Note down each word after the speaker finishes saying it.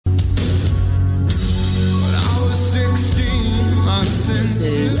This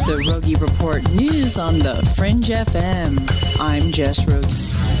is the Rogie Report News on the Fringe FM. I'm Jess Rogie.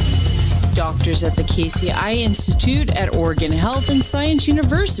 Doctors at the KCI Institute at Oregon Health and Science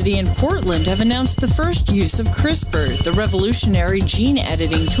University in Portland have announced the first use of CRISPR, the revolutionary gene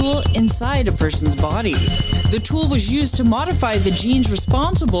editing tool inside a person's body. The tool was used to modify the genes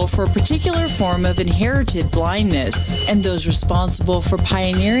responsible for a particular form of inherited blindness, and those responsible for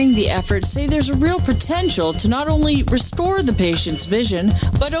pioneering the effort say there's a real potential to not only restore the patient's vision,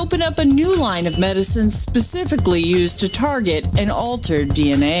 but open up a new line of medicine specifically used to target an altered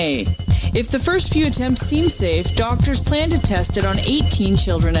DNA. If the first few attempts seem safe, doctors plan to test it on 18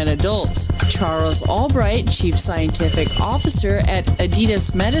 children and adults. Charles Albright, Chief Scientific Officer at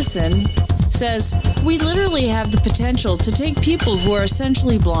Adidas Medicine, says, "We literally have the potential to take people who are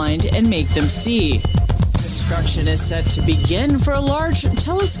essentially blind and make them see." Construction is set to begin for a large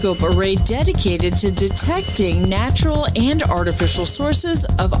telescope array dedicated to detecting natural and artificial sources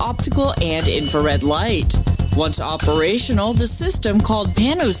of optical and infrared light. Once operational, the system called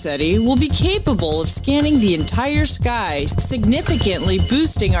PANOSETI will be capable of scanning the entire sky, significantly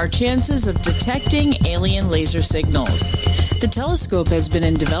boosting our chances of detecting alien laser signals. The telescope has been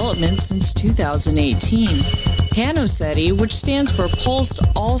in development since 2018. PANOSETI, which stands for Pulsed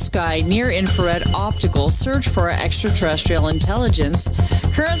All-Sky Near-Infrared Optical Search for Extraterrestrial Intelligence,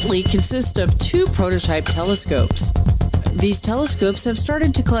 currently consists of 2 prototype telescopes. These telescopes have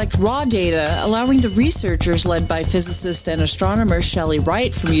started to collect raw data, allowing the researchers led by physicist and astronomer Shelley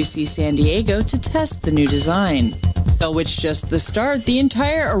Wright from UC San Diego to test the new design. Though it's just the start, the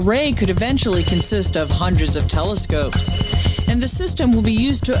entire array could eventually consist of hundreds of telescopes. And the system will be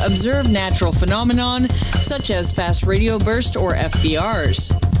used to observe natural phenomenon such as fast radio bursts or FBRs.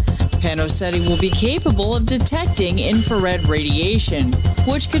 PANOSETI will be capable of detecting infrared radiation,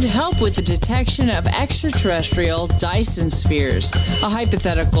 which could help with the detection of extraterrestrial Dyson spheres, a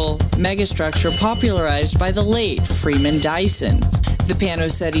hypothetical megastructure popularized by the late Freeman Dyson. The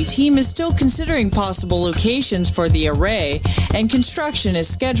PANOSETI team is still considering possible locations for the array, and construction is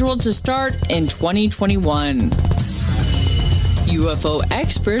scheduled to start in 2021. UFO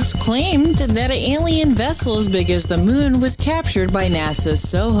experts claimed that an alien vessel as big as the moon was captured by NASA's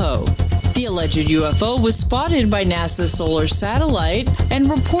SOHO. The alleged UFO was spotted by NASA's solar satellite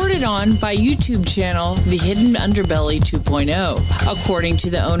and reported on by YouTube channel The Hidden Underbelly 2.0. According to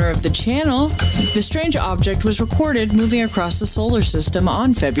the owner of the channel, the strange object was recorded moving across the solar system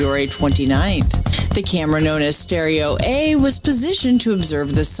on February 29th. The camera known as Stereo A was positioned to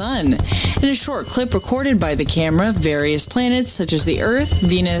observe the sun. In a short clip recorded by the camera, various planets such as the Earth,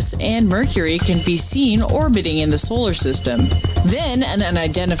 Venus, and Mercury can be seen orbiting in the solar system. Then an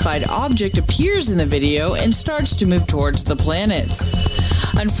unidentified object appears in the video and starts to move towards the planets.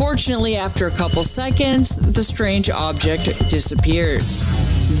 Unfortunately, after a couple seconds, the strange object disappeared.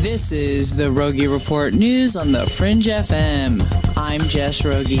 This is the Rogie Report News on the Fringe FM. I'm Jess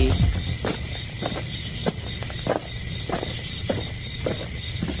Rogie.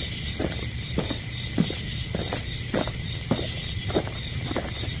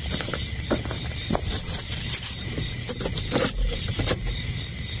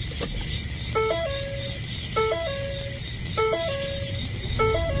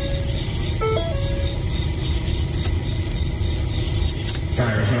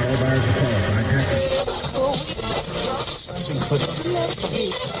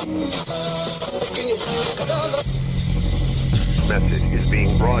 Message is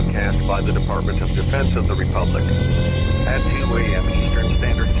being broadcast by the Department of Defense of the Republic. At 2 a.m. Eastern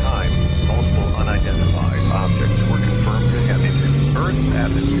Standard Time, multiple unidentified objects were confirmed to have entered Earth's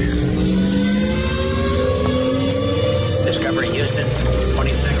atmosphere. Discovery Houston,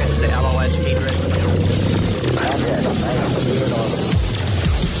 20 seconds to LOS speed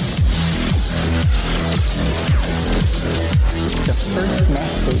The first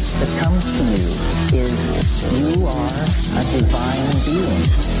message that comes to you is you are a divine being.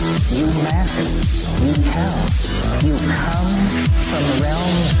 You matter. You count. You come from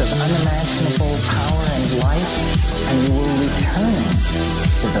realms of unimaginable power and light, and you will return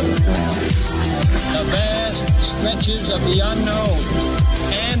to those realms. The vast stretches of the unknown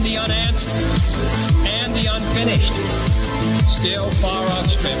and the unanswered and the unfinished still far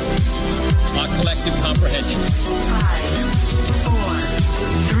outstrip our collective comprehension. 5, 4,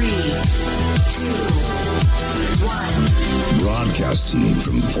 3, 2, 1. Broadcasting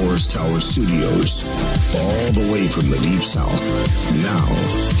from Forest Tower Studios, all the way from the Deep South. Now,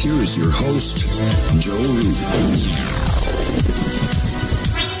 here is your host, Joe Root.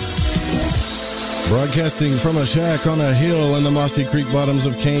 Broadcasting from a shack on a hill in the mossy creek bottoms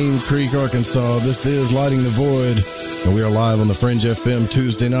of Cane Creek, Arkansas, this is Lighting the Void, and we are live on the Fringe FM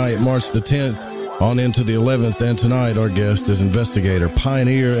Tuesday night, March the 10th, on into the 11th, and tonight our guest is investigator,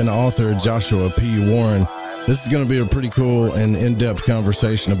 pioneer, and author Joshua P. Warren. This is going to be a pretty cool and in-depth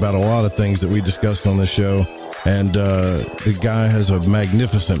conversation about a lot of things that we discussed on this show, and the guy has a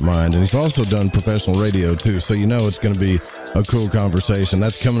magnificent mind, and he's also done professional radio too, so you know it's going to be a cool conversation.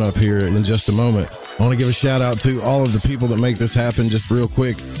 That's coming up here in just a moment. I want to give a shout out to all of the people that make this happen just real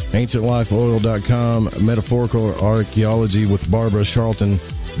quick. AncientLifeOil.com, Metaphorical Archaeology with Barbara Charlton.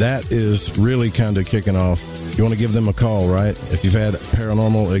 That is really kind of kicking off. You want to give them a call, right? If you've had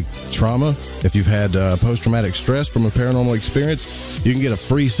paranormal trauma, if you've had post-traumatic stress from a paranormal experience, you can get a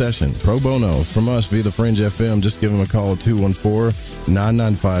free session, pro bono, from us via the Fringe FM. Just give them a call at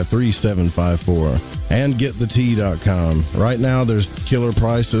 214-995-3754. And getthetea.com. Right now, there's killer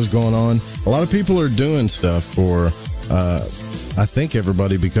prices going on. A lot of people are doing stuff for, I think,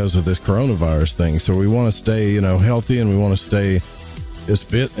 everybody because of this coronavirus thing. So we want to stay, healthy, and we want to stay as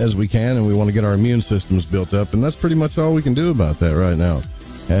fit as we can, and we want to get our immune systems built up. And that's pretty much all we can do about that right now,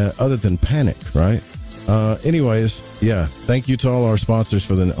 other than panic, right? Anyways, yeah, thank you to all our sponsors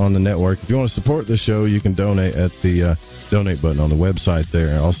on the network. If you want to support the show, you can donate at the donate button on the website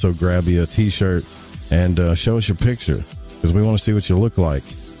there. Also, grab you a t-shirt and show us your picture, because we want to see what you look like.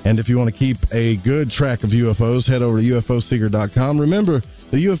 And if you want to keep a good track of UFOs, head over to ufoseeker.com. Remember,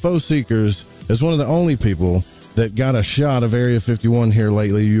 the UFO Seekers is one of the only people that got a shot of Area 51 here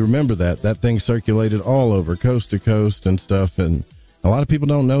lately. You remember that thing circulated all over, coast to coast and stuff, and a lot of people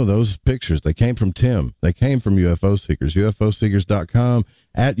don't know those pictures. They came from Tim. They came from UFO Seekers. ufoseekers.com,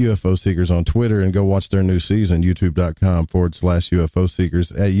 at UFO Seekers on Twitter, and go watch their new season, youtube.com/UFO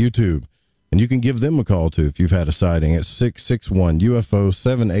Seekers at YouTube. And you can give them a call, too, if you've had a sighting at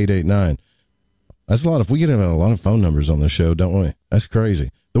 661-UFO-7889. That's a lot. We get a lot of phone numbers on this show, don't we? That's crazy.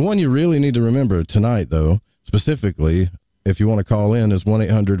 The one you really need to remember tonight, though, specifically, if you want to call in, is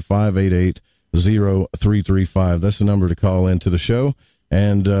 1-800-588-0335. That's the number to call into the show.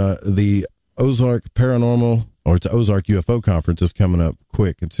 And the Ozark Paranormal, or it's Ozark UFO Conference, is coming up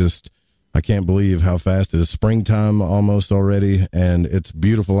quick. It's just, I can't believe how fast it is. Springtime almost already, and it's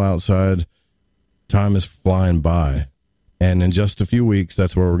beautiful outside. Time is flying by. And in just a few weeks,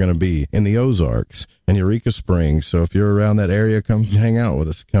 that's where we're going to be, in the Ozarks and Eureka Springs. So if you're around that area, come hang out with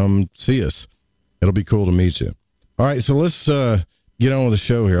us. Come see us. It'll be cool to meet you. All right, so let's get on with the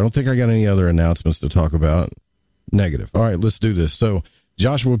show here. I don't think I got any other announcements to talk about. Negative. All right, let's do this. So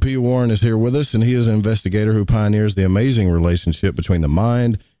Joshua P. Warren is here with us, and he is an investigator who pioneers the amazing relationship between the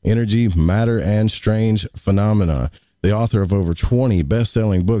mind, energy, matter, and strange phenomena. The author of over 20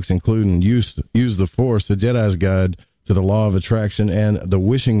 best-selling books, including Use the Force, The Jedi's Guide to the Law of Attraction, and The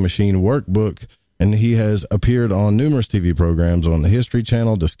Wishing Machine Workbook. And he has appeared on numerous TV programs on the History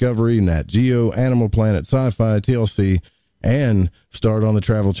Channel, Discovery, Nat Geo, Animal Planet, SyFy, TLC, and starred on the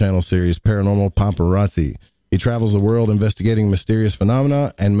Travel Channel series Paranormal Paparazzi. He travels the world investigating mysterious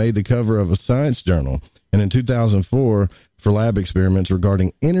phenomena and made the cover of a science journal. And in 2004, for lab experiments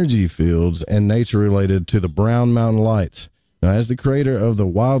regarding energy fields and nature related to the Brown Mountain Lights. Now, as the creator of the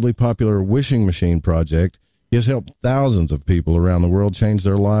wildly popular Wishing Machine Project, he has helped thousands of people around the world change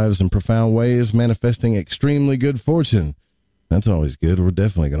their lives in profound ways, manifesting extremely good fortune. That's always good. We're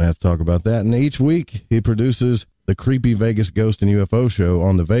definitely going to have to talk about that. And each week, he produces the Creepy Vegas Ghost and UFO Show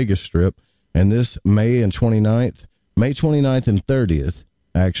on the Vegas Strip. And this May 29th and 30th,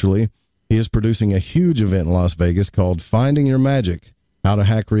 actually, he is producing a huge event in Las Vegas called Finding Your Magic, How to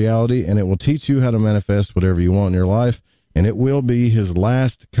Hack Reality, and it will teach you how to manifest whatever you want in your life. And it will be his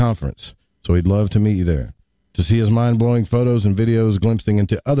last conference, so he'd love to meet you there. To see his mind-blowing photos and videos glimpsing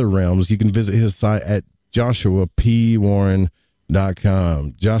into other realms, you can visit his site at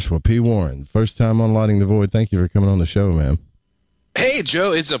joshuapwarren.com. Joshua P. Warren, first time on Lighting the Void. Thank you for coming on the show, man. Hey,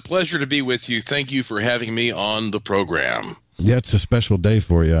 Joe, it's a pleasure to be with you. Thank you for having me on the program. Yeah, it's a special day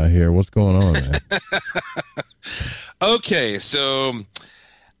for you out here. What's going on, man? Okay, so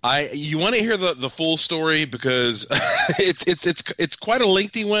you want to hear the full story, because it's quite a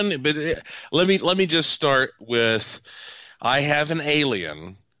lengthy one, but let me just start with, I have an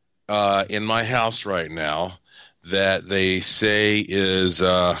alien in my house right now that they say is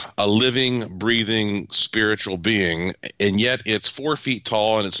a living, breathing, spiritual being, and yet it's 4 feet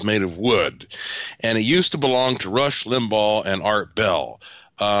tall and it's made of wood. And it used to belong to Rush Limbaugh and Art Bell.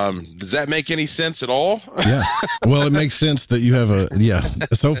 Does that make any sense at all? Yeah. Well, it makes sense that you have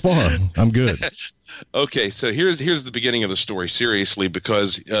so far, I'm good. Okay, so here's the beginning of the story, seriously,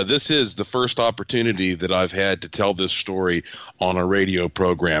 because this is the first opportunity that I've had to tell this story on a radio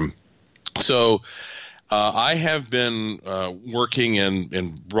program. So I have been working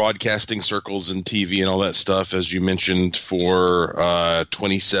in broadcasting circles and TV and all that stuff, as you mentioned, for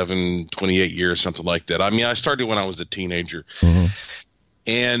 27, 28 years, something like that. I mean, I started when I was a teenager. Mm-hmm.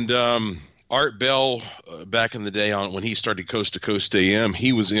 And Art Bell, back in the day, when he started Coast to Coast AM,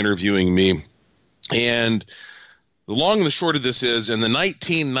 he was interviewing me. And the long and the short of this is, in the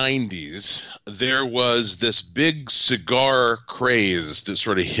 1990s, there was this big cigar craze that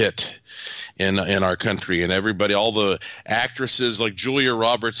sort of hit in our country, and everybody, all the actresses like Julia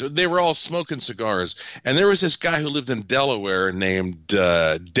Roberts, they were all smoking cigars. And there was this guy who lived in Delaware named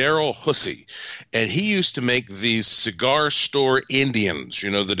Daryl Hussey, and he used to make these cigar store Indians,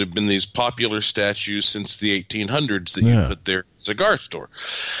 that had been these popular statues since the 1800s that you put their cigar store.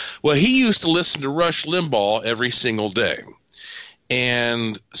 Well, he used to listen to Rush Limbaugh every single day.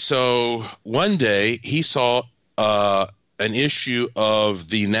 And so one day he saw an issue of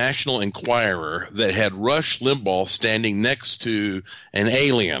the National Enquirer that had Rush Limbaugh standing next to an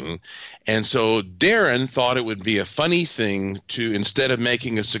alien. And so Darren thought it would be a funny thing to, instead of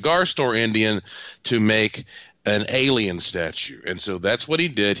making a cigar store Indian, to make an alien statue. And so that's what he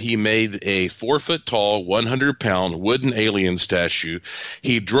did. He made a 4-foot-tall, 100-pound wooden alien statue.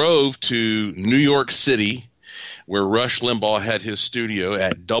 He drove to New York City, where Rush Limbaugh had his studio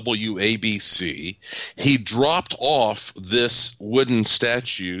at WABC. He dropped off this wooden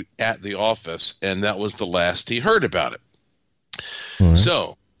statue at the office, and that was the last he heard about it. Right.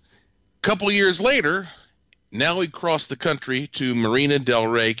 So, a couple years later, now we cross the country to Marina del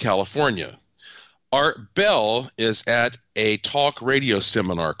Rey, California. Art Bell is at a talk radio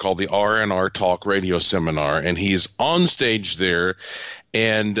seminar called the R&R Talk Radio Seminar, and he's on stage there.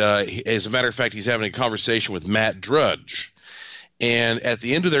 And as a matter of fact, he's having a conversation with Matt Drudge. And at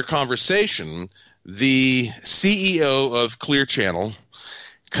the end of their conversation, the CEO of Clear Channel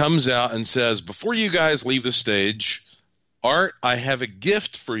comes out and says, "Before you guys leave the stage, Art, I have a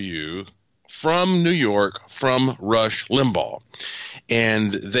gift for you from New York, from Rush Limbaugh."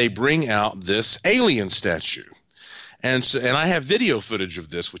 And they bring out this alien statue. And I have video footage of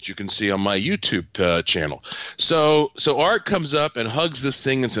this, which you can see on my YouTube channel. So Art comes up and hugs this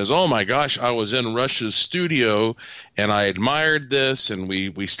thing and says, "Oh my gosh, I was in Rush's studio and I admired this, and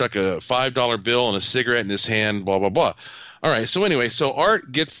we stuck a $5 bill and a cigarette in his hand, blah, blah, blah." All right, so anyway, so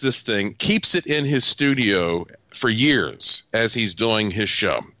Art gets this thing, keeps it in his studio for years as he's doing his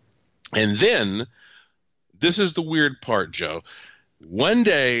show. And then, this is the weird part, Joe. One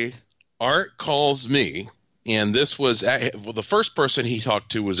day, Art calls me. And this was the first person he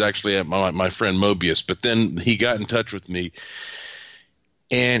talked to was actually my friend Mobius, but then he got in touch with me,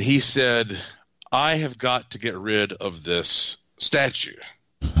 and he said, "I have got to get rid of this statue."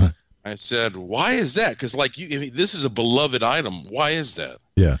 I said, "Why is that?" Because this is a beloved item. Why is that?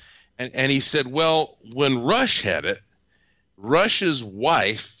 Yeah. And he said, "Well, when Rush had it, Rush's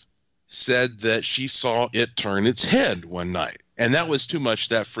wife said that she saw it turn its head one night, and that was too much.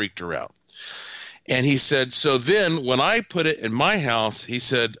 That freaked her out." And he said, so then when I put it in my house, he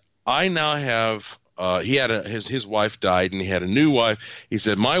said, I now have, he had his wife died and he had a new wife. He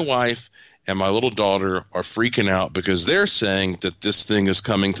said, my wife and my little daughter are freaking out because they're saying that this thing is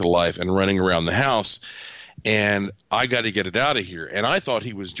coming to life and running around the house, and I got to get it out of here. And I thought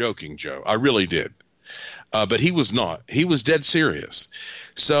he was joking, Joe. I really did. But he was not. He was dead serious.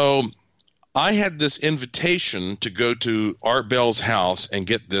 So I had this invitation to go to Art Bell's house and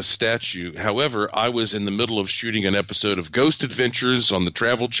get this statue. However, I was in the middle of shooting an episode of Ghost Adventures on the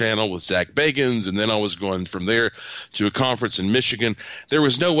Travel Channel with Zach Bagans, and then I was going from there to a conference in Michigan. There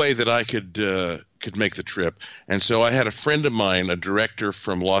was no way that I could make the trip. And so I had a friend of mine, a director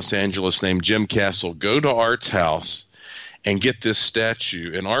from Los Angeles named Jim Castle, go to Art's house and get this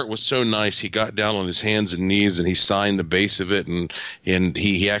statue. And Art was so nice, he got down on his hands and knees and he signed the base of it, and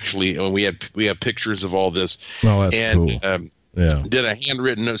he actually, we have pictures of all this. Oh, that's cool. Did a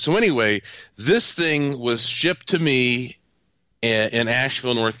handwritten note. So anyway, this thing was shipped to me in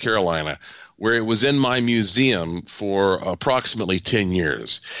Asheville, North Carolina, where it was in my museum for approximately 10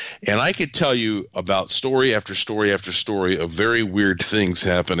 years. And I could tell you about story after story after story of very weird things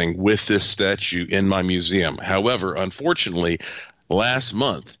happening with this statue in my museum. However, unfortunately, last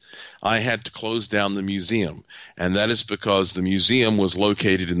month, I had to close down the museum, and that is because the museum was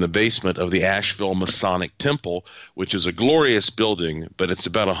located in the basement of the Asheville Masonic Temple, which is a glorious building, but it's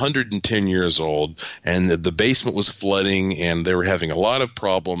about 110 years old, and the basement was flooding, and they were having a lot of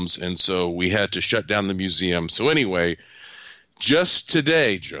problems, and so we had to shut down the museum. So anyway, just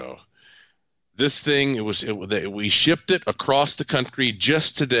today, Joe, this thing, we shipped it across the country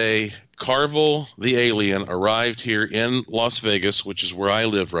just today. Carvel the alien arrived here in Las Vegas, which is where I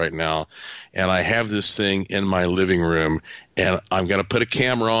live right now, and I have this thing in my living room, and I'm going to put a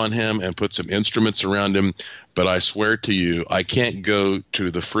camera on him and put some instruments around him, but I swear to you, I can't go to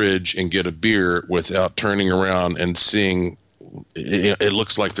the fridge and get a beer without turning around and seeing it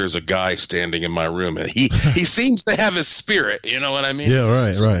looks like there's a guy standing in my room, and he seems to have a spirit, you know what I mean? Yeah,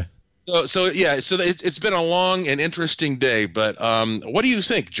 right. So it's been a long and interesting day, but what do you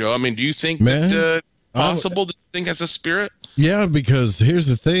think, Joe? I mean, do you think that possible this thing has a spirit? Yeah, because here's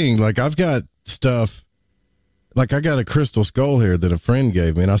the thing. Like, I've got stuff, like I got a crystal skull here that a friend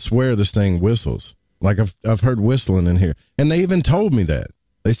gave me, and I swear this thing whistles. Like, I've heard whistling in here, and they even told me that.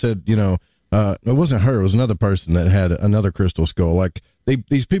 They said, you know, it wasn't her, it was another person that had another crystal skull. Like,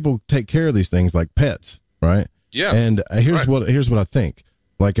 these people take care of these things like pets, right? Yeah. And here's what I think.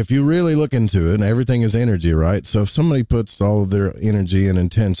 Like, if you really look into it, and everything is energy, right? So if somebody puts all of their energy and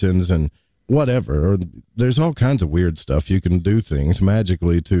intentions and whatever, or there's all kinds of weird stuff. You can do things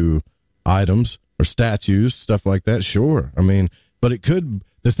magically to items or statues, stuff like that. Sure. I mean, but it could,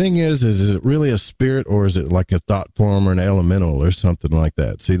 the thing is it really a spirit, or is it like a thought form or an elemental or something like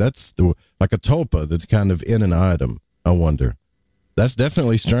that? See, that's like a tulpa that's kind of in an item. I wonder. That's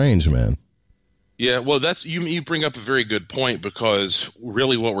definitely strange, man. Yeah, well, that's you bring up a very good point, because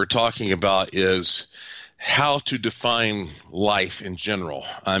really what we're talking about is how to define life in general.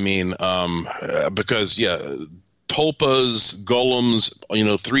 I mean, because, tulpas, golems, you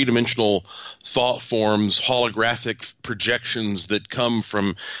know, three-dimensional thought forms, holographic projections that come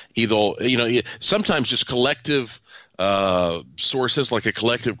from either, you know, sometimes just collective sources, like a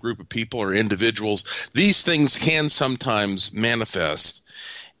collective group of people or individuals. These things can sometimes manifest.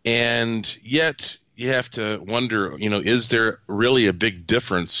 And yet you have to wonder, you know, is there really a big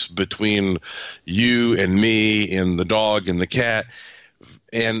difference between you and me and the dog and the cat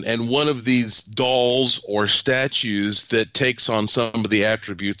and one of these dolls or statues that takes on some of the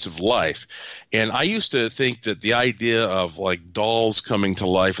attributes of life? And I used to think that the idea of like dolls coming to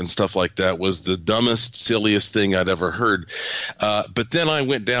life and stuff like that was the dumbest, silliest thing I'd ever heard. But then I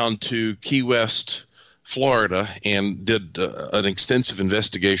went down to Key West, Florida, and did an extensive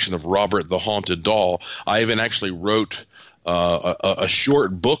investigation of Robert the Haunted Doll. I even actually wrote a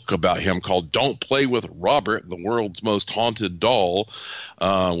short book about him called Don't Play with Robert, the World's Most Haunted Doll,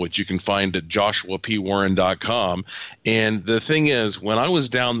 which you can find at joshuapwarren.com. And the thing is, when I was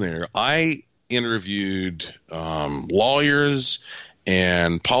down there, I interviewed lawyers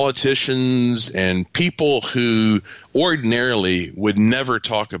and politicians and people who ordinarily would never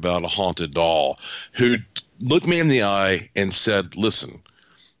talk about a haunted doll, who looked me in the eye and said, listen,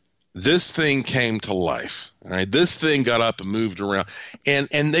 this thing came to life. All right, this thing got up and moved around. And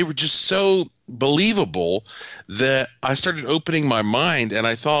they were just so believable that I started opening my mind, and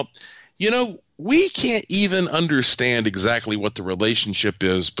I thought, you know, we can't even understand exactly what the relationship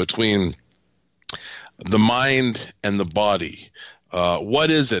is between the mind and the body. What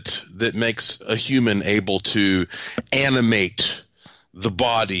is it that makes a human able to animate the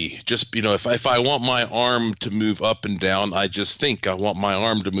body? Just, you know, if I want my arm to move up and down, I just think I want my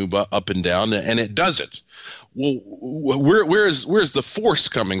arm to move up and down, and it does it. Well, where's the force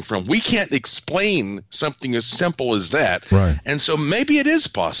coming from? We can't explain something as simple as that. Right. And so maybe it is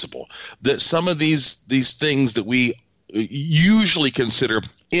possible that some of these things that we usually consider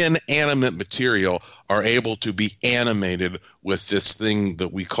inanimate material are able to be animated with this thing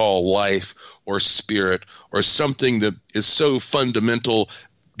that we call life or spirit, or something that is so fundamental,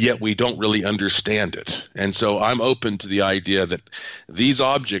 yet we don't really understand it. And so I'm open to the idea that these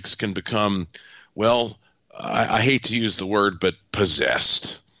objects can become, well, I hate to use the word, but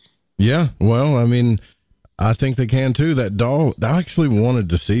possessed. Yeah, well, I mean, I think they can too. That doll, I actually wanted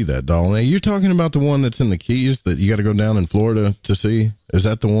to see that doll. Now, you're talking about the one that's in the Keys that you got to go down in Florida to see? Is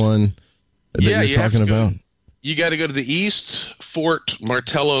that the one that you're talking about? You got to go to the East Fort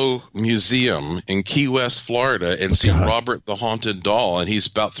Martello Museum in Key West, Florida, and see Robert the Haunted Doll. And he's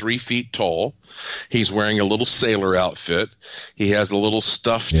about 3 feet tall. He's wearing a little sailor outfit. He has a little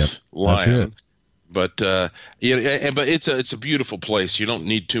stuffed lion. But but it's a beautiful place. You don't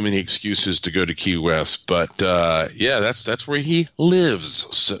need too many excuses to go to Key West. But that's where he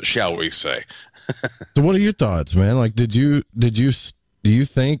lives, shall we say? So, what are your thoughts, man? Like, do you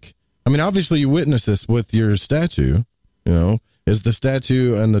think? I mean, obviously, you witnessed this with your statue. You know, is the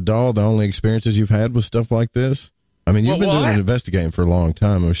statue and the doll the only experiences you've had with stuff like this? I mean, you've been doing investigating for a long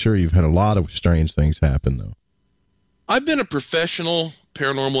time. I'm sure you've had a lot of strange things happen, though. I've been a professional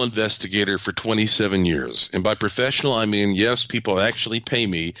paranormal investigator for 27 years. And by professional, I mean, yes, people actually pay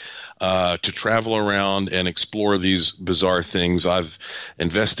me to travel around and explore these bizarre things. I've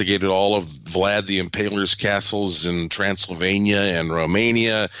investigated all of Vlad the Impaler's castles in Transylvania and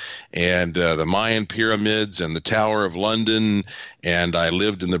Romania, and the Mayan pyramids and the Tower of London. And I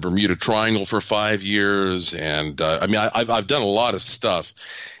lived in the Bermuda Triangle for 5 years. And I've done a lot of stuff.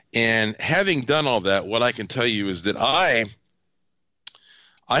 And having done all that, what I can tell you is that I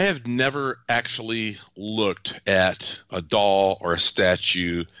have never actually looked at a doll or a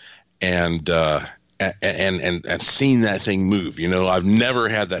statue and seen that thing move. You know, I've never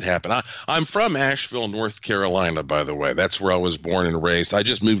had that happen. I'm from Asheville, North Carolina, by the way. That's where I was born and raised. I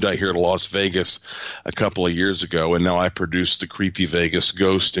just moved out here to Las Vegas a couple of years ago, and now I produce the Creepy Vegas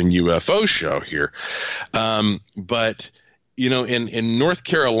Ghost and UFO show here. But you know, in North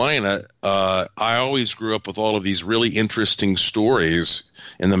Carolina, I always grew up with all of these really interesting stories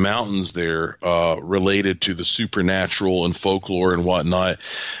in the mountains there related to the supernatural and folklore and whatnot.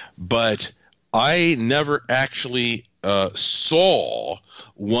 But I never actually saw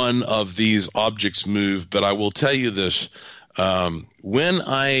one of these objects move. But I will tell you this. When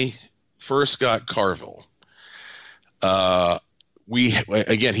I first got Carville, he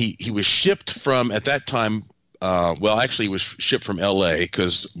was shipped from, at that time, he was shipped from L.A.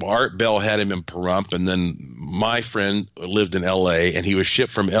 because Art Bell had him in Pahrump, and then my friend lived in L.A., and he was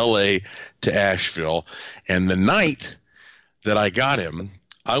shipped from L.A. to Asheville. And the night that I got him,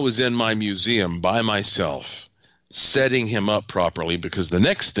 I was in my museum by myself, setting him up properly, because the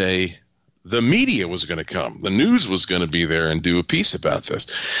next day the media was going to come. The news was going to be there and do a piece about this.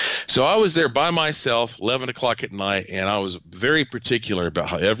 So I was there by myself, 11 o'clock at night, and I was very particular about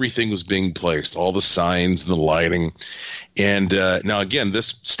how everything was being placed, all the signs, the lighting. And now, again,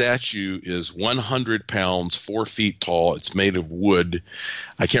 this statue is 100 pounds, 4 feet tall. It's made of wood.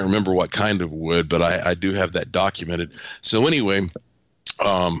 I can't remember what kind of wood, but I do have that documented. So anyway,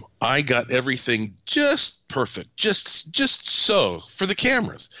 I got everything just perfect, just so for the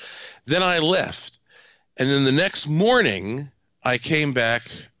cameras. Then I left, and then the next morning I came back,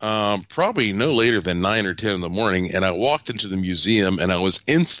 probably no later than 9 or 10 in the morning, and I walked into the museum, and I was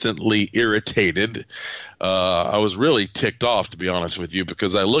instantly irritated. I was really ticked off, to be honest with you,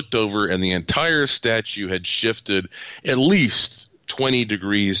 because I looked over, and the entire statue had shifted at least 20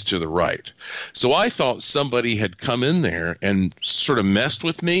 degrees to the right. So I thought somebody had come in there and sort of messed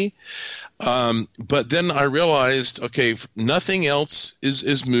with me. But then I realized, okay, nothing else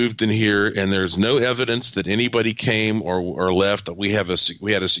is moved in here, and there's no evidence that anybody came or left. We had a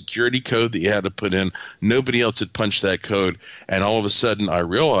security code that you had to put in. Nobody else had punched that code, and all of a sudden I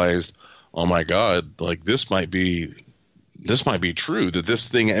realized, oh my God, like this might be true. That this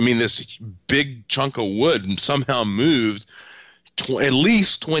thing, this big chunk of wood somehow moved at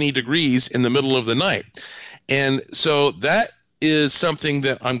least 20 degrees in the middle of the night, and so that is something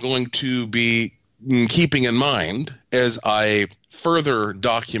that I'm going to be keeping in mind as I further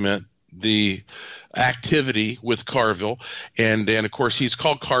document the activity with Carville. And of course, he's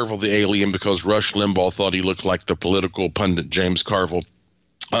called Carville the Alien because Rush Limbaugh thought he looked like the political pundit James Carville.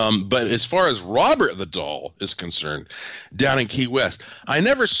 But as far as Robert the doll is concerned, down in Key West, I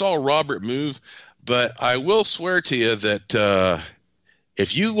never saw Robert move, but I will swear to you that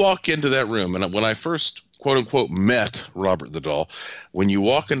if you walk into that room, and when I first quote unquote met Robert the doll, when you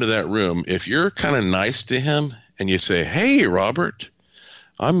walk into that room, if you're kind of nice to him and you say, "Hey, Robert,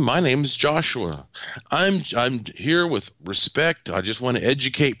 my name is Joshua. I'm here with respect. I just want to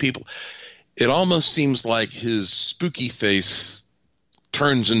educate people." It almost seems like his spooky face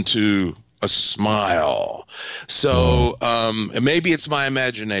turns into a smile. So maybe it's my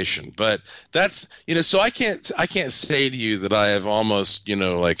imagination, but that's, so I can't say to you that I have almost,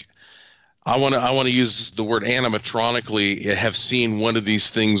 I want to use the word animatronically, have seen one of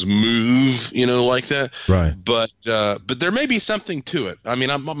these things move, like that. Right. But there may be something to it.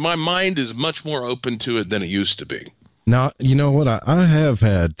 My mind is much more open to it than it used to be. Now, you know what? I have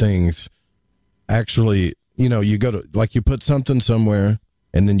had things actually, you go to, like, you put something somewhere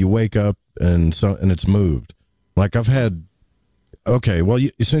and then you wake up and it's moved. Like I've had, okay, well,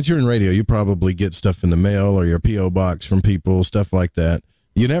 since you're in radio, you probably get stuff in the mail or your P.O. box from people, stuff like that.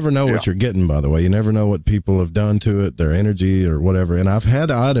 You never know what you're getting, by the way. You never know what people have done to it, their energy or whatever. And I've had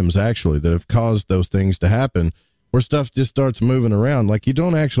items actually that have caused those things to happen where stuff just starts moving around. Like you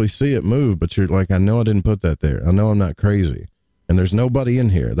don't actually see it move, but you're like, I know I didn't put that there. I know I'm not crazy. And there's nobody in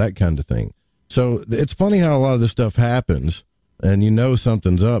here, that kind of thing. So it's funny how a lot of this stuff happens and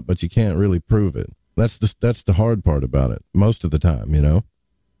something's up, but you can't really prove it. That's the hard part about it most of the time,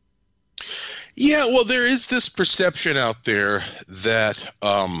 Yeah, well, there is this perception out there that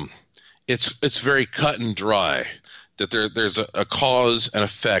it's very cut and dry, that there's a cause and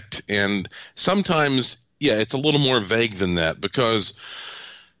effect, and sometimes, yeah, it's a little more vague than that, because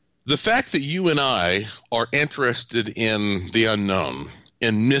the fact that you and I are interested in the unknown,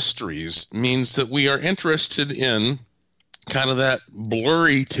 in mysteries, means that we are interested in kind of that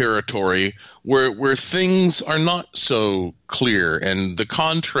blurry territory where things are not so clear and the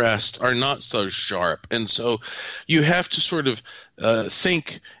contrasts are not so sharp. And so you have to sort of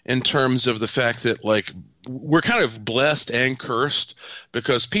think in terms of the fact that, like, we're kind of blessed and cursed,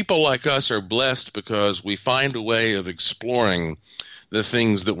 because people like us are blessed because we find a way of exploring the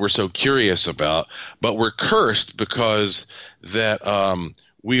things that we're so curious about, but we're cursed because that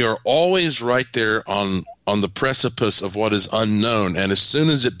we are always right there on the precipice of what is unknown, and as soon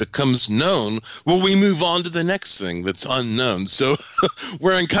as it becomes known, well, we move on to the next thing that's unknown. So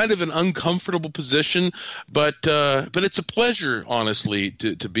we're in kind of an uncomfortable position, but it's a pleasure, honestly,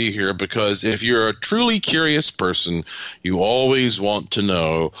 to be here, because if you're a truly curious person, you always want to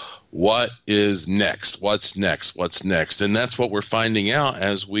know what is next, what's next, and that's what we're finding out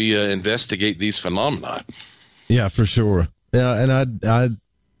as we investigate these phenomena. Yeah, for sure. Yeah, and I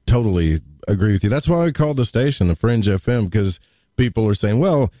totally agree with you. That's why we called the station the Fringe FM, because people are saying,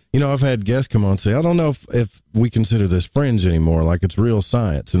 well, I've had guests come on and say, I don't know if we consider this fringe anymore, like it's real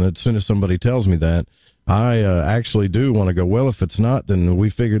science. And as soon as somebody tells me that, I actually do want to go, well, if it's not, then we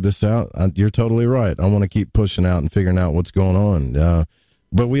figured this out. You're totally right. I want to keep pushing out and figuring out what's going on.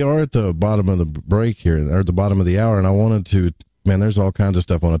 But we are at the bottom of the break here, or at the bottom of the hour, and I wanted to, there's all kinds of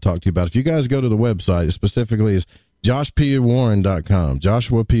stuff I want to talk to you about. If you guys go to the website, specifically is joshpwarren.com,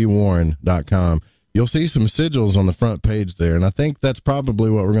 joshuapwarren.com. You'll see some sigils on the front page there, and I think that's probably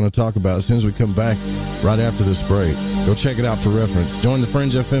what we're going to talk about as soon as we come back right after this break. Go check it out for reference. Join the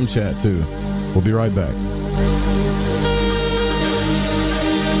Fringe FM chat, too. We'll be right back.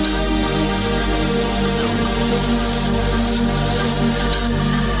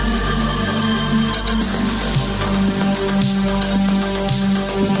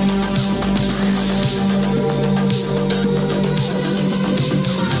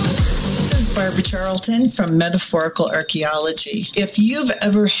 Charlton from Metaphorical Archaeology. If you've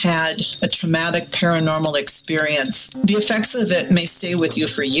ever had a traumatic paranormal experience, the effects of it may stay with you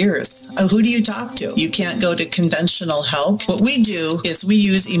for years. Who do you talk to? You can't go to conventional help. What we do is we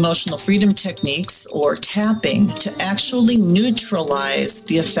use emotional freedom techniques or tapping to actually neutralize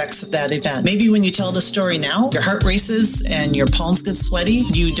the effects of that event. Maybe when you tell the story now, your heart races and your palms get sweaty.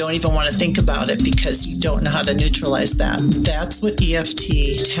 You don't even want to think about it because you don't know how to neutralize that. That's what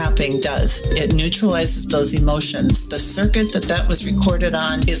EFT tapping does. It neutralizes those emotions. The circuit that was recorded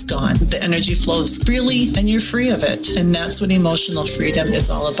on is gone. The energy flows freely and you're free of it. And that's what emotional freedom is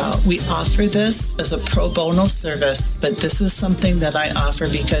all about. We offer this as a pro bono service, but this is something that I offer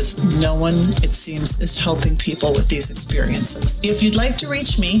because no one, it seems, is helping people with these experiences. If you'd like to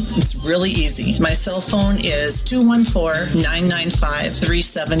reach me, it's really easy. My cell phone is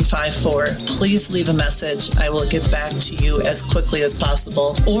 214-995-3754. Please leave a message. I will get back to you as quickly as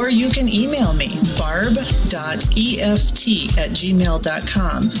possible. Or you can email me,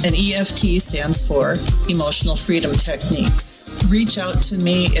 barb.eft@gmail.com. And EFT stands for Emotional Freedom Techniques. Reach out to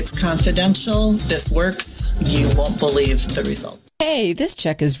me. It's confidential. This works. You won't believe the results. Hey, this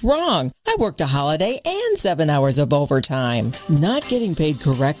check is wrong. I worked a holiday and 7 hours of overtime. Not getting paid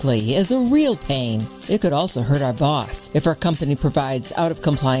correctly is a real pain. It could also hurt our boss if our company provides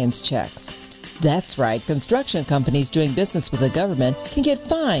out-of-compliance checks. That's right, construction companies doing business with the government can get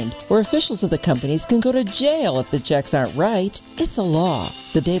fined, or officials of the companies can go to jail if the checks aren't right. It's a law.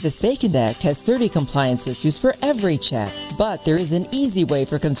 The Davis-Bacon Act has 30 compliance issues for every check, but there is an easy way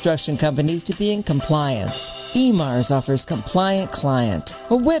for construction companies to be in compliance. EMARS offers Compliant Client,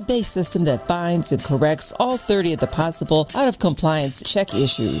 a web-based system that finds and corrects all 30 of the possible out-of-compliance check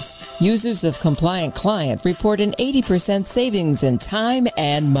issues. Users of Compliant Client report an 80% savings in time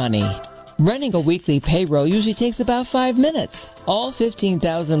and money. Running a weekly payroll usually takes about 5 minutes. All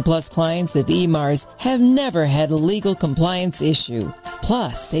 15,000 plus clients of EMARS have never had a legal compliance issue.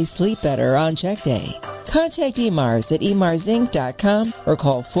 Plus, they sleep better on check day. Contact EMARS at emarsinc.com or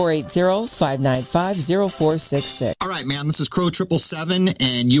call 480-595-0466. All right, man, this is Crow 777,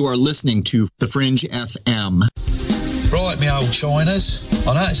 and you are listening to The Fringe FM. Right, me old Chinas.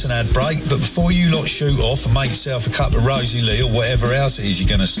 I know it's an ad break, but before you lot shoot off and make yourself a cup of Rosie Lee or whatever else it is you're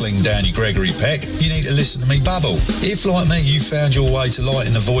going to sling down your Gregory Peck, you need to listen to me babble. If, like me, you found your way to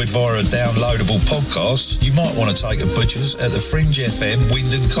Lighting the Void via a downloadable podcast, you might want to take a butcher's at the Fringe FM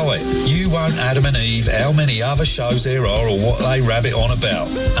Wind and Kite. You won't Adam and Eve how many other shows there are or what they rabbit on about.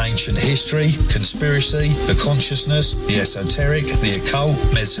 Ancient history, conspiracy, the consciousness, the esoteric, the occult,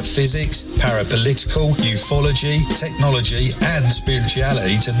 metaphysics, parapolitical, ufology, technology and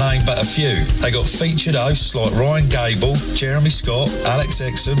spirituality, to name but a few. They got featured hosts like Ryan Gable, Jeremy Scott, Alex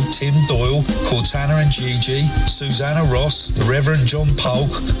Exum, Tim Doyle, Cortana and Gigi, Susanna Ross, the Reverend John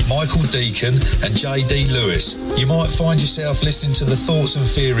Polk, Michael Deacon and J.D. Lewis. You might find yourself listening to the thoughts and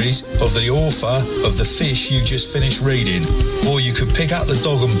theories of the author of The Fish you just finished reading. Or you could pick up the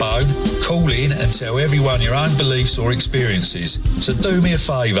dog and bone, call in and tell everyone your own beliefs or experiences. So do me a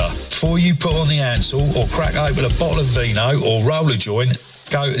favour, before you put on the Ansel or crack open a bottle of vino or roll a joint,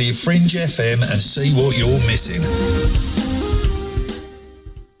 go to the Fringe FM and see what you're missing.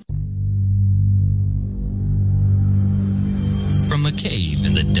 From a cave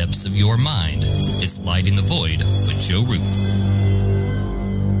in the depths of your mind, it's Lighting the Void with Joe Roop.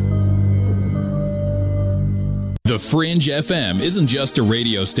 The Fringe FM isn't just a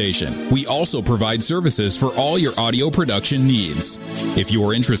radio station. We also provide services for all your audio production needs. If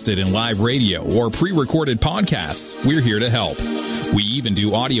you're interested in live radio or pre-recorded podcasts, we're here to help. We even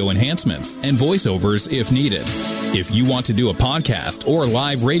do audio enhancements and voiceovers if needed. If you want to do a podcast or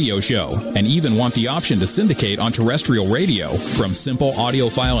live radio show and even want the option to syndicate on terrestrial radio, from simple audio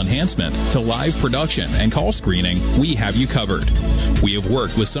file enhancement to live production and call screening, we have you covered. We have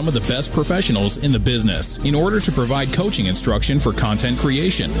worked with some of the best professionals in the business in order to provide coaching instruction for content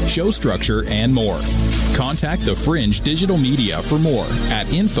creation, show structure, and more. Contact The Fringe Digital Media for more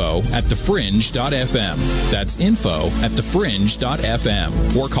at info@thefringe.fm. That's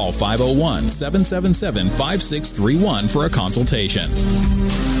info@thefringe.fm, or call 501-777-5631 for a consultation.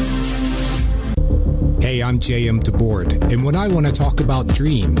 Hey, I'm J.M. DeBoard, and when I want to talk about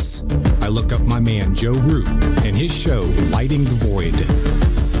dreams, I look up my man Joe Roop and his show, Lighting the Void.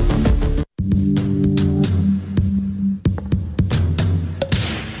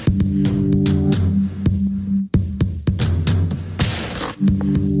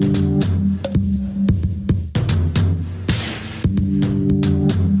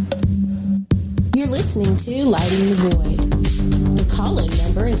 You're listening to Lighting the Void. The call-in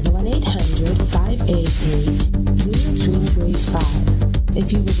number is 1-800-588-0335.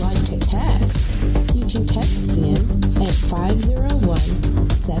 If you would like to text, you can text in at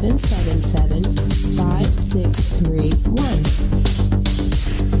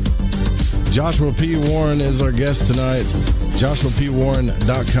 501-777-5631. Joshua P. Warren is our guest tonight.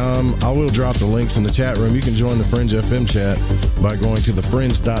 JoshuaPWarren.com. I will drop the links in the chat room. You can join the Fringe FM chat by going to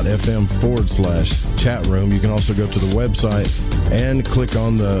thefringe.fm/chat room. You can also go to the website and click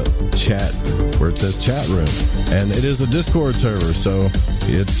on the chat where it says chat room. And it is a Discord server, so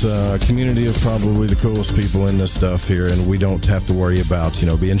it's a community of probably the coolest people in this stuff here, and we don't have to worry about,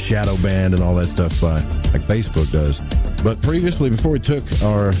 being shadow banned and all that stuff like Facebook does. But previously, before we took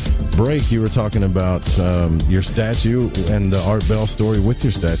our break, you were talking about your statue and the Art Bell story with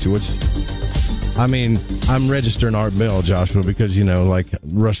your statue, which, I'm registering Art Bell, Joshua, because, like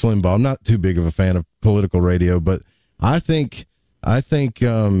Rush Limbaugh, I'm not too big of a fan of political radio, but I think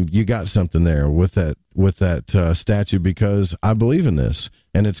you got something there with that statue, because I believe in this.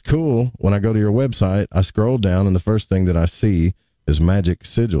 And it's cool. When I go to your website, I scroll down, and the first thing that I see is magic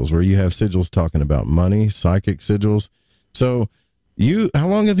sigils, where you have sigils talking about money, psychic sigils. So how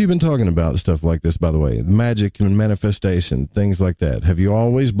long have you been talking about stuff like this, by the way? Magic and manifestation, things like that. Have you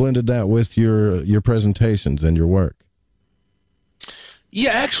always blended that with your presentations and your work?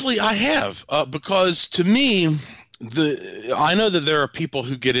 Yeah, actually I have, because to me, I know that there are people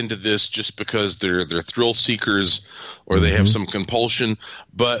who get into this just because they're thrill seekers or they have some compulsion.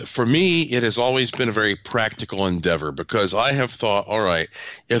 But for me, it has always been a very practical endeavor, because I have thought, all right,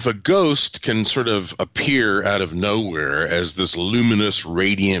 if a ghost can sort of appear out of nowhere as this luminous,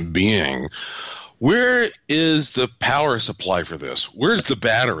 radiant being, where is the power supply for this? Where's the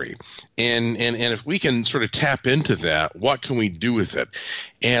battery? And if we can sort of tap into that, what can we do with it?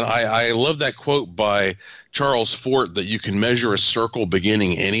 And I love that quote by Charles Fort, that you can measure a circle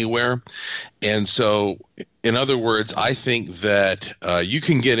beginning anywhere. And so, in other words, I think that you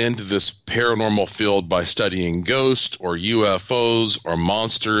can get into this paranormal field by studying ghosts or UFOs or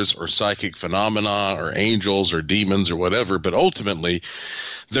monsters or psychic phenomena or angels or demons or whatever, but ultimately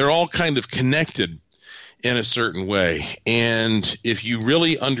they're all kind of connected in a certain way. And if you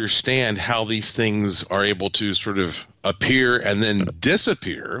really understand how these things are able to sort of appear and then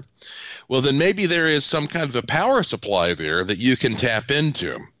disappear, well, then maybe there is some kind of a power supply there that you can tap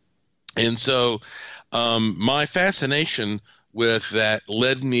into. And so my fascination with that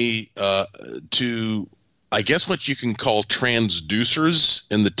led me to, I guess, what you can call transducers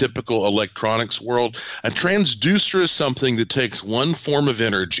in the typical electronics world. A transducer is something that takes one form of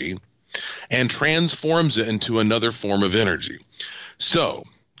energy and transforms it into another form of energy. So,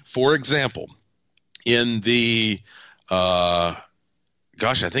 for example, in the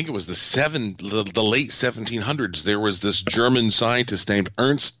I think it was the late 1700s, there was this German scientist named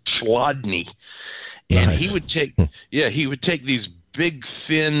Ernst Chladni, and nice. he would take these big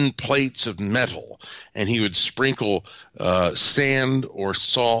thin plates of metal, and he would sprinkle sand or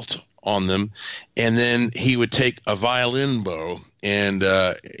salt on them, and then he would take a violin bow and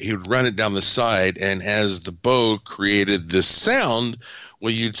he would run it down the side, and as the bow created this sound,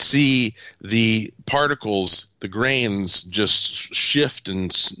 well, you'd see the particles, the grains, just shift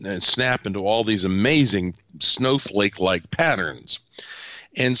and snap into all these amazing snowflake-like patterns.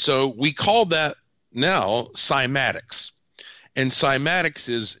 And so we call that now cymatics. And cymatics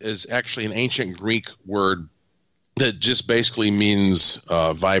is actually an ancient Greek word that just basically means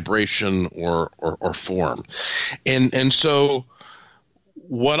vibration or form. And so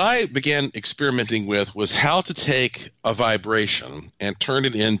what I began experimenting with was how to take a vibration and turn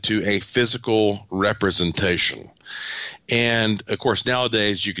it into a physical representation. And of course,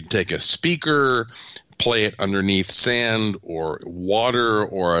 nowadays you can take a speaker, play it underneath sand or water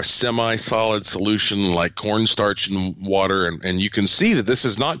or a semi-solid solution like cornstarch in water, and you can see that this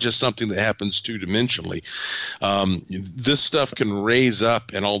is not just something that happens two-dimensionally. This stuff can raise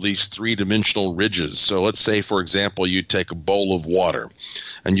up in all these three-dimensional ridges. So let's say, for example, you take a bowl of water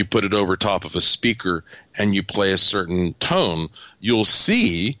and you put it over top of a speaker and you play a certain tone, you'll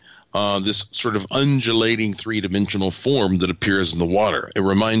see this sort of undulating three-dimensional form that appears in the water. It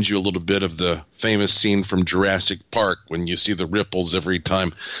reminds you a little bit of the famous scene from Jurassic Park when you see the ripples every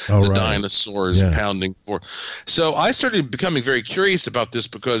time dinosaur is pounding for. So I started becoming very curious about this,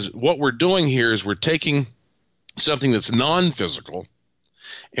 because what we're doing here is we're taking something that's non-physical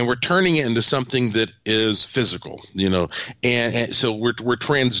and we're turning it into something that is physical, and so we're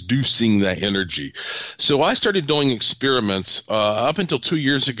transducing that energy. So I started doing experiments. Up until 2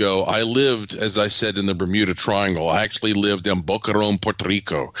 years ago, I lived, as I said, in the Bermuda Triangle. I actually lived in Boca Raton, Puerto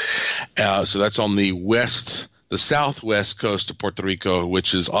Rico. So that's on the southwest coast of Puerto Rico,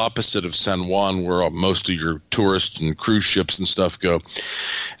 which is opposite of San Juan, where most of your tourists and cruise ships and stuff go.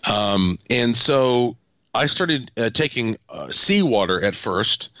 And so I started taking seawater at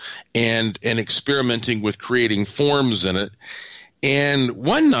first and experimenting with creating forms in it. And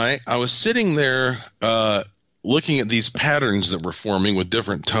one night I was sitting there looking at these patterns that were forming with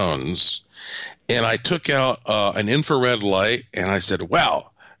different tones. And I took out an infrared light and I said,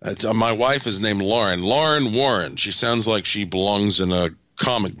 wow, my wife is named Lauren Warren. She sounds like she belongs in a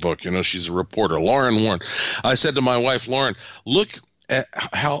comic book. She's a reporter. Lauren Warren. I said to my wife, Lauren, look at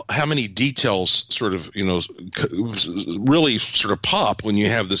how many details sort of, really sort of pop when you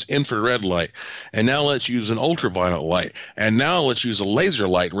have this infrared light. And now let's use an ultraviolet light. And now let's use a laser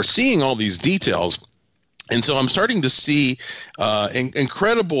light. We're seeing all these details. And so I'm starting to see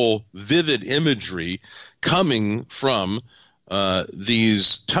incredible, vivid imagery coming from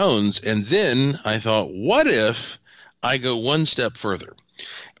these tones. And then I thought, what if I go one step further?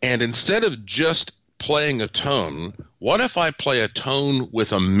 And instead of just playing a tone, what if I play a tone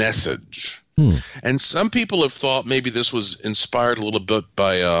with a message? And some people have thought maybe this was inspired a little bit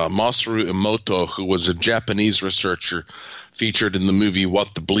by Masaru Emoto, who was a Japanese researcher featured in the movie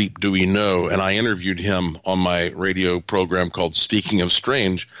What the Bleep Do We Know? And I interviewed him on my radio program called Speaking of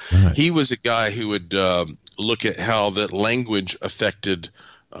Strange. Right. He was a guy who would look at how that language affected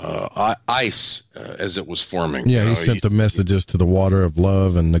ice as it was forming. Yeah, he sent the messages to the water of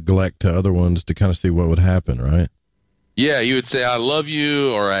love and neglect to other ones to kind of see what would happen, right? Yeah, you would say, I love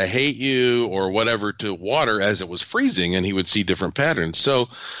you, or I hate you, or whatever to water as it was freezing, and he would see different patterns. So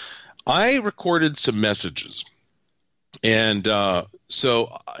I recorded some messages. And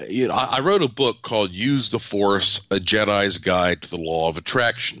so I wrote a book called Use the Force, A Jedi's Guide to the Law of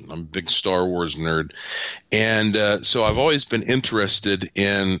Attraction. I'm a big Star Wars nerd. And so I've always been interested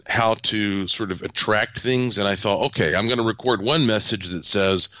in how to sort of attract things. And I thought, okay, I'm going to record one message that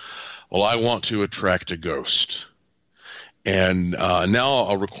says, well, I want to attract a ghost. And now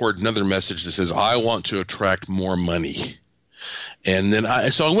I'll record another message that says, I want to attract more money. And then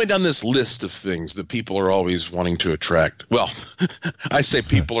I went down this list of things that people are always wanting to attract. Well, I say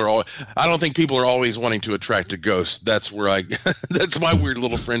I don't think people are always wanting to attract a ghost. That's where that's my weird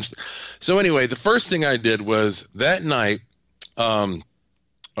little French. So anyway, the first thing I did was that night,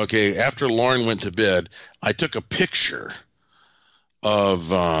 after Lauren went to bed, I took a picture of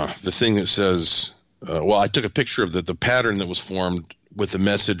the thing that says, I took a picture of the pattern that was formed with the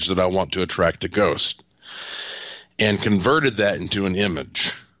message that I want to attract a ghost, and converted that into an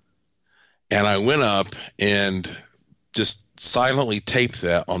image. And I went up and just silently taped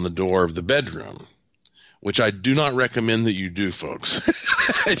that on the door of the bedroom, which I do not recommend that you do, folks.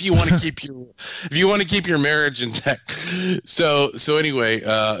 if you want to keep your marriage intact. So anyway,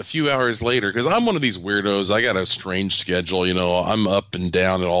 a few hours later, because I'm one of these weirdos, I got a strange schedule. I'm up and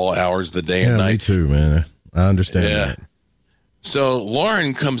down at all hours of the day and night. Me too, man. I understand that. So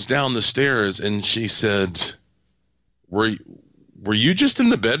Lauren comes down the stairs and she said, Were you just in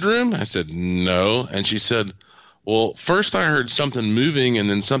the bedroom? I said, no. And she said, well, first I heard something moving and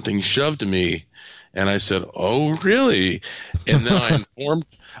then something shoved me. And I said, oh, really? And then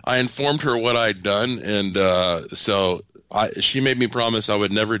I informed her what I'd done. And she made me promise I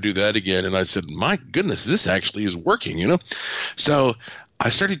would never do that again. And I said, my goodness, this actually is working, So I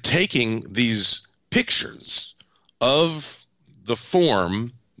started taking these pictures of the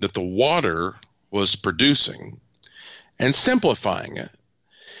form that the water was producing and simplifying it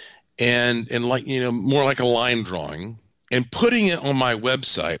and more like a line drawing and putting it on my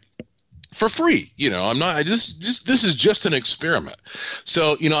website for free. This is just an experiment.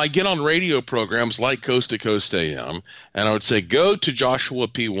 So, I get on radio programs like Coast to Coast AM, and I would say, go to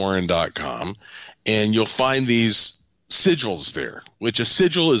joshuapwarren.com and you'll find these sigils there, which a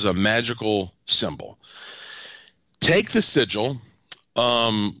sigil is a magical symbol. Take the sigil,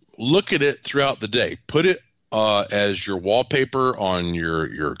 look at it throughout the day, put it as your wallpaper on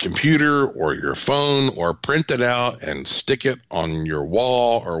your computer or your phone, or print it out and stick it on your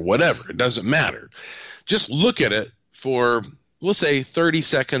wall or whatever. It doesn't matter. Just look at it for, we'll say 30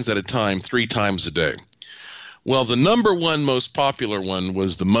 seconds at a time, 3 times a day. Well, the number one most popular one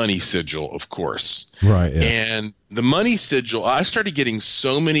was the money sigil, of course. Right. Yeah. And the money sigil, I started getting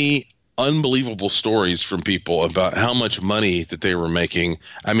so many unbelievable stories from people about how much money that they were making.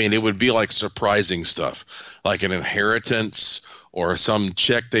 I mean, it would be like surprising stuff, like an inheritance or some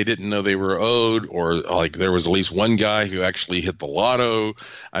check they didn't know they were owed, or like there was at least one guy who actually hit the lotto.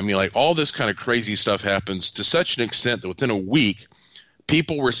 I mean, like all this kind of crazy stuff happens to such an extent that within a week,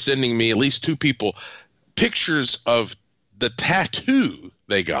 people were sending me, at least 2 people, pictures of the tattoo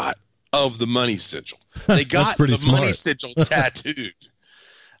they got of the money sigil. They got the smart. Money sigil tattooed.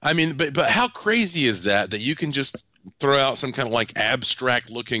 I mean, but how crazy is that you can just throw out some kind of like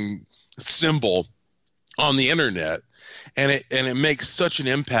abstract looking symbol on the internet and it makes such an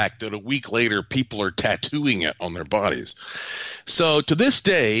impact that a week later people are tattooing it on their bodies. So to this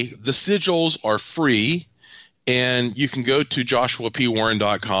day, the sigils are free, and you can go to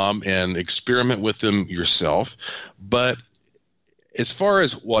joshuapwarren.com and experiment with them yourself. But as far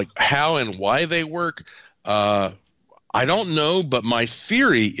as like how and why they work, I don't know, but my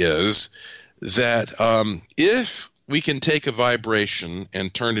theory is that if we can take a vibration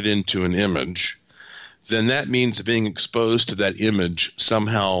and turn it into an image, then that means being exposed to that image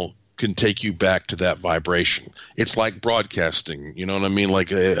somehow can take you back to that vibration. It's like broadcasting, you know what I mean?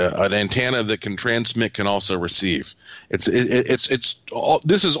 Like an antenna that can transmit can also receive. It's all,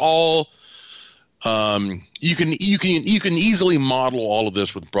 this is all. You can easily model all of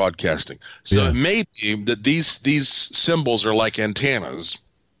this with broadcasting. So it may be that these symbols are like antennas,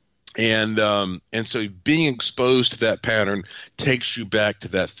 and so being exposed to that pattern takes you back to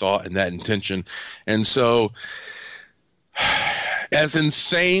that thought and that intention. And so, as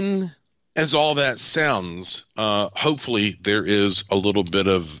insane as all that sounds, hopefully there is a little bit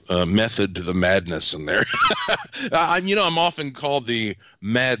of method to the madness in there. I'm often called the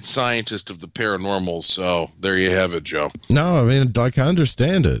mad scientist of the paranormal, so there you have it, Joe. No, I mean, like, I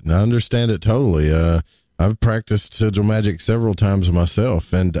understand it. I understand it totally. I've practiced sigil magic several times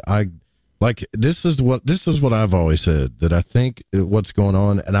myself, and this is what I've always said, that I think what's going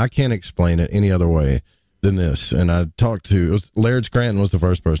on, and I can't explain it any other way than this. And I talked to Laird Scranton was the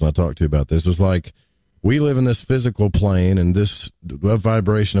first person I talked to about this. It's like we live in this physical plane and this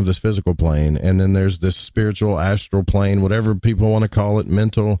vibration of this physical plane, and then there's this spiritual astral plane, whatever people want to call it,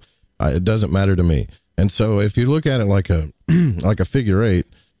 mental. It doesn't matter to me. And so if you look at it like a figure eight,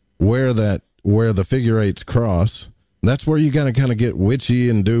 where the figure eights cross, that's where you gotta kind of get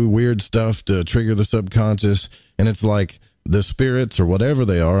witchy and do weird stuff to trigger the subconscious. And it's like the spirits or whatever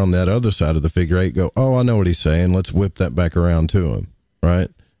they are on that other side of the figure eight go, oh, I know what he's saying. Let's whip that back around to him, right?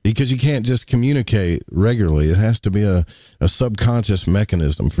 Because you can't just communicate regularly. It has to be a subconscious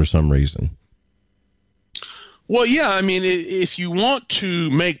mechanism for some reason. Well, yeah, I mean, if you want to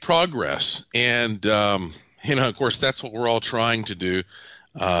make progress, and, of course, that's what we're all trying to do,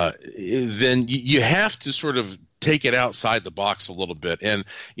 then you have to sort of take it outside the box a little bit. And,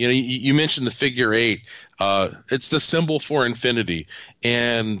 you mentioned the figure eight. It's the symbol for infinity.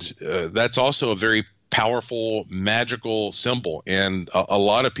 And that's also a very powerful, magical symbol. And a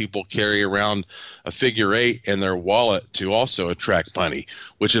lot of people carry around a figure eight in their wallet to also attract money,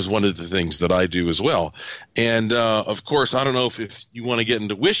 which is one of the things that I do as well. And of course, I don't know if you want to get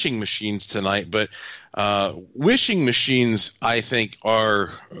into wishing machines tonight, but wishing machines, I think,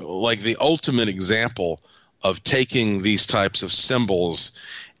 are like the ultimate example of taking these types of symbols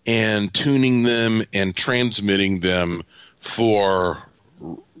and tuning them and transmitting them for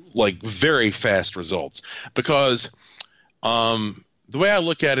like very fast results. Because the way I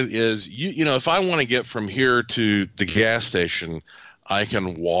look at it is, if I want to get from here to the gas station, I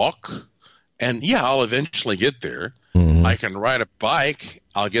can walk, and yeah, I'll eventually get there. Mm-hmm. I can ride a bike,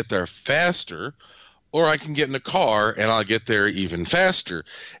 I'll get there faster, or I can get in a car and I'll get there even faster.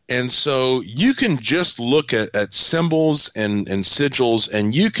 And so you can just look at symbols and sigils,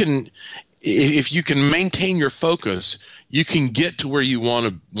 and you can, if you can maintain your focus, you can get to where you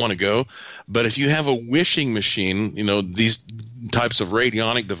want to go. But if you have a wishing machine, these types of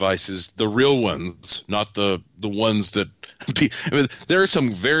radionic devices, the real ones, not the ones that there are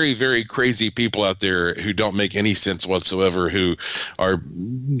some very, very crazy people out there who don't make any sense whatsoever, who are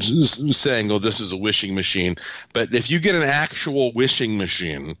saying, oh, this is a wishing machine. But if you get an actual wishing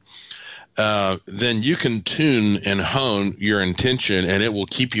machine, then you can tune and hone your intention, and it will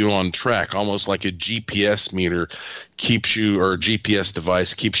keep you on track, almost like a GPS meter keeps you, or a GPS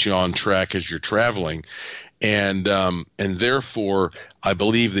device keeps you on track as you're traveling. And therefore, I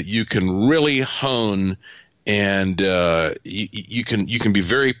believe that you can really hone, and you can be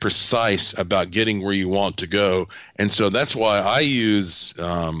very precise about getting where you want to go. And so that's why I use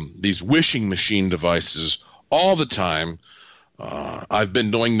these wishing machine devices all the time. I've been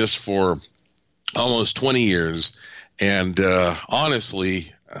doing this for almost 20 years, and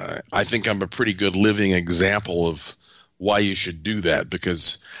honestly, I think I'm a pretty good living example of why you should do that,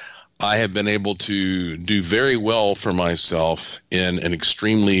 because I have been able to do very well for myself in an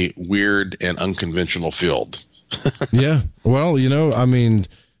extremely weird and unconventional field. Yeah. Well, I mean,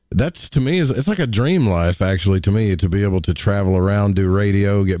 that's, to me, it's like a dream life, actually, to me, to be able to travel around, do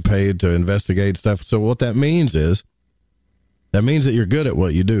radio, get paid to investigate stuff. So what that means is, that means that you're good at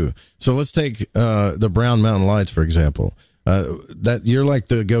what you do. So let's take the Brown Mountain Lights, for example. That you're like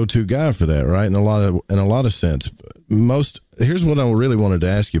the go-to guy for that, right? In a lot of sense. Here's what I really wanted to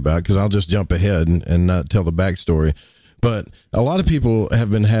ask you about, because I'll just jump ahead and not tell the backstory. But a lot of people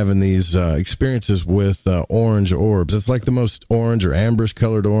have been having these experiences with orange orbs. It's like the most orange or ambrish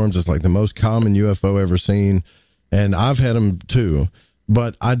colored orbs. It's like the most common UFO ever seen, and I've had them too.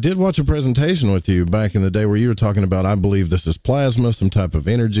 But I did watch a presentation with you back in the day where you were talking about, I believe this is plasma, some type of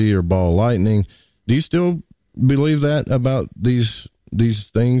energy or ball lightning. Do you still believe that about these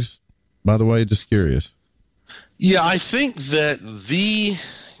things? By the way, just curious. Yeah, I think that the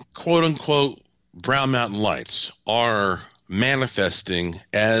quote-unquote Brown Mountain Lights are manifesting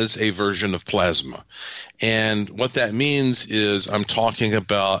as a version of plasma. And what that means is I'm talking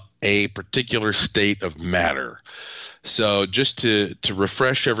about a particular state of matter. So just to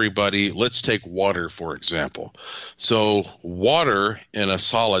refresh everybody, let's take water, for example. So water in a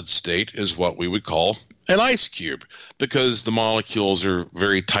solid state is what we would call an ice cube, because the molecules are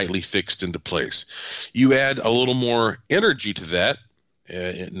very tightly fixed into place. You add a little more energy to that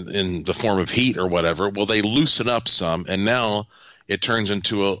in the form of heat or whatever, well, they loosen up some, and now it turns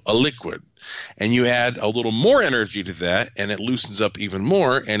into a liquid. And you add a little more energy to that, and it loosens up even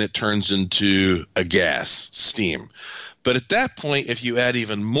more, and it turns into a gas, steam. But at that point, if you add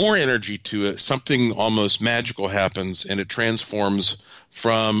even more energy to it, something almost magical happens, and it transforms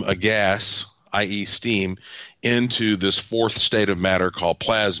from a gas, i.e. steam, into this fourth state of matter called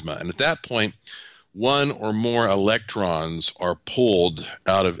plasma. And at that point, one or more electrons are pulled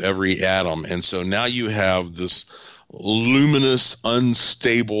out of every atom. And so now you have this luminous,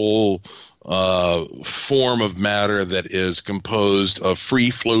 unstable form of matter that is composed of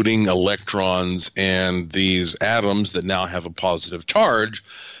free-floating electrons and these atoms that now have a positive charge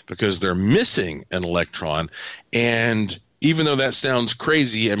because they're missing an electron. And even though that sounds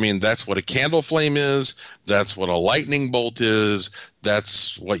crazy, I mean, that's what a candle flame is. That's what a lightning bolt is.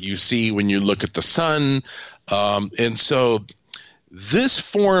 That's what you see when you look at the sun. And so this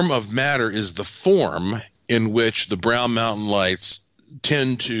form of matter is the form in which the Brown Mountain Lights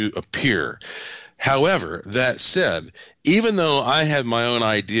tend to appear. However, that said, even though I have my own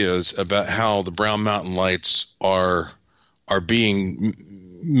ideas about how the Brown Mountain Lights are being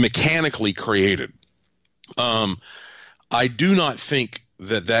mechanically created, I do not think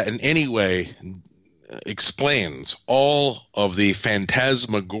that in any way explains all of the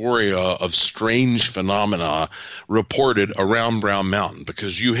phantasmagoria of strange phenomena reported around Brown Mountain,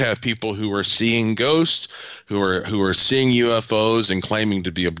 because you have people who are seeing ghosts, who are seeing UFOs and claiming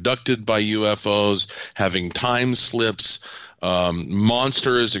to be abducted by UFOs, having time slips,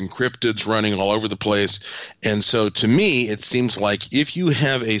 monsters and cryptids running all over the place. And so to me, it seems like if you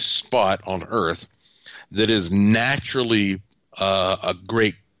have a spot on Earth that is naturally a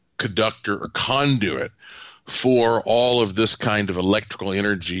great conductor or conduit for all of this kind of electrical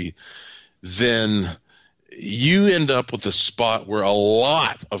energy, then you end up with a spot where a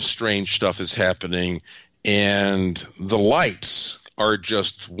lot of strange stuff is happening, and the lights are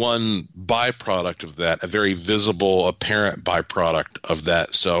just one byproduct of that, a very visible, apparent byproduct of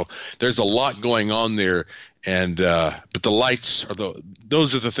that. So there's a lot going on there, and but the lights are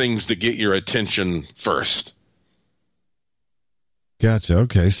those are the things that get your attention first. Gotcha.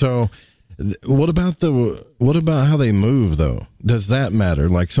 Okay. So what about how they move though? Does that matter?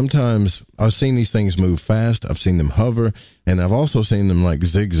 Like sometimes I've seen these things move fast. I've seen them hover, and I've also seen them like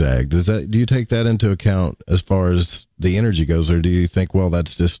zigzag. Do you take that into account as far as the energy goes, or do you think, well,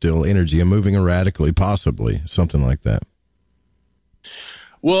 that's just still energy and moving erratically, possibly something like that?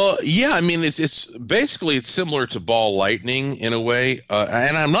 Well, yeah, I mean, it's basically similar to ball lightning in a way.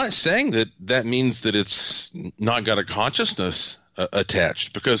 And I'm not saying that means that it's not got a consciousness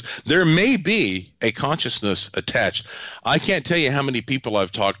attached, because there may be a consciousness attached. I can't tell you how many people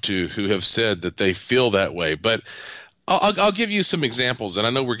I've talked to who have said that they feel that way, but I'll give you some examples. And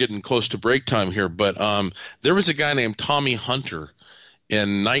I know we're getting close to break time here, but there was a guy named Tommy Hunter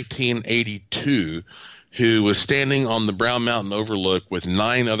in 1982 who was standing on the Brown Mountain Overlook with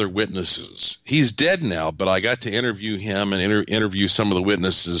 9 other witnesses. He's dead now, but I got to interview him and interview some of the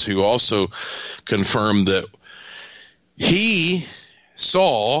witnesses who also confirmed that he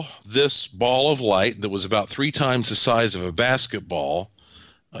saw this ball of light that was about 3 times the size of a basketball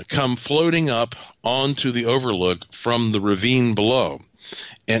come floating up onto the overlook from the ravine below.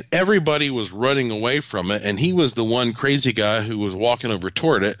 And everybody was running away from it, and he was the one crazy guy who was walking over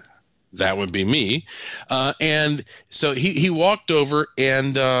toward it. That would be me. And so he walked over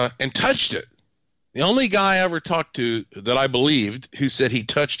and touched it. The only guy I ever talked to that I believed who said he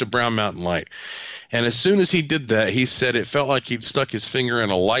touched a Brown Mountain light. And as soon as he did that, he said it felt like he'd stuck his finger in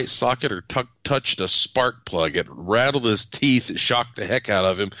a light socket or touched a spark plug. It rattled his teeth. It shocked the heck out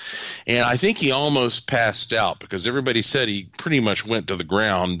of him. And I think he almost passed out, because everybody said he pretty much went to the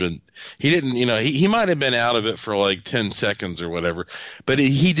ground, but he didn't, he might have been out of it for like 10 seconds or whatever. But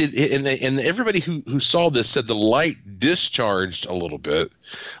he did. And everybody who saw this said the light discharged a little bit.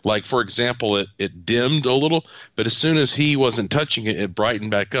 Like, for example, it dimmed a little, but as soon as he wasn't touching it, it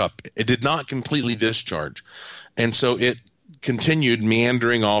brightened back up. It did not completely discharge. And so it continued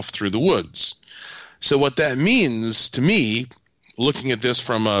meandering off through the woods. So what that means to me, looking at this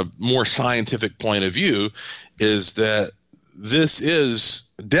from a more scientific point of view, is that this is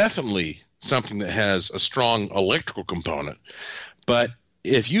definitely something that has a strong electrical component. But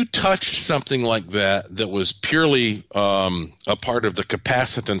if you touched something like that was purely a part of the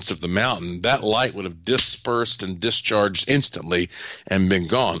capacitance of the mountain, that light would have dispersed and discharged instantly and been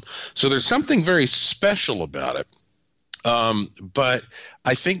gone. So there's something very special about it. But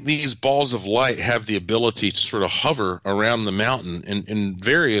I think these balls of light have the ability to sort of hover around the mountain in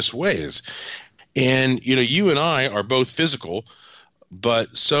various ways. And, you and I are both physical,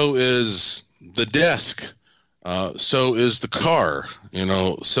 but so is the desk. So is the car,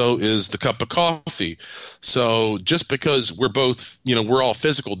 so is the cup of coffee. So just because we're both, we're all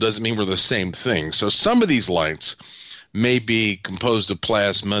physical doesn't mean we're the same thing. So some of these lights may be composed of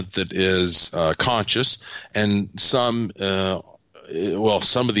plasma that is conscious, and some of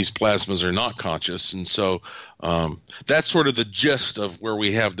these plasmas are not conscious. And so that's sort of the gist of where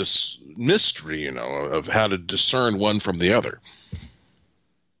we have this mystery, of how to discern one from the other.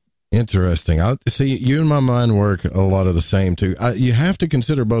 Interesting. I see you and my mind work a lot of the same too. You have to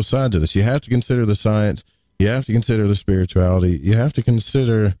consider both sides of this. You have to consider the science. You have to consider the spirituality. You have to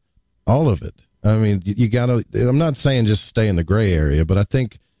consider all of it. I mean, you gotta, I'm not saying just stay in the gray area, but I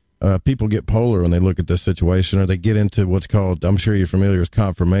think people get polar when they look at this situation, or they get into what's called, I'm sure you're familiar with,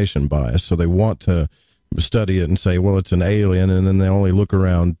 confirmation bias. So they want to study it and say, well, it's an alien. And then they only look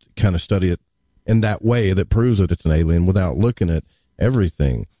around, kind of study it in that way that proves that it's an alien without looking at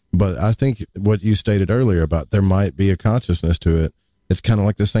everything. But I think what you stated earlier about there might be a consciousness to it, it's kind of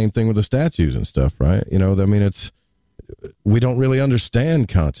like the same thing with the statues and stuff, right? You know, I mean, we don't really understand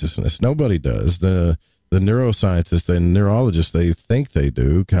consciousness. Nobody does. The neuroscientists and neurologists, they think they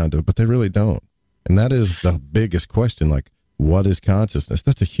do, kind of, but they really don't. And that is the biggest question, like, what is consciousness?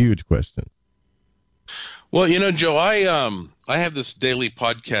 That's a huge question. Well, you know, Joe, I have this daily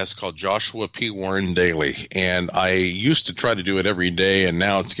podcast called Joshua P. Warren Daily, and I used to try to do it every day, and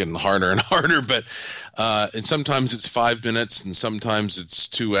now it's getting harder and harder. But and sometimes it's 5 minutes, and sometimes it's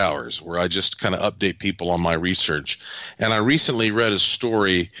 2 hours, where I just kind of update people on my research. And I recently read a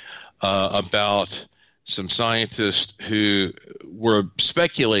story about some scientists who were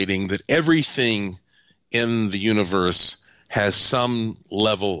speculating that everything in the universe has some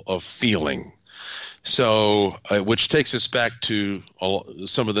level of feeling. So, which takes us back to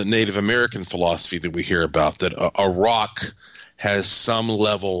some of the Native American philosophy that we hear about, that a rock has some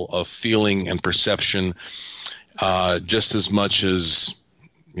level of feeling and perception, just as much as,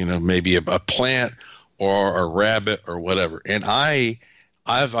 you know, maybe a plant or a rabbit or whatever. And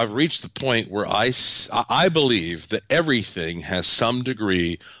I've reached the point where I believe that everything has some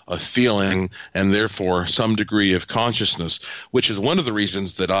degree of feeling and therefore some degree of consciousness, which is one of the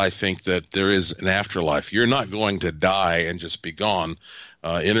reasons that I think that there is an afterlife. You're not going to die and just be gone.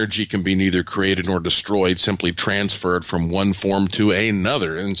 Energy can be neither created nor destroyed, simply transferred from one form to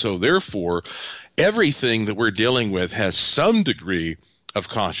another. And so therefore, everything that we're dealing with has some degree of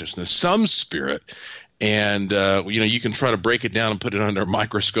consciousness, some spirit. And, you know, you can try to break it down and put it under a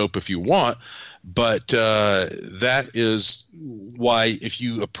microscope if you want. But that is why if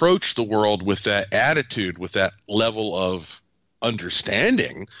you approach the world with that attitude, with that level of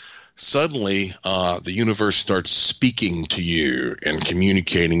understanding, suddenly the universe starts speaking to you and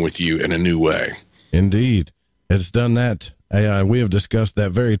communicating with you in a new way. Indeed. It's done that. We have discussed that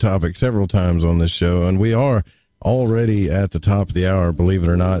very topic several times on this show, and we are already at the top of the hour, believe it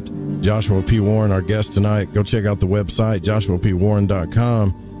or not. Joshua P. Warren, our guest tonight. Go check out the website,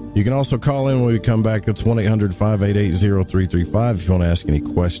 joshuapwarren.com. You can also call in when we come back. It's 1-800-588-0335 if you want to ask any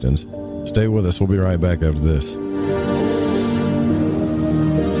questions. Stay with us. We'll be right back after this.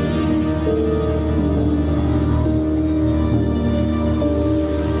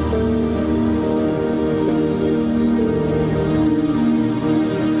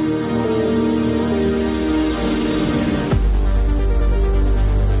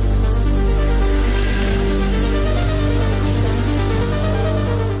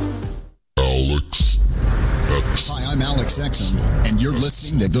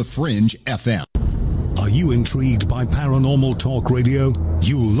 The Fringe FM. Are you intrigued by Paranormal Talk Radio?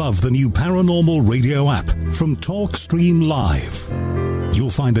 You'll love the new Paranormal Radio app from TalkStream Live. You'll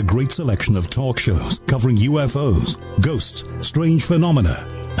find a great selection of talk shows covering UFOs, ghosts, strange phenomena,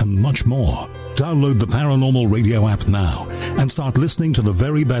 and much more. Download the Paranormal Radio app now and start listening to the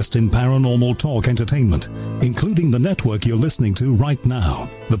very best in paranormal talk entertainment, including the network you're listening to right now,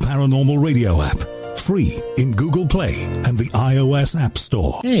 the Paranormal Radio app. Free in Google Play and the iOS App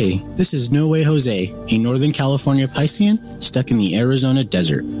Store. Hey, this is No Way Jose, a Northern California Piscean stuck in the Arizona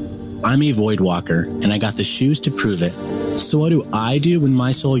desert. I'm a void walker, and I got the shoes to prove it. So what do I do when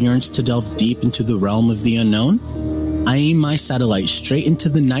my soul yearns to delve deep into the realm of the unknown? I aim my satellite straight into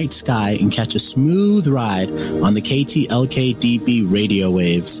the night sky and catch a smooth ride on the KTLK-DB radio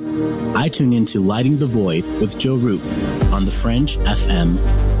waves. I tune into Lighting the Void with Joe Root on the Fringe FM.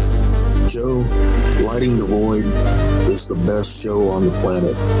 Joe, Lighting the Void is the best show on the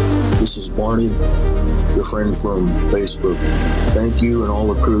planet. This is Barney, your friend from Facebook. Thank you and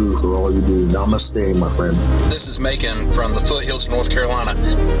all the crew for all you do. Namaste, my friend. This is Macon from the foothills of North Carolina,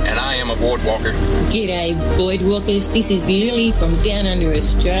 and I am a void walker. G'day, void walkers. This is Lily from down under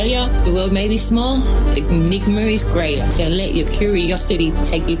Australia. The world may be small, the enigma is greater. So let your curiosity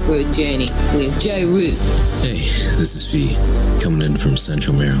take you for a journey with Joe Root. Hey, this is Fee, coming in from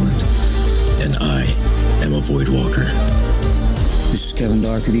Central Maryland, and I am a void walker. This is Kevin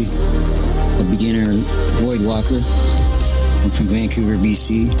Doherty, a beginner void walker. I'm from Vancouver,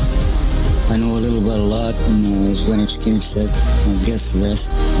 BC. I know a little about a lot, and as Leonard Skinner said, I guess the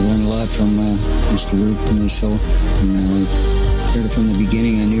rest. I learned a lot from Mr. Root and his show. And heard it from the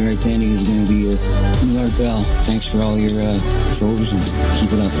beginning. I knew right then he was going to be a new Art Bell. Thanks for all your shows, and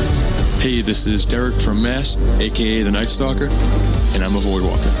keep it up. Hey, this is Derek from Mass, a.k.a. the Night Stalker, and I'm a void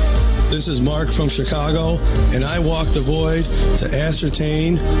walker. This is Mark from Chicago, and I walk the void to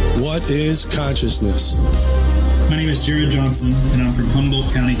ascertain what is consciousness. My name is Jared Johnson, and I'm from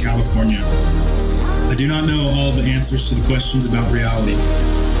Humboldt County, California. I do not know all the answers to the questions about reality,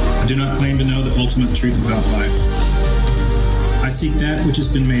 I do not claim to know the ultimate truth about life. I seek that which has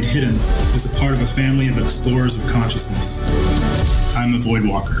been made hidden as a part of a family of explorers of consciousness. I'm a void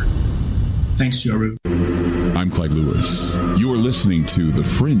walker. Thanks, Joe Root. I'm Clyde Lewis. You are listening to The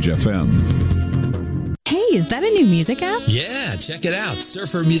Fringe FM. Hey, is that a new music app? Yeah, check it out.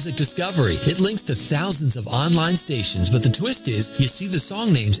 Surfer Music Discovery. It links to thousands of online stations, but the twist is you see the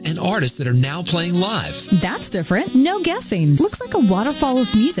song names and artists that are now playing live. That's different. No guessing. Looks like a waterfall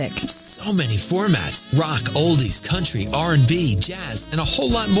of music. So many formats. Rock, oldies, country, R&B, jazz, and a whole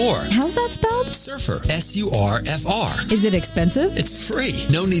lot more. How's that spelled? Surfer. S-U-R-F-R. Is it expensive? It's free.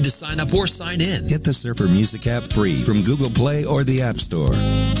 No need to sign up or sign in. Get the Surfer Music app free from Google Play or the App Store.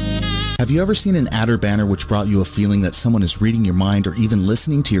 Have you ever seen an ad or banner which brought you a feeling that someone is reading your mind or even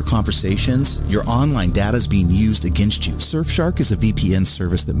listening to your conversations? Your online data is being used against you. Surfshark is a VPN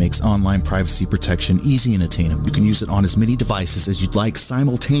service that makes online privacy protection easy and attainable. You can use it on as many devices as you'd like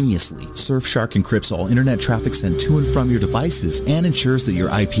simultaneously. Surfshark encrypts all internet traffic sent to and from your devices and ensures that your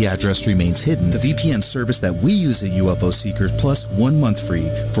IP address remains hidden. The VPN service that we use at UFO Seekers plus 1 month free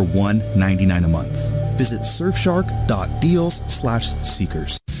for $1.99 a month. Visit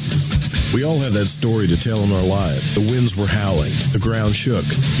surfshark.deals/seekers. We all have that story to tell in our lives. The winds were howling, the ground shook,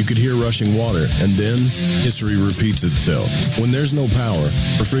 you could hear rushing water, and then history repeats itself. When there's no power,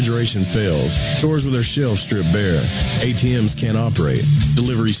 refrigeration fails, stores with their shelves stripped bare, ATMs can't operate,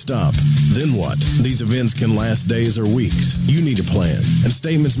 deliveries stop. Then what? These events can last days or weeks. You need a plan. In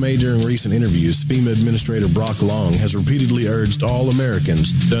statements made during recent interviews, FEMA Administrator Brock Long has repeatedly urged all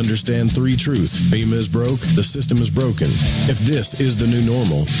Americans to understand 3 truths. FEMA is broke, the system is broken. If this is the new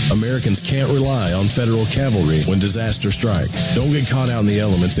normal, Americans can't rely on federal cavalry when disaster strikes. Don't get caught out in the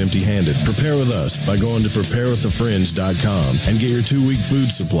elements empty-handed. Prepare with us by going to preparewiththefringe.com and get your 2-week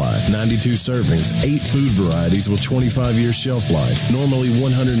food supply. 92 servings, 8 food varieties with 25-year shelf life. Normally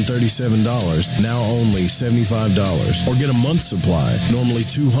 $137, now only $75. Or get a month's supply, normally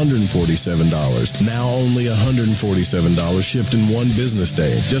 $247, now only $147, shipped in 1 business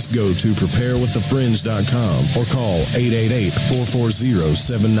day. Just go to preparewiththefringe.com or call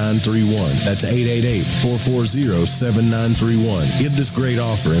 888-440-7931. That's 888-440-7931. Get this great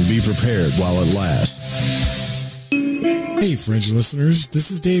offer and be prepared while it lasts. Hey, Fringe listeners, this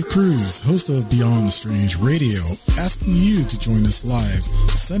is Dave Cruz, host of Beyond the Strange Radio, asking you to join us live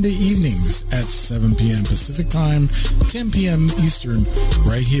Sunday evenings at 7 p.m. Pacific Time, 10 p.m. Eastern,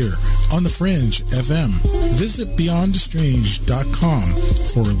 right here on the Fringe FM. Visit BeyondTheStrange.com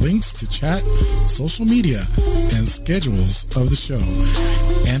for links to chat, social media, and schedules of the show.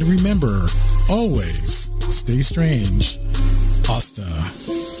 And remember, always stay strange. Hasta.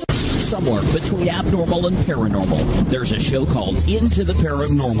 Somewhere between abnormal and paranormal, there's a show called Into the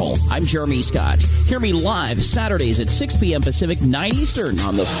Paranormal. I'm Jeremy Scott. Hear me live Saturdays at 6 p.m. Pacific, 9 Eastern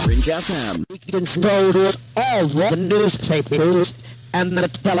on the Fringe FM. We control all the newspapers and the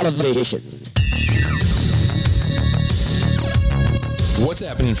television. What's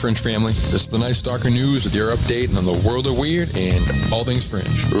happening, Fringe family? This is the Night Stalker News with your update on the world of weird and all things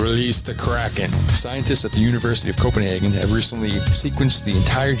Fringe. Release the Kraken. Scientists at the University of Copenhagen have recently sequenced the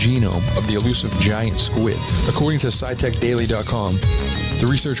entire genome of the elusive giant squid. According to SciTechDaily.com, the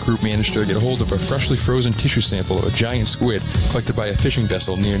research group managed to get a hold of a freshly frozen tissue sample of a giant squid collected by a fishing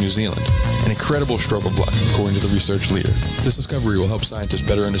vessel near New Zealand. An incredible stroke of luck, according to the research leader. This discovery will help scientists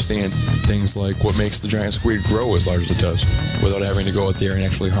better understand things like what makes the giant squid grow as large as it does, without having to go out there and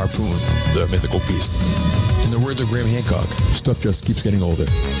actually harpoon the mythical beast. In the words of Graham Hancock, stuff just keeps getting older,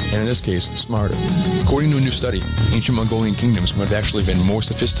 and in this case, smarter. According to a new study, ancient Mongolian kingdoms might have actually been more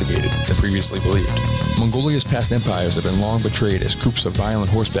sophisticated than previously believed. Mongolia's past empires have been long portrayed as groups of violent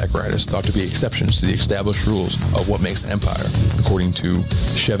horseback riders thought to be exceptions to the established rules of what makes an empire, according to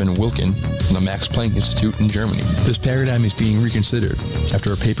Shevin Wilkin from the Max Planck Institute in Germany. This paradigm is being reconsidered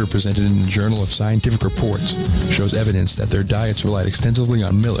after a paper presented in the Journal of Scientific Reports shows evidence that their diets relied extensively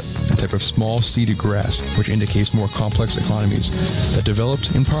on millet, a type of small seeded grass, which indicates more complex economies that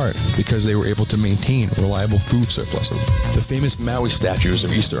developed in part because they were able to maintain reliable food surpluses. The famous Maui statues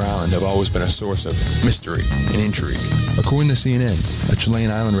of Easter Island have always been a source of mystery and intrigue. According to CNN, a Chilean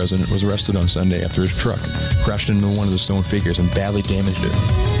island resident was arrested on Sunday after his truck crashed into one of the stone figures and badly damaged it.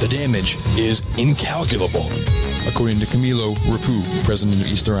 The damage is incalculable, according to Camilo Rapu, president of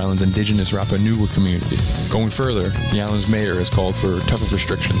Easter Island's indigenous Rapa Nui community. Going further, the island's mayor has called for tougher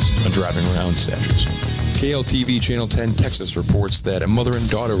restrictions on driving around statues. KLTV Channel 10 Texas reports that a mother and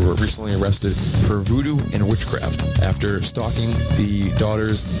daughter were recently arrested for voodoo and witchcraft after stalking the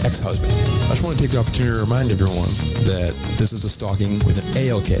daughter's ex-husband. I just want to take the opportunity to remind everyone that this is a stalking with an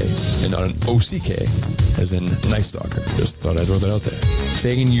ALK and not an OCK, as in Night Stalker. Just thought I'd throw that out there.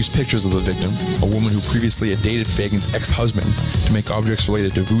 Fagan used pictures of the victim, a woman who previously had dated Fagan's ex-husband, to make objects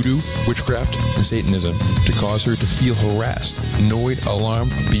related to voodoo, witchcraft, and Satanism to cause her to feel harassed, annoyed, alarmed,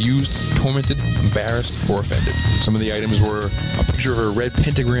 abused, tormented, embarrassed, or offended. Some of the items were a picture of a red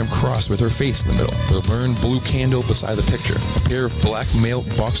pentagram cross with her face in the middle, with a burned blue candle beside the picture, a pair of black male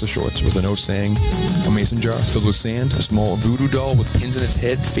boxer shorts with a note saying, a mason jar filled with sand, a small voodoo doll with pins in its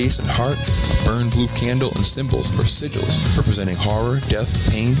head, face, and heart, a burned blue candle, and symbols or sigils representing horror, death,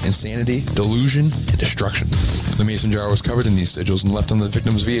 pain, insanity, delusion, and destruction. The mason jar was covered in these sigils and left on the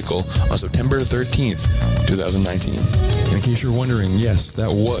victim's vehicle on September 13th, 2019. And in case you're wondering, yes, that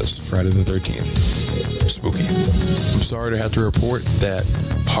was Friday the 13th. Spooky. I'm sorry to have to report that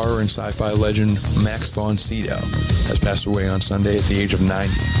horror and sci-fi legend Max von Sydow has passed away on Sunday at the age of 90.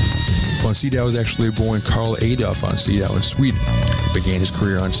 Von Sydow was actually born Carl Adolf von Sydow in Sweden. He began his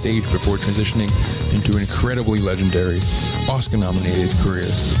career on stage before transitioning into an incredibly legendary, Oscar-nominated career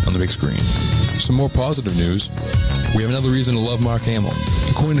on the big screen. Some more positive news. We have another reason to love Mark Hamill.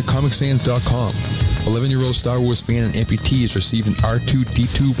 According to ComicSans.com, 11-year-old Star Wars fan and amputee has received an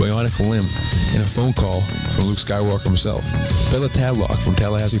R2-D2 bionic limb in a phone call from Luke Skywalker himself. Bella Tadlock from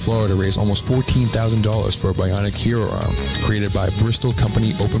Tallahassee, Florida raised almost $14,000 for a bionic hero arm created by Bristol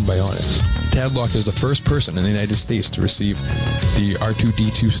company Open Bionics. Tadlock is the first person in the United States to receive the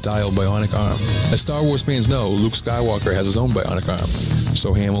R2-D2 style bionic arm. As Star Wars fans know, Luke Skywalker has his own bionic arm,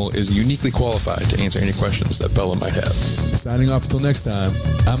 so Hamill is uniquely qualified to answer any questions that Bella might have. Signing off until next time,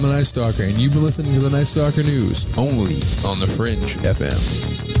 I'm the Night Stalker, and you've been listening to the Night Stalker News, only on the Fringe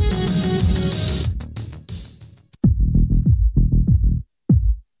FM.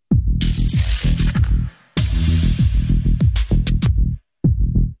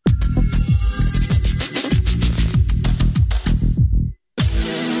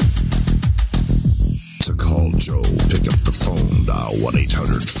 Joe, pick up the phone, dial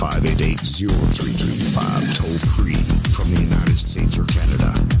 1-800-588-0335, toll free from the United States or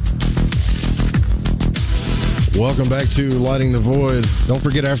Canada. Welcome back to Lighting the Void. Don't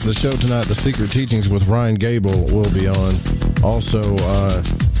forget, after the show tonight, the Secret Teachings with Ryan Gable will be on. Also,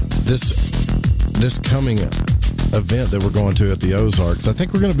 this coming event that we're going to at the Ozarks, I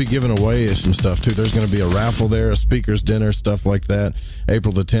think we're going to be giving away some stuff too. There's going to be a raffle there, a speaker's dinner, stuff like that,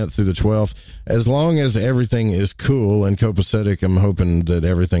 April the 10th through the 12th. As long as everything is cool and copacetic, I'm hoping that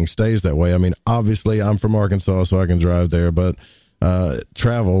everything stays that way. I mean, obviously I'm from Arkansas, so I can drive there, but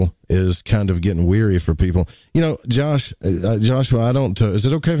travel is kind of getting weary for people. You know, Joshua, I don't. Is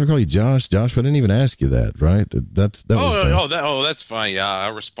it okay if I call you Josh? Joshua, I didn't even ask you that, right? That's fine. Yeah, I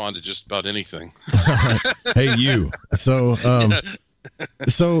respond to just about anything. Hey, you. So,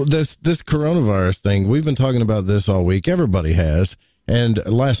 so this coronavirus thing, we've been talking about this all week. Everybody has. And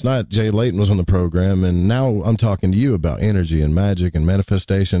last night, Jay Layton was on the program, and now I'm talking to you about energy and magic and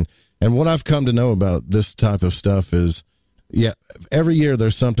manifestation. And what I've come to know about this type of stuff is, yeah, every year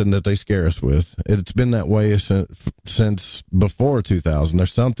there's something that they scare us with. It's been that way since before 2000.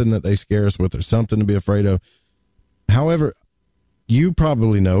 There's something that they scare us with. There's something to be afraid of. However, you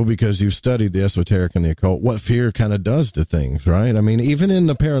probably know, because you've studied the esoteric and the occult, what fear kind of does to things, right? I mean, even in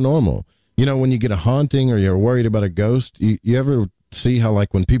the paranormal, you know, when you get a haunting or you're worried about a ghost, you ever see how,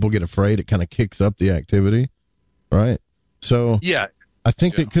 like, when people get afraid, it kind of kicks up the activity, right? So yeah. I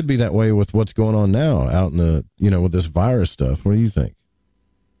think it could be that way with what's going on now out in the, with this virus stuff. What do you think?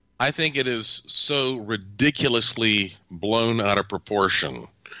 I think it is so ridiculously blown out of proportion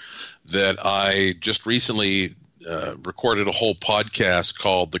that I just recently recorded a whole podcast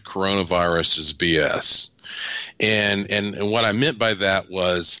called "The Coronavirus is BS," and what I meant by that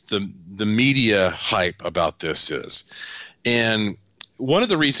was the media hype about this is, and one of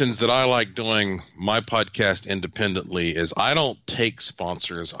the reasons that I like doing my podcast independently is I don't take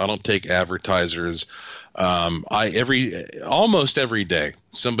sponsors. I don't take advertisers. Almost every day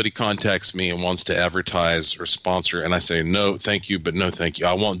somebody contacts me and wants to advertise or sponsor, and I say, no, thank you, but no, thank you.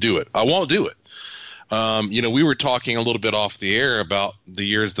 I won't do it. We were talking a little bit off the air about the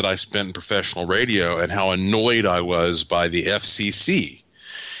years that I spent in professional radio and how annoyed I was by the FCC.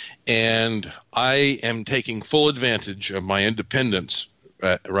 And I am taking full advantage of my independence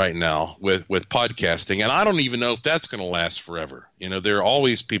right now with podcasting, and I don't even know if that's going to last forever. There are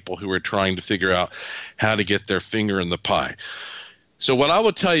always people who are trying to figure out how to get their finger in the pie. So what I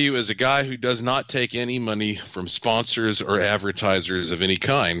will tell you as a guy who does not take any money from sponsors or advertisers of any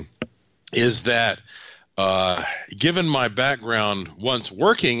kind is that given my background once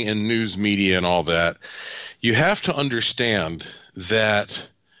working in news media and all that, you have to understand that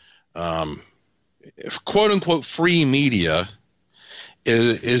if quote unquote free media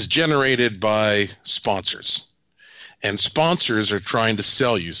is generated by sponsors, and sponsors are trying to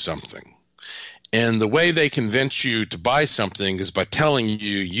sell you something. And the way they convince you to buy something is by telling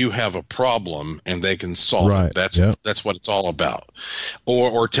you have a problem and they can solve it. That's what it's all about.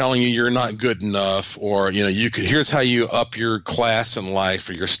 Or telling you you're not good enough, or here's how you up your class in life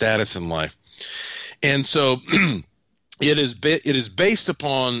or your status in life. And so it is based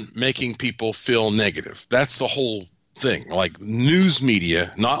upon making people feel negative. That's the whole thing. Like news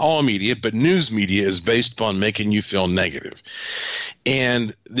media, not all media, but news media is based upon making you feel negative.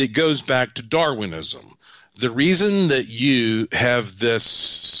 And it goes back to Darwinism. The reason that you have this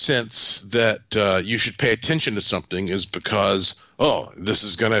sense that you should pay attention to something is because, this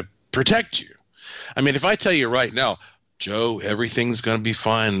is going to protect you. I mean, if I tell you right now, Joe, everything's going to be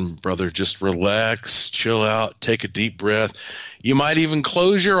fine, brother. Just relax, chill out, take a deep breath. You might even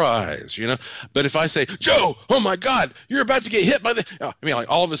close your eyes, But if I say, Joe, oh my God, you're about to get hit by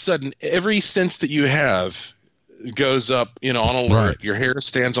all of a sudden, every sense that you have goes up, on alert. Right. Your hair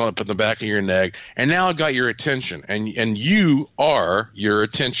stands up in the back of your neck, and now I've got your attention, and you are your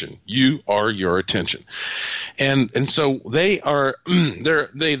attention. You are your attention, and so they are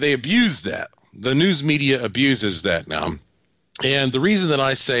they abuse that. The news media abuses that now, and the reason that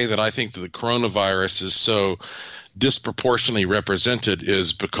I say that I think that the coronavirus is so disproportionately represented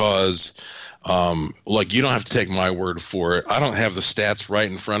is because you don't have to take my word for it. I don't have the stats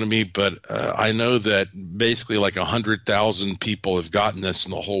right in front of me, but I know that basically 100,000 people have gotten this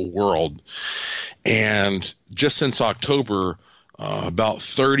in the whole world. And just since October, about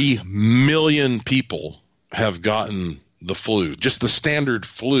 30 million people have gotten the flu, just the standard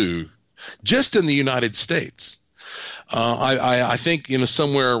flu, just in the United States. I think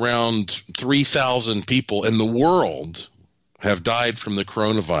somewhere around 3,000 people in the world have died from the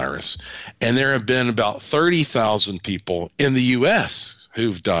coronavirus, and there have been about 30,000 people in the U.S.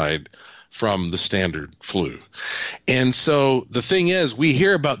 who've died from the standard flu. And so the thing is, we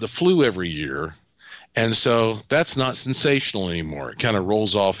hear about the flu every year, and so that's not sensational anymore. It kind of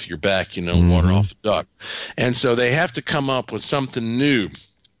rolls off your back, water off a duck. And so they have to come up with something new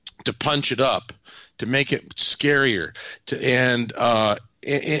to punch it up, to make it scarier. And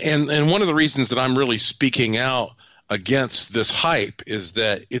one of the reasons that I'm really speaking out against this hype is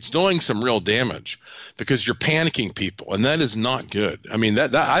that it's doing some real damage, because you're panicking people, and that is not good. I mean,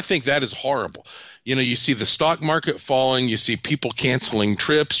 that I think that is horrible. You see the stock market falling, you see people canceling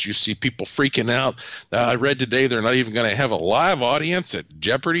trips, you see people freaking out. I read today they're not even going to have a live audience at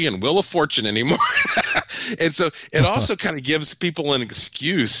Jeopardy and Wheel of Fortune anymore. And so it also kind of gives people an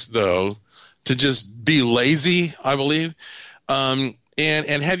excuse, though, to just be lazy, I believe.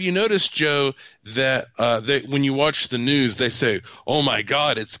 And have you noticed, Joe, that when you watch the news, they say, oh, my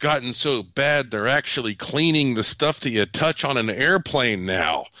God, it's gotten so bad, they're actually cleaning the stuff that you touch on an airplane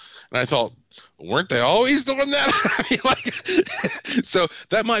now. And I thought, weren't they always doing that? So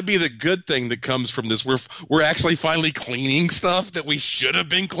that might be the good thing that comes from this. We're actually finally cleaning stuff that we should have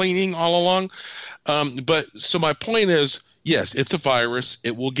been cleaning all along. But so my point is, yes, it's a virus.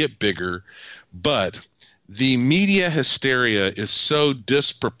 It will get bigger, but the media hysteria is so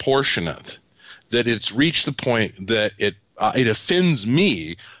disproportionate that it's reached the point that it offends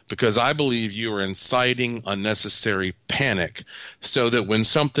me, because I believe you are inciting unnecessary panic, so that when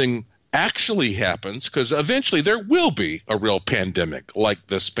something actually happens, because eventually there will be a real pandemic like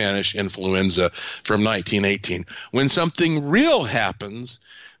the Spanish influenza from 1918. When something real happens,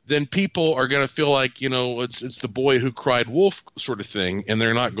 then people are going to feel like, it's the boy who cried wolf sort of thing, and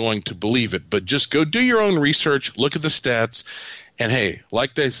they're not going to believe it. But just go do your own research, look at the stats, and hey,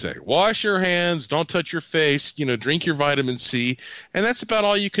 like they say, wash your hands, don't touch your face, drink your vitamin C, and that's about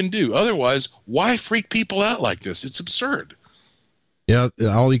all you can do. Otherwise, why freak people out like this? It's absurd. Yeah,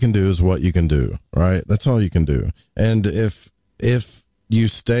 all you can do is what you can do, right? That's all you can do. And if you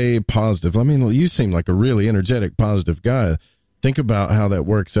stay positive, I mean, you seem like a really energetic, positive guy. Think about how that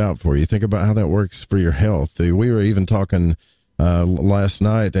works out for you. Think about how that works for your health. We were even talking last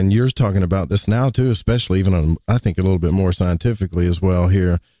night, and you're talking about this now too, especially even on, I think, a little bit more scientifically as well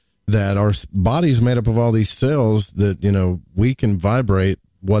here, that our body's made up of all these cells that, we can vibrate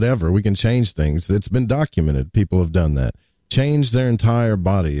whatever. We can change things. It's been documented. People have done that. Change their entire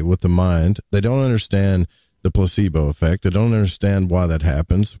body with the mind. They don't understand the placebo effect. They don't understand why that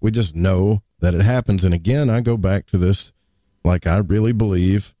happens. We just know that it happens. And again, I go back to this, like, I really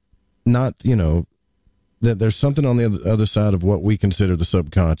believe, not, that there's something on the other side of what we consider the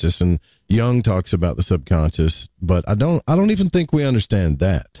subconscious, and Jung talks about the subconscious, but I don't even think we understand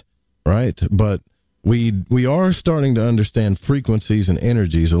that, right? But we are starting to understand frequencies and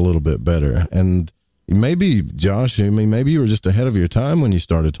energies a little bit better. And maybe, Josh, I mean, maybe you were just ahead of your time when you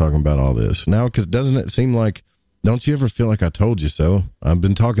started talking about all this. Now, because doesn't it seem like, don't you ever feel like I told you so? I've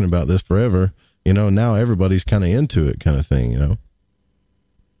been talking about this forever. You know, now everybody's kind of into it, kind of thing, you know?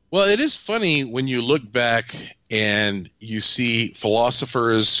 Well, it is funny when you look back and you see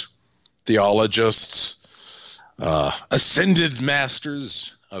philosophers, theologists, ascended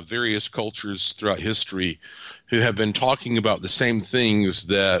masters of various cultures throughout history who have been talking about the same things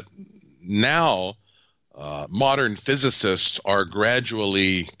that now modern physicists are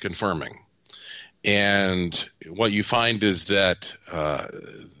gradually confirming. And what you find is that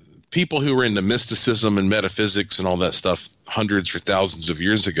people who were into mysticism and metaphysics and all that stuff hundreds or thousands of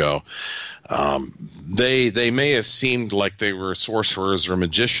years ago, they may have seemed like they were sorcerers or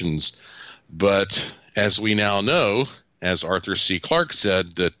magicians, but as we now know, as Arthur C. Clarke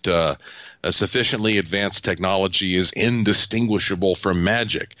said, that a sufficiently advanced technology is indistinguishable from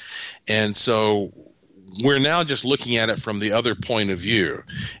magic. And so we're now just looking at it from the other point of view.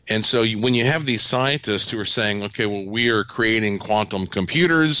 And so when you have these scientists who are saying, okay, well, we are creating quantum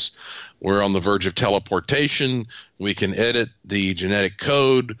computers, we're on the verge of teleportation, we can edit the genetic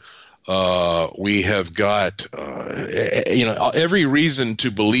code, we have got every reason to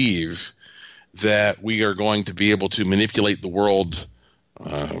believe that we are going to be able to manipulate the world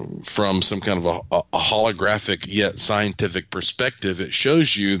from some kind of a holographic yet scientific perspective. It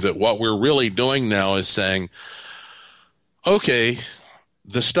shows you that what we're really doing now is saying, okay,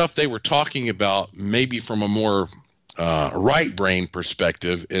 the stuff they were talking about, maybe from a more right brain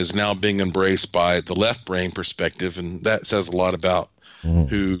perspective, is now being embraced by the left brain perspective, and that says a lot about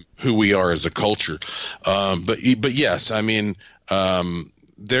who we are as a culture. But yes, I mean,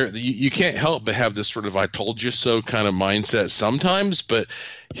 you can't help but have this sort of "I told you so" kind of mindset sometimes. But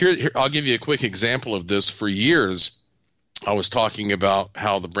here I'll give you a quick example of this. For years, I was talking about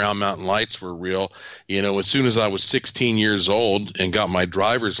how the Brown Mountain Lights were real. You know, as soon as I was 16 years old and got my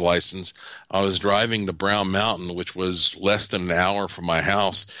driver's license, I was driving to Brown Mountain, which was less than an hour from my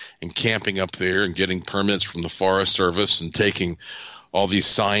house, and camping up there and getting permits from the Forest Service and taking all these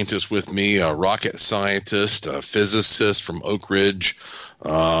scientists with me, a rocket scientist, a physicist from Oak Ridge,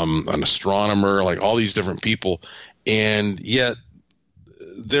 an astronomer, like all these different people. And yet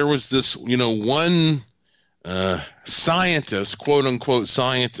there was this, one scientist, quote unquote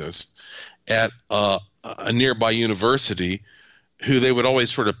scientist, at a nearby university who they would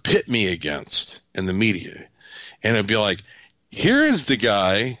always sort of pit me against in the media. And it'd be like, here is the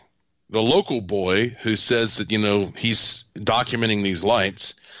guy, the local boy, who says that, he's documenting these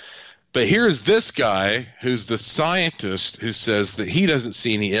lights. But here's this guy who's the scientist who says that he doesn't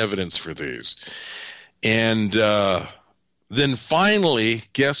see any evidence for these. And then finally,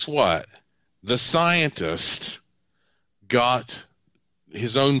 guess what? The scientist got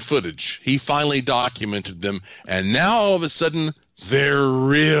his own footage. He finally documented them. And now all of a sudden, they're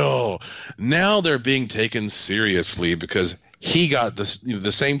real. Now they're being taken seriously because he got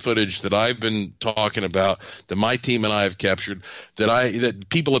the same footage that I've been talking about, that my team and I have captured, that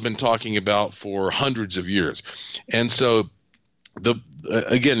people have been talking about for hundreds of years. And so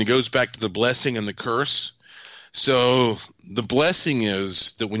again, it goes back to the blessing and the curse. So the blessing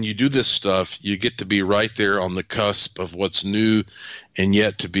is that when you do this stuff, you get to be right there on the cusp of what's new and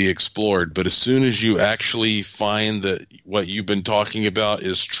yet to be explored. But as soon as you actually find that what you've been talking about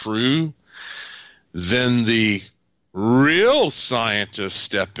is true, then the real scientists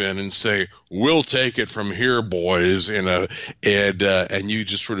step in and say, "We'll take it from here, boys," and you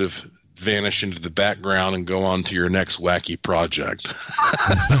just sort of vanish into the background and go on to your next wacky project.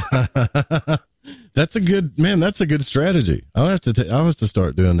 That's a good strategy. I'll have to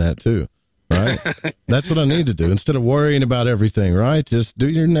start doing that too. Right? That's what I need to do instead of worrying about everything. Right? Just do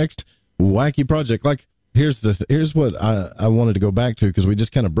your next wacky project. Like here's what I wanted to go back to, because we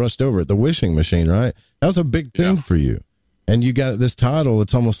just kind of brushed over it. The wishing machine, right? That was a big thing for you. And you got this title.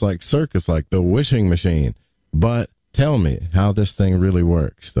 It's almost like circus, like the wishing machine. But tell me how this thing really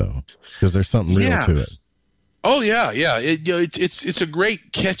works, though, because there's something real to it. Oh yeah. It's a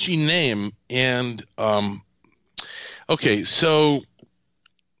great catchy name. And okay, so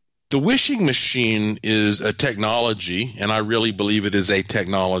the wishing machine is a technology, and I really believe it is a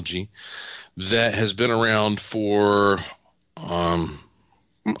technology that has been around for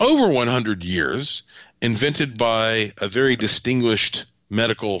over 100 years, invented by a very distinguished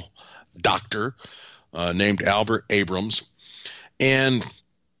medical doctor named Albert Abrams. And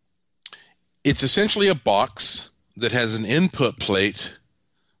It's essentially a box that has an input plate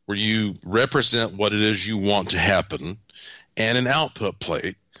where you represent what it is you want to happen, and an output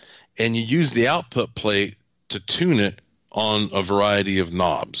plate, and you use the output plate to tune it on a variety of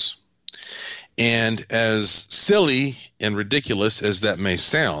knobs. And as silly and ridiculous as that may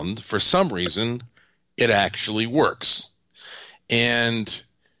sound, for some reason, it actually works. And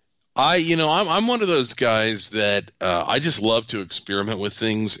I'm one of those guys that I just love to experiment with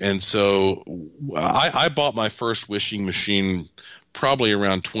things. And so I bought my first wishing machine probably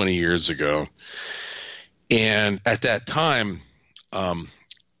around 20 years ago. And at that time,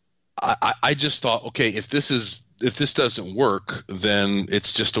 I just thought, okay, if this doesn't work, then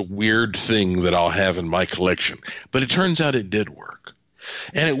it's just a weird thing that I'll have in my collection. But it turns out it did work.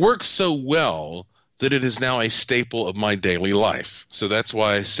 And it works so well that it is now a staple of my daily life. So that's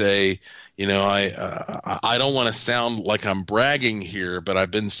why I say, I don't want to sound like I'm bragging here, but I've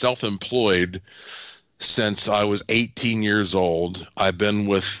been self-employed since I was 18 years old. I've been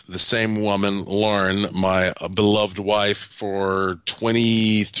with the same woman, Lauren, my beloved wife, for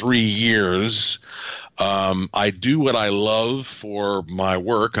 23 years. I do what I love for my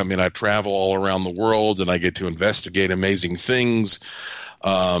work. I mean, I travel all around the world and I get to investigate amazing things.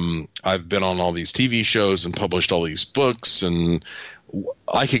 I've been on all these TV shows and published all these books, and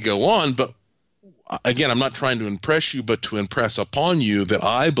I could go on, but again, I'm not trying to impress you, but to impress upon you that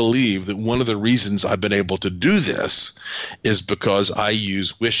I believe that one of the reasons I've been able to do this is because I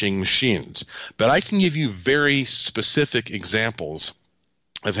use wishing machines. But I can give you very specific examples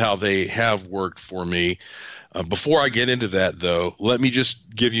of how they have worked for me. Before I get into that, though, let me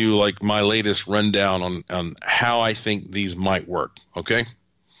just give you like my latest rundown on how I think these might work. Okay.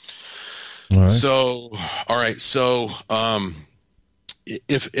 All right. So,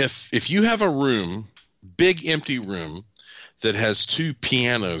 if you have a room, big empty room that has two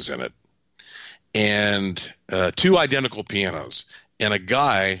pianos in it, and two identical pianos, and a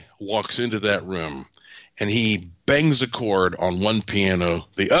guy walks into that room and he bangs a chord on one piano,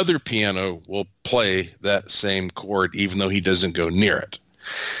 the other piano will play that same chord even though he doesn't go near it.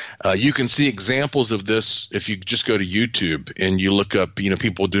 You can see examples of this if you just go to YouTube and you look up,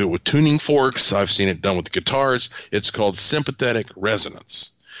 people do it with tuning forks. I've seen it done with guitars. It's called sympathetic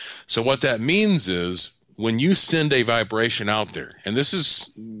resonance. So what that means is when you send a vibration out there, and this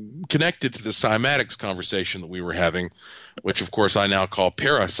is connected to the cymatics conversation that we were having, which of course I now call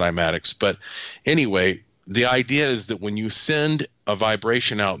paracymatics. But anyway, the idea is that when you send a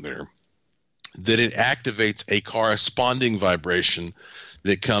vibration out there, that it activates a corresponding vibration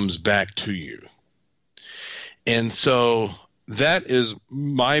that comes back to you. And so that is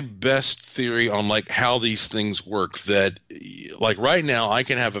my best theory on like how these things work, that like right now I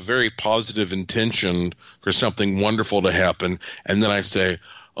can have a very positive intention for something wonderful to happen. And then I say,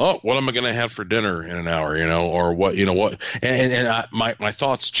 oh, what am I going to have for dinner in an hour, or what, and my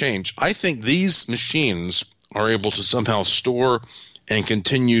thoughts change. I think these machines are able to somehow store and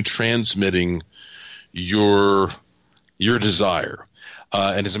continue transmitting your desire.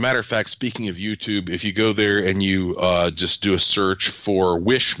 And as a matter of fact, speaking of YouTube, if you go there and you just do a search for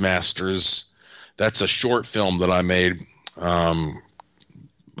Wishmasters, that's a short film that I made, I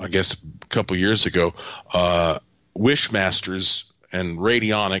guess a couple years ago, Wishmasters and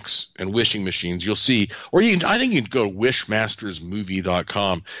radionics and wishing machines. You'll see, or I think you can go to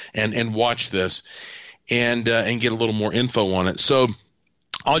wishmastersmovie.com and watch this and get a little more info on it. So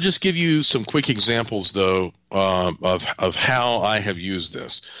I'll just give you some quick examples, though, of how I have used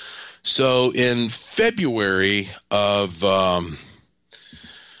this. So in February of,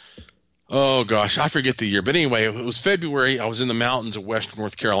 oh gosh, I forget the year, but anyway, it was February. I was in the mountains of Western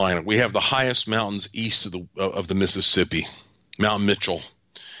North Carolina. We have the highest mountains east of the Mississippi, Mount Mitchell,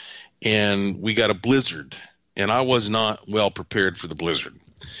 and we got a blizzard, and I was not well prepared for the blizzard.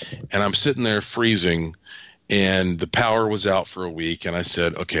 And I'm sitting there freezing, and the power was out for a week, and I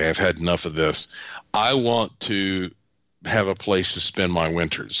said, okay, I've had enough of this. I want to have a place to spend my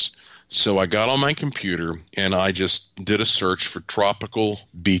winters. So I got on my computer, and I just did a search for tropical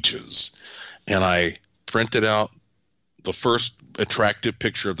beaches, and I printed out the first attractive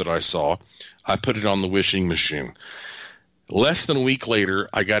picture that I saw. I put it on the wishing machine. Less than a week later,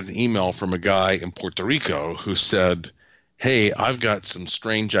 I got an email from a guy in Puerto Rico who said, hey, I've got some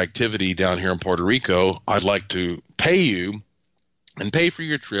strange activity down here in Puerto Rico. I'd like to pay you and pay for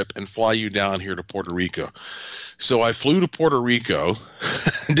your trip and fly you down here to Puerto Rico. So I flew to Puerto Rico,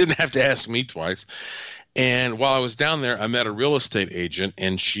 didn't have to ask me twice. And while I was down there, I met a real estate agent,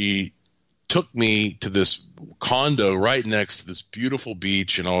 and she took me to this condo right next to this beautiful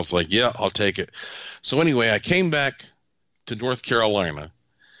beach. And I was like, yeah, I'll take it. So anyway, I came back to North Carolina,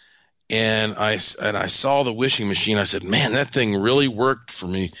 And I saw the wishing machine. I said, man, that thing really worked for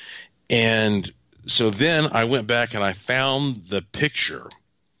me. And so then I went back and I found the picture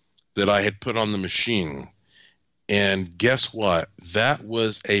that I had put on the machine. And guess what? That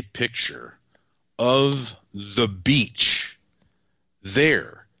was a picture of the beach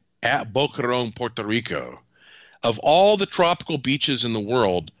there at Boquerón, Puerto Rico. Of all the tropical beaches in the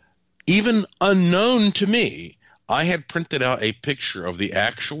world, even unknown to me, I had printed out a picture of the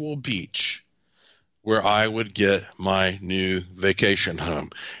actual beach where I would get my new vacation home.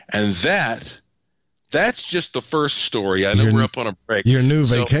 And that's just the first story. I know we're up on a break. Your new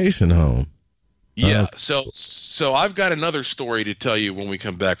vacation home. Yeah. So I've got another story to tell you when we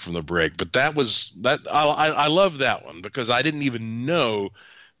come back from the break. But I love that one because I didn't even know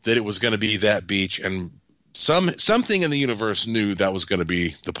that it was going to be that beach, and something in the universe knew that was going to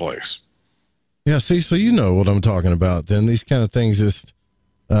be the place. Yeah, see, so you know what I'm talking about. Then these kind of things they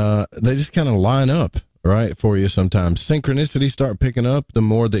just kind of line up, right, for you sometimes. Synchronicity start picking up the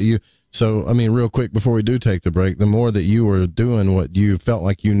more that you. So, I mean, real quick before we do take the break, the more that you were doing what you felt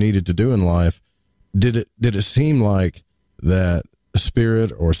like you needed to do in life, did it seem like that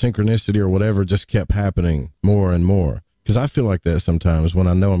spirit or synchronicity or whatever just kept happening more and more? Because I feel like that sometimes when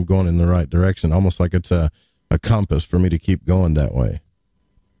I know I'm going in the right direction, almost like it's a compass for me to keep going that way.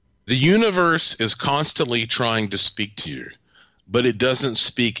 The universe is constantly trying to speak to you, but it doesn't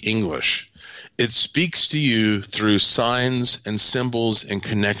speak English. It speaks to you through signs and symbols and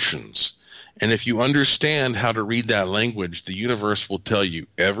connections. And if you understand how to read that language, the universe will tell you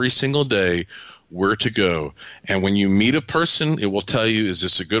every single day where to go. And when you meet a person, it will tell you, is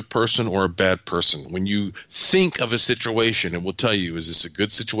this a good person or a bad person? When you think of a situation, it will tell you, is this a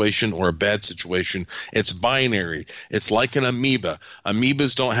good situation or a bad situation? It's binary. It's like an amoeba.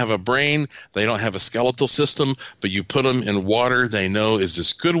 Amoebas don't have a brain. They don't have a skeletal system, but you put them in water. They know, is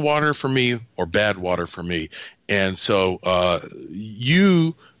this good water for me or bad water for me? And so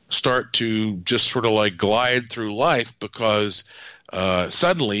you start to just sort of like glide through life because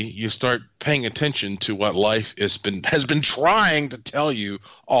suddenly you start paying attention to what life has been trying to tell you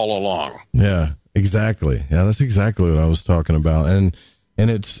all along. Yeah, exactly. Yeah, that's exactly what I was talking about. And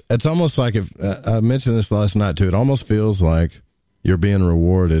it's almost like, if I mentioned this last night too, it almost feels like you're being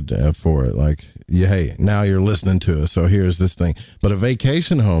rewarded for it. Like, hey, now you're listening to us, so here's this thing. But a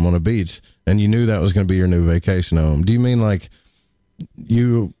vacation home on a beach, and you knew that was going to be your new vacation home. Do you mean like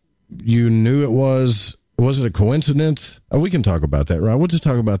you knew it was it a coincidence? Oh, we can talk about that, right? We'll just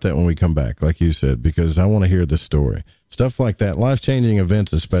talk about that when we come back, like you said, because I want to hear this story. Stuff like that, life-changing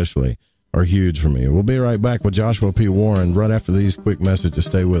events especially, are huge for me. We'll be right back with Joshua P. Warren right after these quick messages.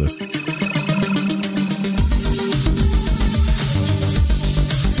 Stay with us.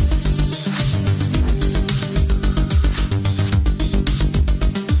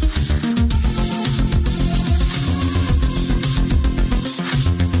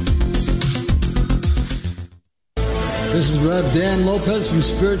 This is Rev Dan Lopez from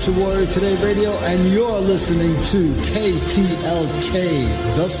Spiritual Warrior Today Radio, and you're listening to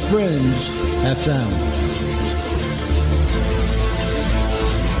KTLK, The Fringe FM.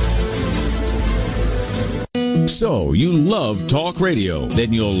 So, you love talk radio?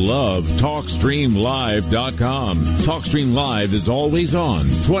 Then you'll love TalkStreamLive.com. TalkStream Live is always on,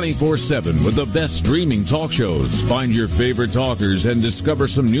 24/7, with the best streaming talk shows. Find your favorite talkers and discover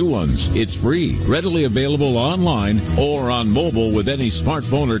some new ones. It's free, readily available online or on mobile with any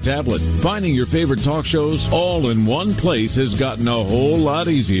smartphone or tablet. Finding your favorite talk shows all in one place has gotten a whole lot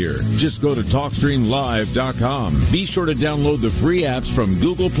easier. Just go to TalkStreamLive.com. Be sure to download the free apps from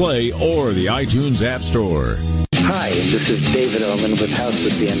Google Play or the iTunes App Store. Hi, this is David Oman with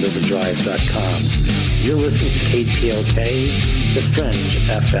HouseAtTheEndOfTheDrive.com. You're listening to KTLK, The Fringe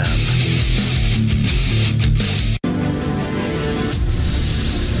FM.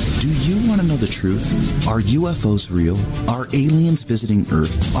 Do you want to know the truth? Are UFOs real? Are aliens visiting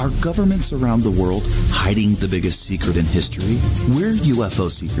Earth? Are governments around the world hiding the biggest secret in history? We're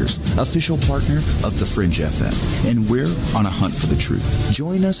UFO Seekers, official partner of the Fringe FM, and we're on a hunt for the truth.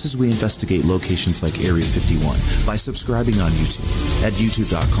 Join us as we investigate locations like Area 51 by subscribing on YouTube at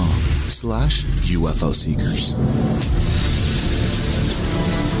youtube.com/UFO Seekers.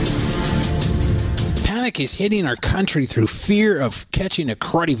 pandemic is hitting our country through fear of catching a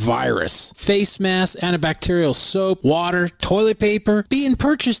cruddy virus. Face masks, antibacterial soap, water, toilet paper being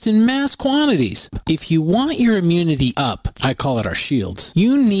purchased in mass quantities. If you want your immunity up, I call it our shields,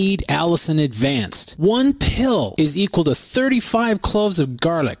 you need Allison Advanced. One pill is equal to 35 cloves of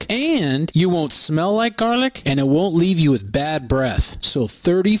garlic, and you won't smell like garlic, and it won't leave you with bad breath. So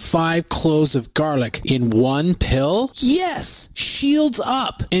 35 cloves of garlic in one pill? Yes! Shields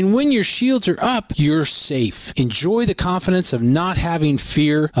up. And when your shields are up, you're safe. Enjoy the confidence of not having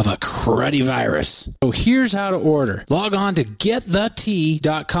fear of a cruddy virus. So here's how to order. Log on to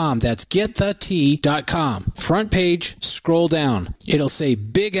getthetea.com. That's getthetea.com. Front page, scroll down. It'll say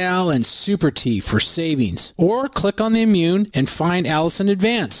Big Al and Super Tea for savings. Or click on the immune and find Allison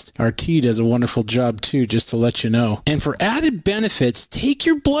Advanced. Our tea does a wonderful job too, just to let you know. And for added benefits, take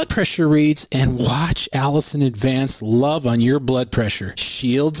your blood pressure reads and watch Allison Advanced love on your blood pressure.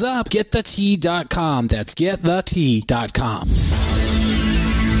 Shields up. Getthetea.com. That's getthetea.com.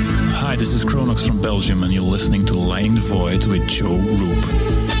 Hi, this is Kronox from Belgium, and you're listening to Lighting the Void with Joe Roop.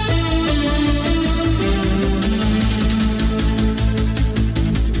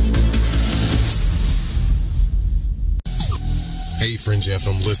 Hey, Fringe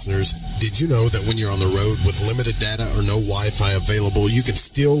FM listeners, did you know that when you're on the road with limited data or no Wi-Fi available, you can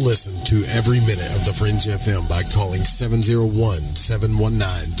still listen to every minute of the Fringe FM by calling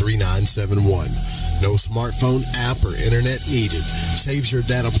 701-719-3971. No smartphone app or internet needed. Saves your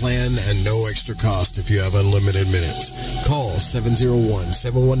data plan and no extra cost if you have unlimited minutes. Call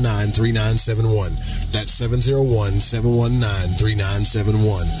 701-719-3971. That's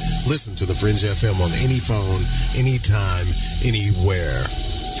 701-719-3971. Listen to the Fringe FM on any phone, anytime, anywhere.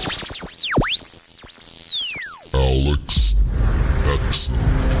 Alex Exum.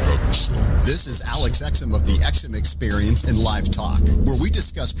 This is Alex Exum of the Exum Experience in Live Talk, where we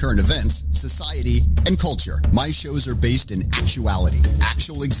discuss current events, society, and culture. My shows are based in actuality,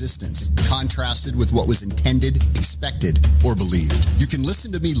 actual existence, contrasted with what was intended, expected, or believed. You can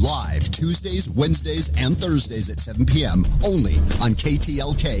listen to me live Tuesdays, Wednesdays, and Thursdays at 7 p.m. only on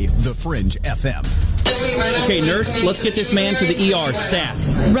KTLK, The Fringe FM. Okay, nurse, let's get this man to the ER stat.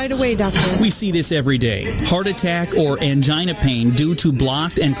 Right away, doctor. We see this every day. Heart attack or angina pain due to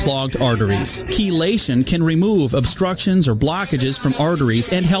blocked and clogged arteries. Chelation can remove obstructions or blockages from arteries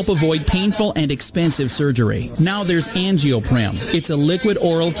and help avoid painful and expensive surgery. Now there's Angioprim. It's a liquid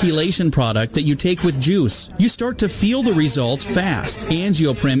oral chelation product that you take with juice. You start to feel the results fast.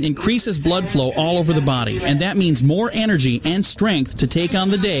 Angioprim increases blood flow all over the body, and that means more energy and strength to take on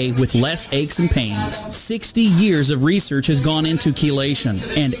the day with less aches and pains. 60 years of research has gone into chelation,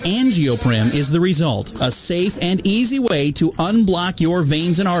 and Angioprim is the result. A safe and easy way to unblock your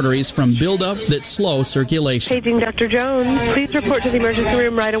veins and arteries from buildup that slow circulation. Paging Dr. Jones. Please report to the emergency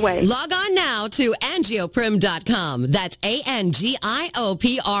room right away. Log on now to angioprim.com. That's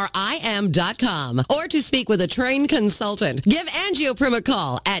ANGIOPRIM.com. Or to speak with a trained consultant. Give Angioprim a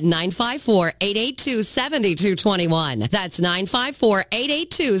call at 954-882-7221. That's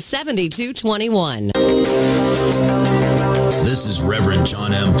 954-882-7221. This is Reverend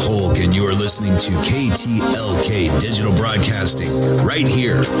John M. Polk, and you are listening to KTLK Digital Broadcasting right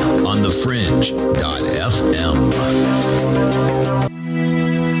here on thefringe.fm.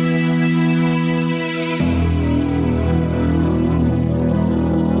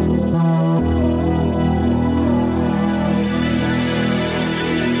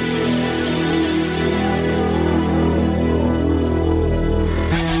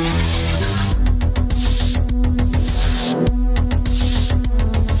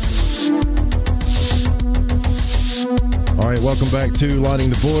 Welcome back to Lighting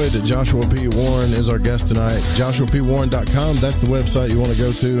the Void. Joshua P. Warren is our guest tonight. JoshuaPWarren.com. That's the website you want to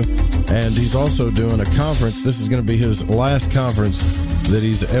go to. And he's also doing a conference. This is going to be his last conference that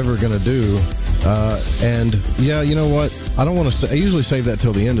he's ever going to do. And yeah, you know what? I don't want to say, I usually save that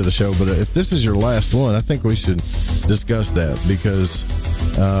till the end of the show, but if this is your last one, I think we should discuss that because,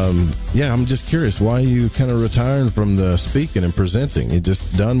 yeah, I'm just curious. Why are you kind of retiring from the speaking and presenting? You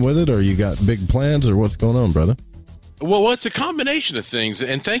just done with it, or you got big plans, or what's going on, brother? Well, it's a combination of things,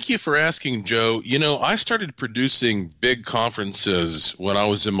 and thank you for asking, Joe. You know, I started producing big conferences when I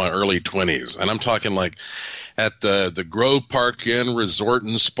was in my early 20s, and I'm talking like at the Grove Park Inn Resort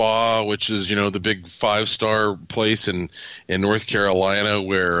and Spa, which is, you know, the big 5-star place in North Carolina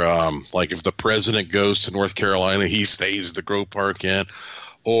where, like, if the president goes to North Carolina, he stays at the Grove Park Inn,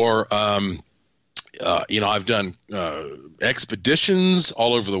 or you know, I've done expeditions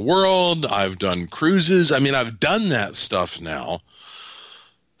all over the world. I've done cruises. I mean, I've done that stuff now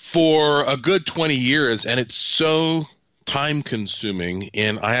for a good 20 years, and it's so time consuming,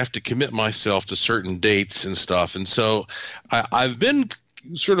 and I have to commit myself to certain dates and stuff. And so I've been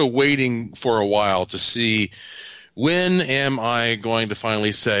sort of waiting for a while to see, when am I going to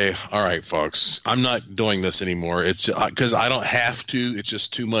finally say, all right, folks, I'm not doing this anymore. It's because I don't have to. It's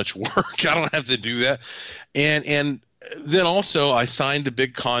just too much work. I don't have to do that. And then also I signed a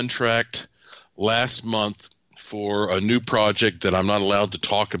big contract last month for a new project that I'm not allowed to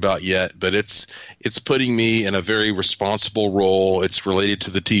talk about yet, but it's putting me in a very responsible role. It's related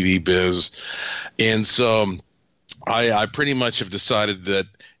to the TV biz. And so I pretty much have decided that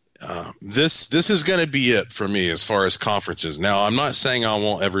this is going to be it for me as far as conferences. Now, I'm not saying I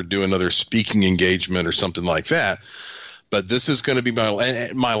won't ever do another speaking engagement or something like that, but this is going to be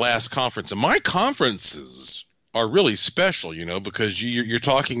my last conference. And my conferences are really special, because you're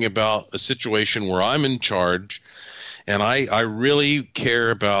talking about a situation where I'm in charge, and I really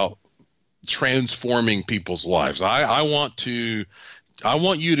care about transforming people's lives. I want you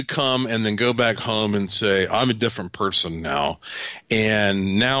to come and then go back home and say, I'm a different person now,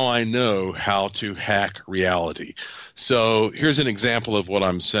 and now I know how to hack reality. So here's an example of what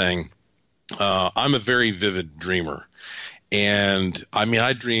I'm saying. I'm a very vivid dreamer, and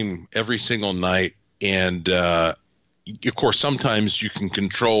I dream every single night. And, of course, sometimes you can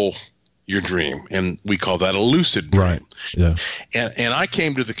control your dream, and we call that a lucid dream. Right. Yeah. And I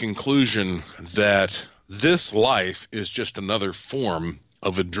came to the conclusion that this life is just another form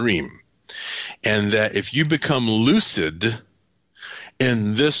of a dream, and that if you become lucid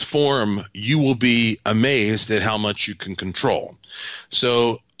in this form, you will be amazed at how much you can control.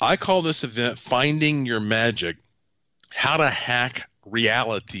 So I call this event Finding Your Magic, How to Hack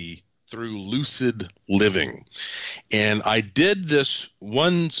Reality Through Lucid Living. And I did this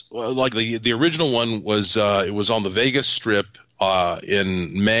once, like the original one was, it was on the Vegas Strip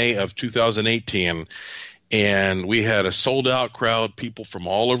in May of 2018. And we had a sold out crowd, people from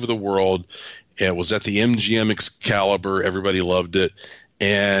all over the world. It was at the MGM Excalibur. Everybody loved it.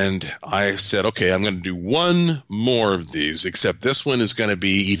 And I said, okay, I'm going to do one more of these, except this one is going to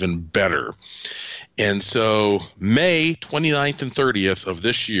be even better. And so May 29th and 30th of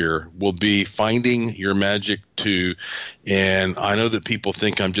this year will be Finding Your Magic 2. And I know that people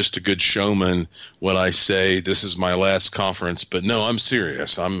think I'm just a good showman when I say this is my last conference, but no, I'm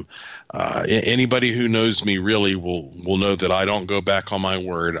serious. Anybody who knows me really will know that I don't go back on my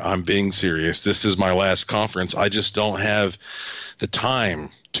word. I'm being serious. This is my last conference. I just don't have the time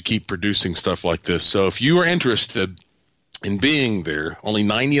to keep producing stuff like this. So if you are interested in being there, only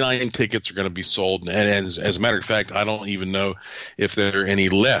 99 tickets are going to be sold. And as a matter of fact, I don't even know if there are any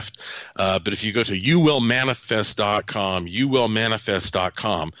left. But if you go to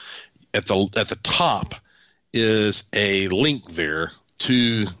youwillmanifest.com, at the top is a link there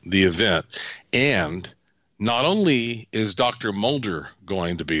to the event. And not only is Dr. Mulder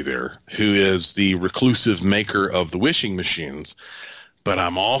going to be there, who is the reclusive maker of the wishing machines, but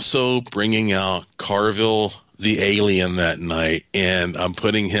I'm also bringing out Carville the alien that night, and I'm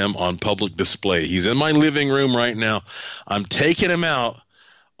putting him on public display. He's in my living room right now. I'm taking him out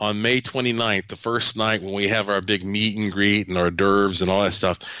on May 29th, the first night when we have our big meet and greet and hors d'oeuvres and all that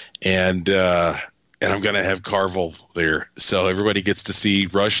stuff. And I'm going to have Carville there. So everybody gets to see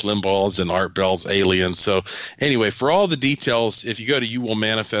Rush Limbaugh's and Art Bell's Alien. So anyway, for all the details, if you go to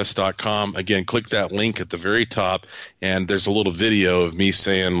youwillmanifest.com, again, click that link at the very top, and there's a little video of me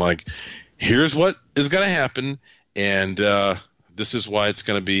saying, like, here's what is going to happen, and this is why it's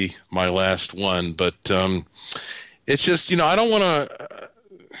going to be my last one. But it's just, I don't want to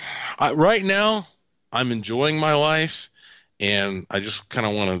right now, I'm enjoying my life, and I just kind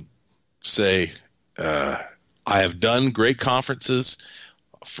of want to say I have done great conferences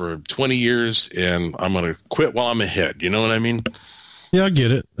for 20 years, and I'm going to quit while I'm ahead. You know what I mean? Yeah, I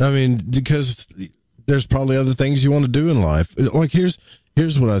get it. I mean, because there's probably other things you want to do in life. Like, here's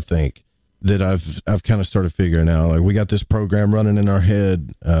what I think that I've kind of started figuring out. Like, we got this program running in our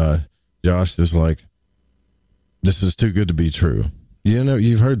head. Josh is like, this is too good to be true.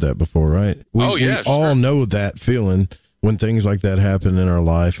 You've heard that before, right? We all know that feeling when things like that happen in our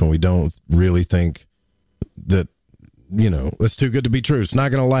life, and we don't really think that, it's too good to be true. It's not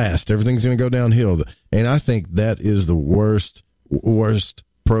going to last. Everything's going to go downhill. And I think that is the worst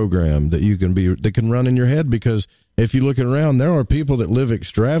program that can run in your head, because if you look around, there are people that live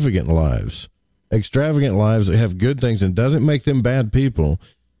extravagant lives that have good things, and doesn't make them bad people.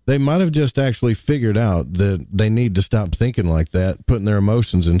 They might have just actually figured out that they need to stop thinking like that, putting their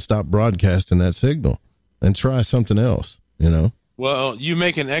emotions, and stop broadcasting that signal and try something else, Well, you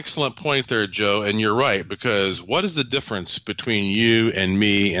make an excellent point there, Joe, and you're right, because what is the difference between you and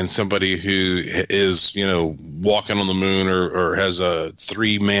me and somebody who is, walking on the moon or has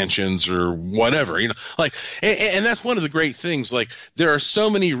 3 mansions or whatever, like, and that's one of the great things. Like, there are so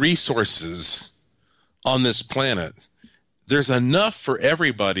many resources on this planet. There's enough for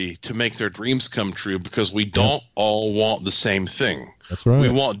everybody to make their dreams come true, because we don't all want the same thing. That's right. We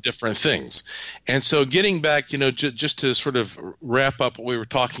want different things. And so getting back, just to sort of wrap up what we were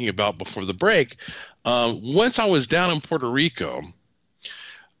talking about before the break, once I was down in Puerto Rico,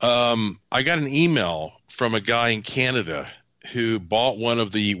 I got an email from a guy in Canada who bought one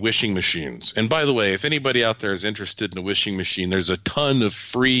of the wishing machines. And by the way, if anybody out there is interested in a wishing machine, there's a ton of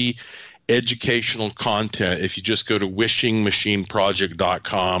free educational content. If you just go to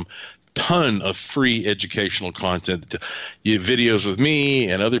wishingmachineproject.com, ton of free educational content. You have videos with me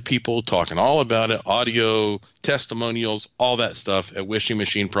and other people talking all about it, audio, testimonials, all that stuff at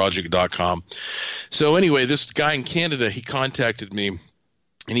wishingmachineproject.com. So anyway, this guy in Canada, he contacted me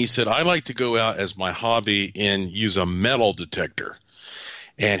and he said, I like to go out as my hobby and use a metal detector.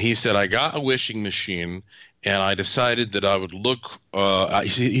 And he said, I got a wishing machine, and I decided that I would look,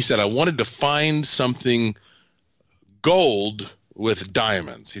 he said, I wanted to find something gold with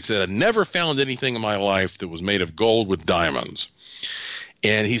diamonds. He said, I never found anything in my life that was made of gold with diamonds.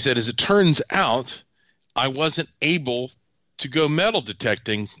 And he said, as it turns out, I wasn't able to go metal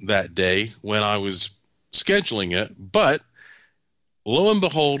detecting that day when I was scheduling it. But lo and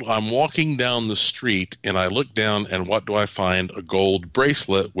behold, I'm walking down the street and I look down, and what do I find? A gold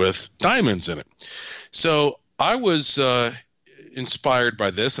bracelet with diamonds in it. So I was inspired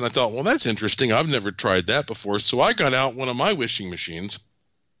by this, and I thought, well, that's interesting. I've never tried that before. So I got out one of my wishing machines,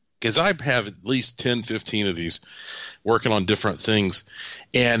 because I have at least 10, 15 of these working on different things.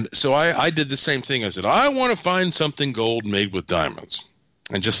 And so I did the same thing. I said, I want to find something gold made with diamonds,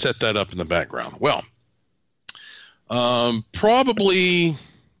 and just set that up in the background. Well, probably,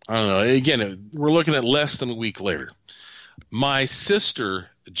 I don't know, again, we're looking at less than a week later. My sister,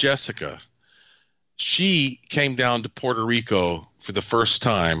 Jessica, she came down to Puerto Rico for the first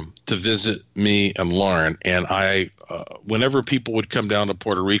time to visit me and Lauren. And whenever people would come down to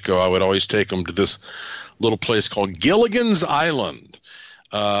Puerto Rico, I would always take them to this little place called Gilligan's Island,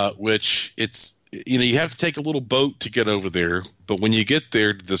 which you have to take a little boat to get over there. But when you get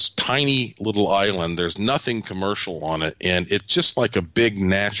there to this tiny little island, there's nothing commercial on it. And it's just like a big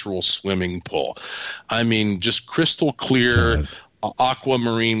natural swimming pool. I mean, just crystal clear,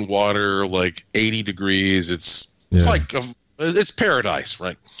 aquamarine water, like 80 degrees. It's like it's paradise,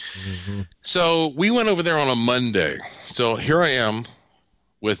 right? Mm-hmm. So we went over there on a Monday. So here I am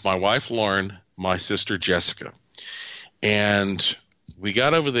with my wife, Lauren, my sister, Jessica. And we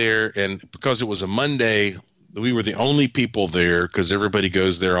got over there, and because it was a Monday, we were the only people there because everybody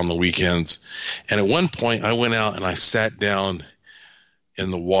goes there on the weekends. And at one point, I went out and I sat down in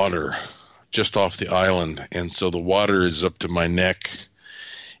the water just off the island. And so the water is up to my neck,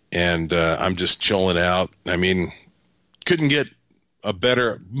 and I'm just chilling out. I mean, couldn't get a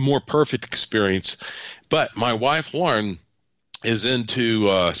better, more perfect experience. But my wife, Lauren, is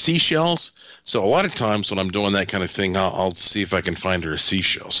into seashells. So a lot of times when I'm doing that kind of thing, I'll see if I can find her a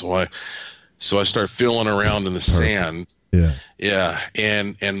seashell. So I start feeling around in the sand. Yeah. Yeah.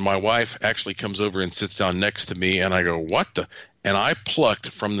 And my wife actually comes over and sits down next to me, and I go, what the? And I plucked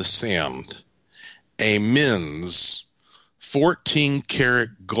from the sand a men's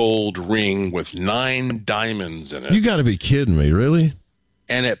 14-karat gold ring with 9 diamonds in it. You got to be kidding me, really?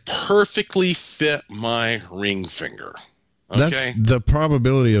 And it perfectly fit my ring finger. Okay? That's the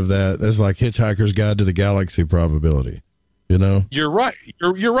probability of that. That's like Hitchhiker's Guide to the Galaxy probability, you know? You're right.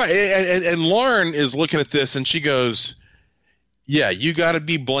 You're right. And Lauren is looking at this, and she goes, yeah, you got to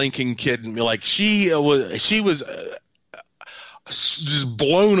be blanking kidding me. Like she was just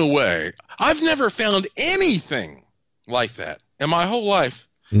blown away. I've never found anything like that in my whole life.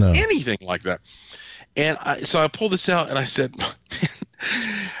 No. Anything like that. And so I pulled this out and I said,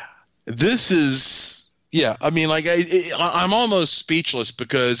 this is, yeah, I mean, like I'm almost speechless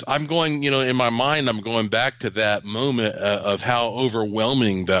because I'm going, in my mind, I'm going back to that moment of how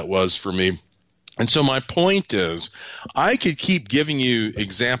overwhelming that was for me. And so my point is, I could keep giving you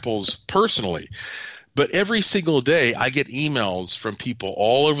examples personally, but every single day I get emails from people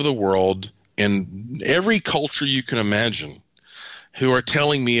all over the world in every culture you can imagine who are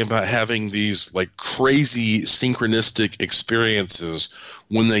telling me about having these like crazy synchronistic experiences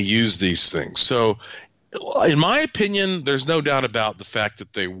when they use these things. So in my opinion, there's no doubt about the fact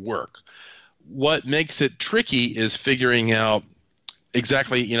that they work. What makes it tricky is figuring out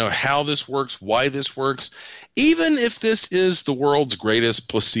exactly, how this works, why this works. Even if this is the world's greatest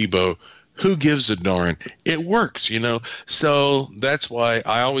placebo, who gives a darn? It works, So that's why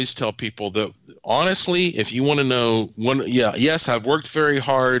I always tell people that, honestly, if you want to know, yes, I've worked very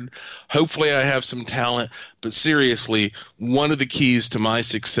hard. Hopefully I have some talent. But seriously, one of the keys to my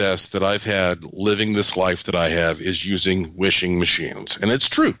success that I've had living this life that I have is using wishing machines. And it's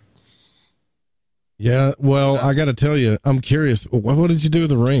true. Yeah, well, I got to tell you, I'm curious. What did you do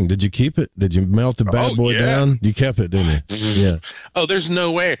with the ring? Did you keep it? Did you melt the bad boy down? You kept it, didn't you? Yeah. Oh, there's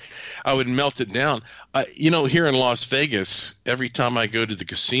no way I would melt it down. Here in Las Vegas, every time I go to the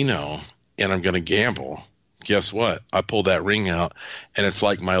casino and I'm going to gamble, guess what? I pull that ring out, and it's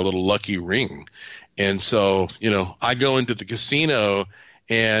like my little lucky ring. And so, I go into the casino,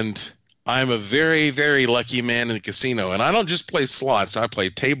 and I'm a very, very lucky man in the casino. And I don't just play slots. I play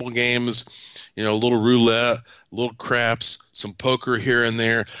table games, a little roulette, little craps, some poker here and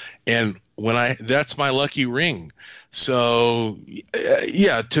there. And that's my lucky ring. So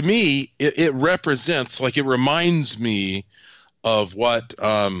to me, it represents, like, it reminds me of what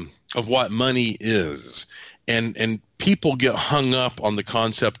money is. And people get hung up on the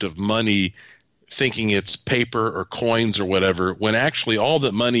concept of money, thinking it's paper or coins or whatever, when actually all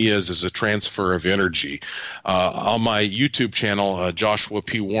that money is a transfer of energy. On my YouTube channel, Joshua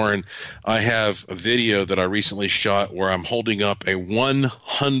P. Warren, I have a video that I recently shot where I'm holding up a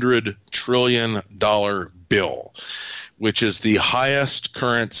 $100 trillion bill, which is the highest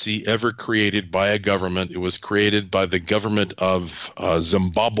currency ever created by a government. It was created by the government of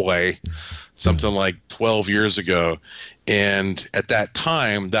Zimbabwe, something like 12 years ago. And at that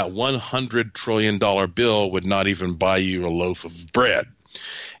time, that $100 trillion bill would not even buy you a loaf of bread.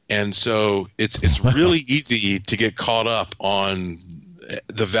 And so it's really easy to get caught up on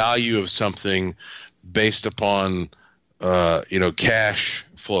the value of something based upon, cash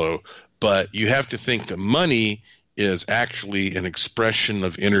flow. But you have to think that money is actually an expression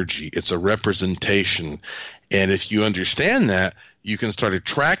of energy. It's a representation. And if you understand that, you can start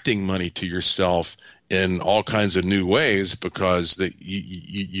attracting money to yourself in all kinds of new ways, because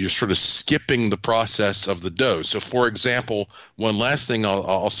you're sort of skipping the process of the dough. So, for example, one last thing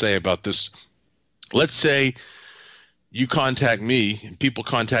I'll say about this. Let's say you contact me, and people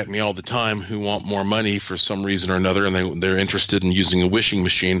contact me all the time who want more money for some reason or another, and they're interested in using a wishing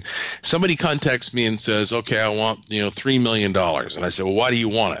machine. Somebody contacts me and says, okay, I want $3 million. And I say, well, why do you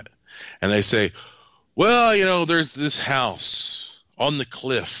want it? And they say, well, there's this house on the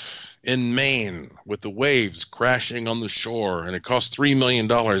cliff in Maine with the waves crashing on the shore, and it costs $3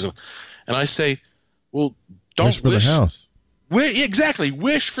 million. And I say, well, don't wish for the house. Exactly.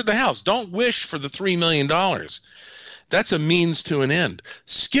 Wish for the house. Don't wish for the $3 million. That's a means to an end.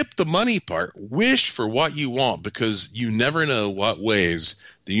 Skip the money part. Wish for what you want, because you never know what ways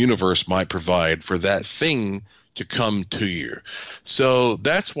the universe might provide for that thing to come to you. So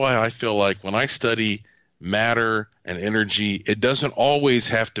that's why I feel like when I study matter and energy, it doesn't always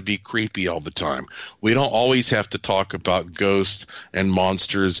have to be creepy all the time. We don't always have to talk about ghosts and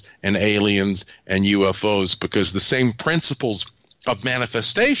monsters and aliens and UFOs, because the same principles of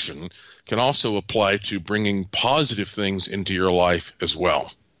manifestation can also apply to bringing positive things into your life as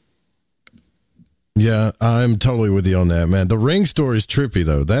well. Yeah, I'm totally with you on that, man. The ring story is trippy,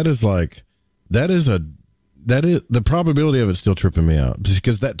 though. That is the probability of it still tripping me out,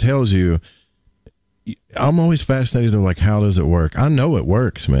 because that tells you. I'm always fascinated, though, like, how does it work? I know it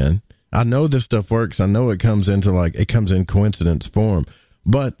works, man. I know this stuff works. I know it comes in coincidence form.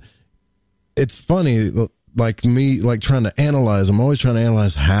 But it's funny, like me, like trying to analyze. I'm always trying to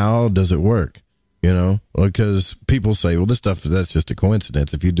analyze, how does it work? Because people say, well, this stuff, that's just a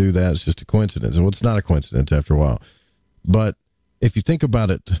coincidence. If you do that, it's just a coincidence. Well, it's not a coincidence after a while. But if you think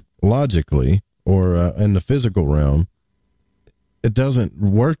about it logically, or in the physical realm, it doesn't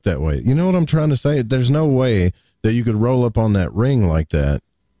work that way. You know what I'm trying to say? There's no way that you could roll up on that ring like that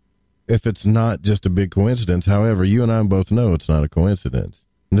if it's not just a big coincidence. However, you and I both know it's not a coincidence.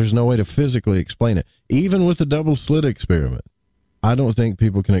 And there's no way to physically explain it. Even with the double slit experiment, I don't think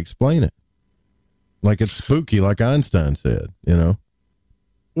people can explain it. Like, it's spooky, like Einstein said,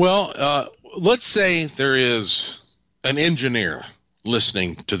 Well, let's say there is an engineer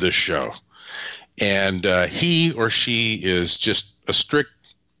listening to this show, and he or she is just a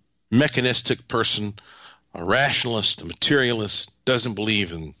strict mechanistic person, a rationalist, a materialist, doesn't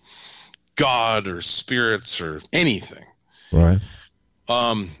believe in God or spirits or anything. Right.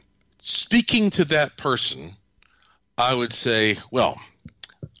 Speaking to that person, I would say, well,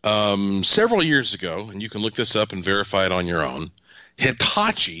 several years ago, and you can look this up and verify it on your own,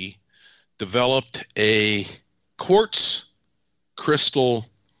 Hitachi developed a quartz crystal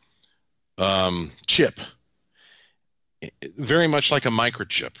chip, very much like a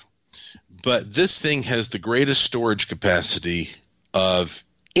microchip. But this thing has the greatest storage capacity of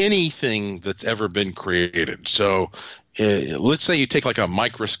anything that's ever been created. So let's say you take like a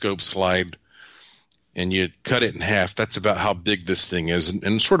microscope slide and you cut it in half. That's about how big this thing is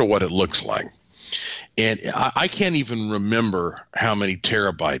and sort of what it looks like. And I can't even remember how many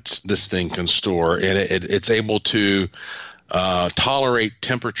terabytes this thing can store. And it's able to tolerate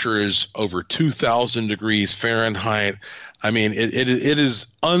temperatures over 2,000 degrees Fahrenheit. I mean, it is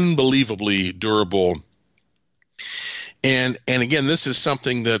unbelievably durable. And again, this is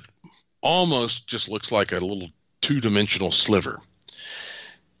something that almost just looks like a little two-dimensional sliver.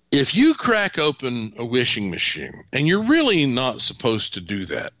 If you crack open a wishing machine, and you're really not supposed to do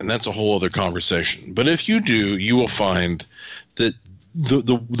that, and that's a whole other conversation, but if you do, you will find that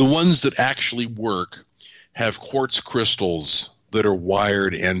the ones that actually work have quartz crystals that are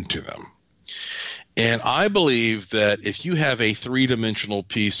wired into them. And I believe that if you have a three-dimensional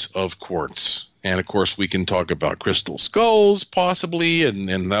piece of quartz, and of course we can talk about crystal skulls possibly, and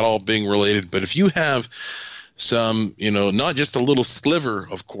that all being related, but if you have some, not just a little sliver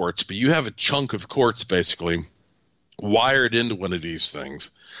of quartz, but you have a chunk of quartz basically wired into one of these things,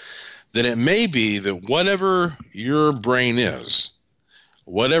 then it may be that whatever your brain is,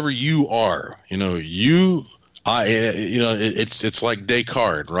 whatever you are, it's like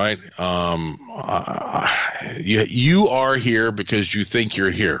Descartes, right? You are here because you think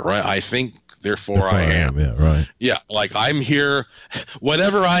you're here, right? I think, therefore I am. Yeah, right. Yeah, like I'm here.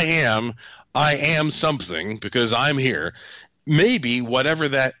 Whatever I am something because I'm here. Maybe whatever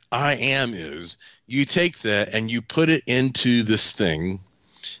that I am is, you take that and you put it into this thing,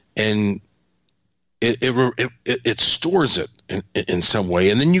 and it stores it in some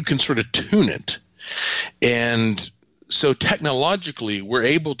way, and then you can sort of tune it. And so technologically, we're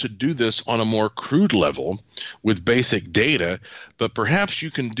able to do this on a more crude level with basic data, but perhaps you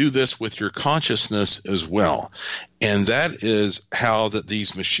can do this with your consciousness as well. And that is how that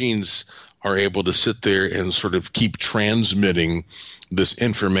these machines are able to sit there and sort of keep transmitting this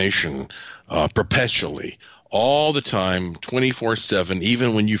information perpetually, all the time, 24/7,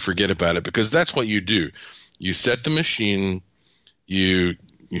 even when you forget about it, because that's what you do. You set the machine, you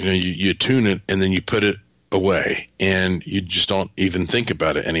tune it, and then you put it away, and you just don't even think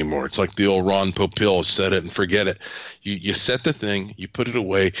about it anymore. It's like the old Ron Popeil, set it and forget it. You set the thing, you put it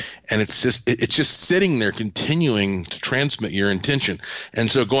away, and it's just sitting there continuing to transmit your intention.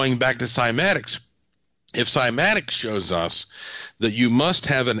 And so going back to cymatics, if cymatics shows us that you must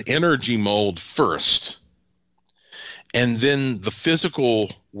have an energy mold first, and then the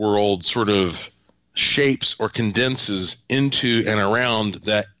physical world sort of shapes or condenses into and around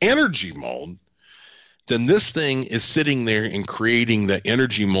that energy mold, then this thing is sitting there and creating that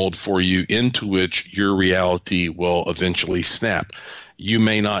energy mold for you into which your reality will eventually snap. You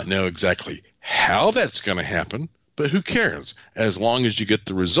may not know exactly how that's going to happen, but who cares? As long as you get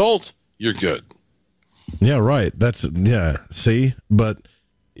the result, you're good. Yeah, right. See, but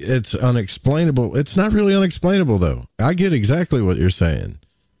it's unexplainable. It's not really unexplainable, though. I get exactly what you're saying.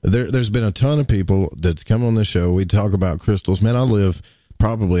 There's been a ton of people that's come on the show. We talk about crystals. Man, I live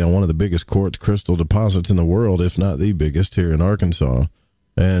probably on one of the biggest quartz crystal deposits in the world, if not the biggest, here in Arkansas.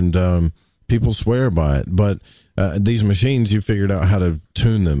 And people swear by it. But these machines, you figured out how to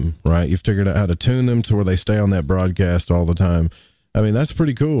tune them, right? You figured out how to tune them to where they stay on that broadcast all the time. I mean, that's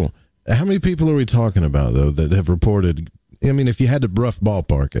pretty cool. How many people are we talking about, though, that have reported? I mean, if you had to rough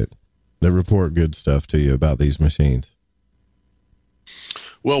ballpark it, that report good stuff to you about these machines.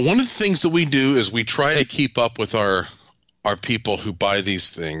 Well, one of the things that we do is we try to keep up with our people who buy these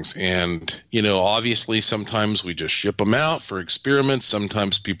things. And, obviously sometimes we just ship them out for experiments.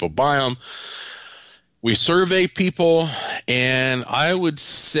 Sometimes people buy them. We survey people, and I would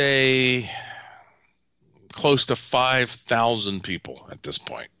say close to 5,000 people at this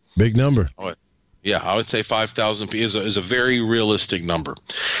point. Big number. Yeah, I would say 5,000 is a very realistic number.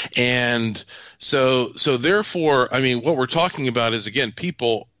 And so therefore, I mean, what we're talking about is, again,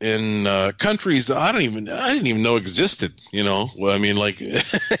 people in countries that I didn't even know existed, Well, I mean, like,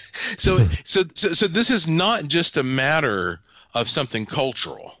 so this is not just a matter of something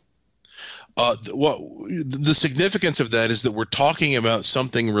cultural. The significance of that is that we're talking about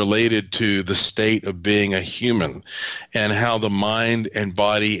something related to the state of being a human and how the mind and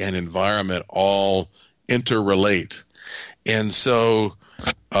body and environment all interrelate. And so,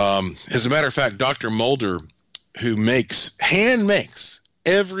 as a matter of fact, Dr. Mulder, who hand makes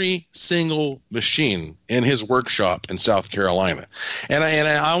every single machine in his workshop in South Carolina, and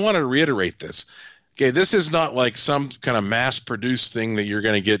I want to reiterate this. Okay, this is not like some kind of mass-produced thing that you're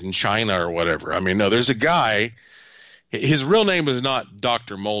going to get in China or whatever. I mean, no, there's a guy. His real name is not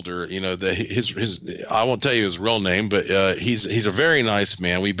Dr. Mulder. You know, his I won't tell you his real name, but he's a very nice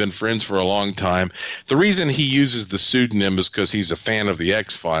man. We've been friends for a long time. The reason he uses the pseudonym is because he's a fan of the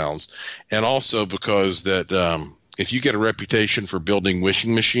X-Files, and also because that if you get a reputation for building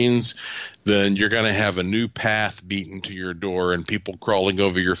wishing machines, then you're going to have a new path beaten to your door and people crawling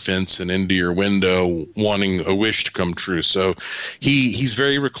over your fence and into your window wanting a wish to come true. So he's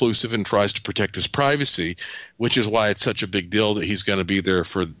very reclusive and tries to protect his privacy, which is why it's such a big deal that he's going to be there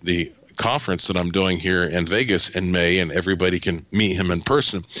for the conference that I'm doing here in Vegas in May, and everybody can meet him in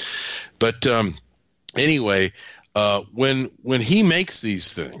person. But anyway, when he makes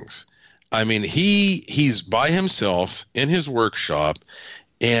these things, I mean, he's by himself in his workshop,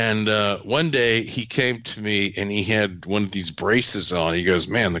 and one day he came to me and he had one of these braces on. He goes,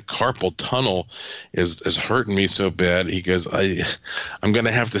 "Man, the carpal tunnel is hurting me so bad." He goes, I'm going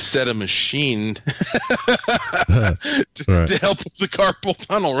to have to set a machine to help with the carpal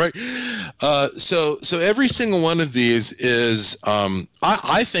tunnel, right? So every single one of these is,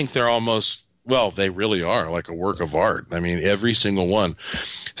 I think they're almost, well, they really are like a work of art. I mean, every single one.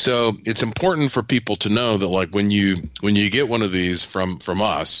 So it's important for people to know that, like, when you get one of these from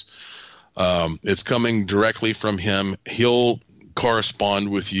us, it's coming directly from him. He'll correspond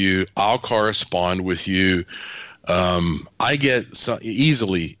with you. I'll correspond with you. I get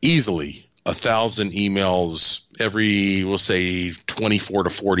easily 1,000 emails every, we'll say, 24 to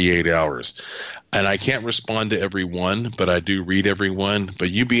 48 hours. And I can't respond to every one, but I do read every one.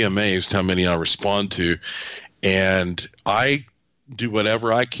 But you'd be amazed how many I respond to. And I do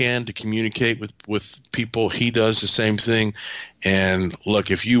whatever I can to communicate with people. He does the same thing. And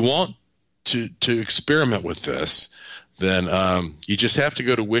look, if you want to experiment with this, then you just have to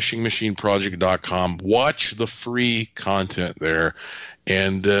go to wishingmachineproject.com, watch the free content there,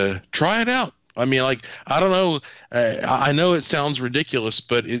 and try it out. I mean, like, I don't know. I know it sounds ridiculous,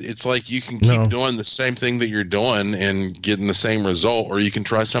 but it's like you can keep doing the same thing that you're doing and getting the same result, or you can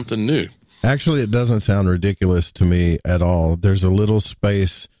try something new. Actually, it doesn't sound ridiculous to me at all. There's a little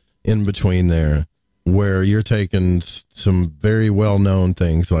space in between there where you're taking some very well-known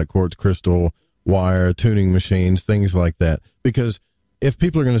things like quartz crystal, wire, tuning machines, things like that. Because if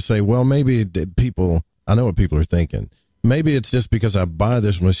people are going to say, well, maybe I know what people are thinking. Maybe it's just because I buy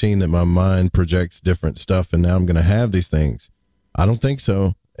this machine that my mind projects different stuff, and now I'm going to have these things. I don't think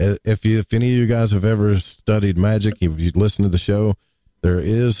so. If any of you guys have ever studied magic, if you listen to the show, there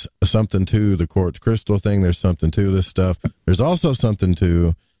is something to the quartz crystal thing. There's something to this stuff. There's also something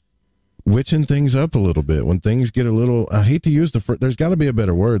to witching things up a little bit. When things get a little, I hate to use there's got to be a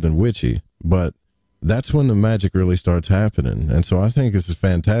better word than witchy, but that's when the magic really starts happening. And so I think this is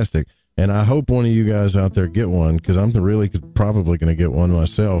fantastic. And I hope one of you guys out there get one, because I'm really probably going to get one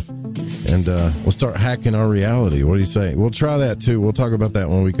myself. And we'll start hacking our reality. What do you say? We'll try that too. We'll talk about that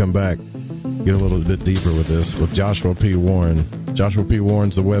when we come back. Get a little bit deeper with this with Joshua P. Warren. Joshua P.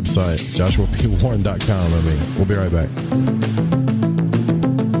 Warren's the website. JoshuaPWarren.com. We'll be right back.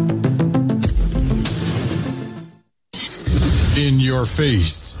 In your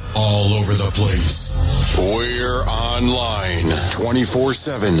face, all over the place. We're online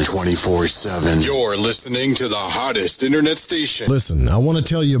 24/7. You're listening to the hottest internet station. Listen, I want to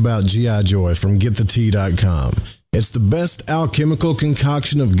tell you about G.I. Joy from GetTheTea.com. It's the best alchemical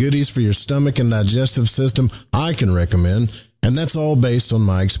concoction of goodies for your stomach and digestive system I can recommend, and that's all based on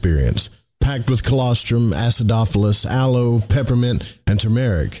my experience. Packed with colostrum, acidophilus, aloe, peppermint, and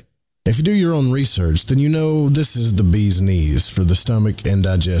turmeric. If you do your own research, then you know this is the bee's knees for the stomach and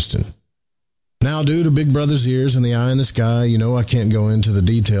digestion. Now, due to Big Brother's ears and the eye in the sky, you know I can't go into the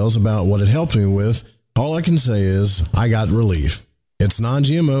details about what it helped me with. All I can say is I got relief. It's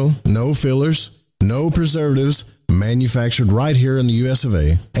non-GMO, no fillers, no preservatives, manufactured right here in the US of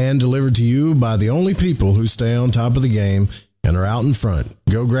A, and delivered to you by the only people who stay on top of the game and are out in front.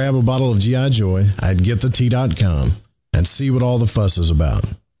 Go grab a bottle of G.I. Joy at GetTheTea.com and see what all the fuss is about.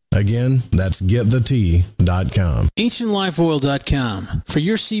 Again, that's GetTheTea.com. AncientLifeOil.com. For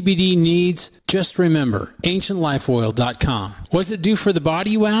your CBD needs, just remember, AncientLifeOil.com. What does it do for the body,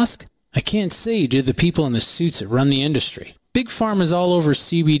 you ask? I can't say due to the people in the suits that run the industry. Big Pharma's all over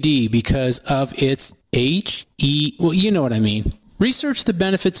CBD because of its well, you know what I mean. Research the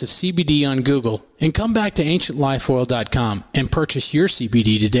benefits of CBD on Google and come back to AncientLifeOil.com and purchase your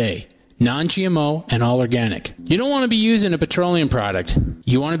CBD today. non-GMO, and all organic. You don't want to be using a petroleum product.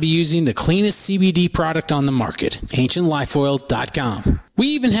 You want to be using the cleanest CBD product on the market, ancientlifeoil.com. We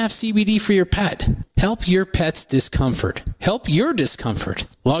even have CBD for your pet. Help your pet's discomfort. Help your discomfort.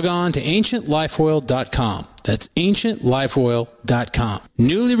 Log on to ancientlifeoil.com. That's ancientlifeoil.com.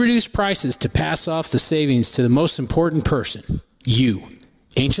 Newly reduced prices to pass off the savings to the most important person, you.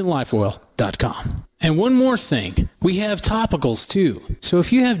 ancientlifeoil.com. And one more thing, we have topicals too. So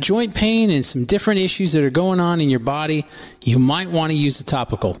if you have joint pain and some different issues that are going on in your body, you might want to use a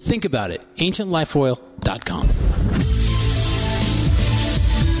topical. Think about it, ancientlifeoil.com.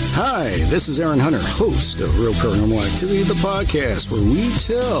 Hi, this is Aaron Hunter, host of Real Paranormal Activity, the podcast where we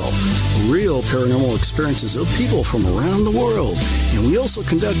tell real paranormal experiences of people from around the world. And we also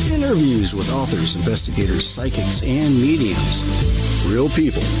conduct interviews with authors, investigators, psychics, and mediums. Real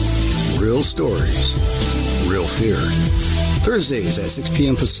people, real stories, real fear. Thursdays at 6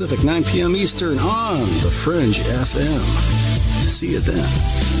 p.m. Pacific, 9 p.m. Eastern on the Fringe FM. See you then.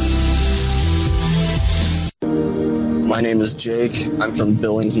 My name is Jake. I'm from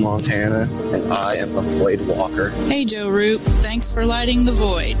Billings, Montana, and I am a void walker. Hey, Joe Root. Thanks for lighting the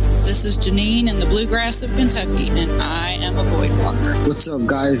void. This is Janine in the bluegrass of Kentucky, and I am a void walker. What's up,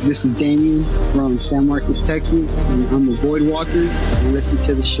 guys? This is Damien from San Marcos, Texas, and I'm a void walker. I listen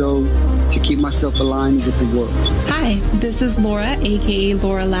to the show to keep myself aligned with the world. Hi, this is Laura, a.k.a.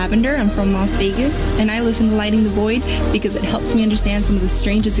 Laura Lavender. I'm from Las Vegas, and I listen to Lighting the Void because it helps me understand some of the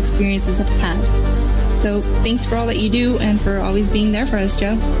strangest experiences I've had. So thanks for all that you do and for always being there for us,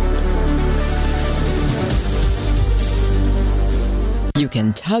 Joe. You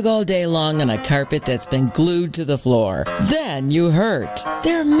can tug all day long on a carpet that's been glued to the floor. Then you hurt.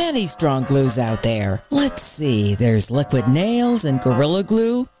 There are many strong glues out there. Let's see, there's liquid nails and Gorilla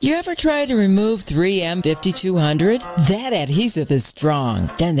Glue. You ever try to remove 3M 5200? That adhesive is strong.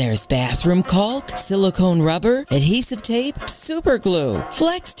 Then there's bathroom caulk, silicone rubber, adhesive tape, super glue,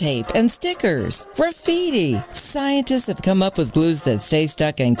 flex tape, and stickers. Graffiti. Scientists have come up with glues that stay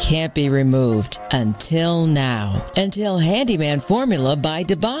stuck and can't be removed. Until now. Until Handyman Formula by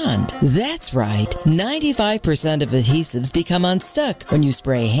DeBond. That's right. 95% of adhesives become unstuck when you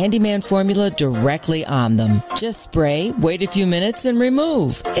spray Handyman Formula directly on them. Just spray, wait a few minutes, and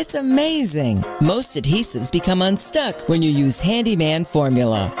remove. It's amazing. Most adhesives become unstuck when you use Handyman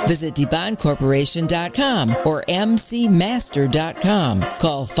Formula. Visit DeBondCorporation.com or MCMaster.com.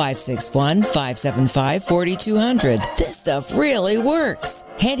 Call 561-575-4200. This stuff really works.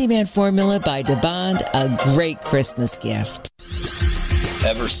 Handyman Formula by DeBond, a great Christmas gift.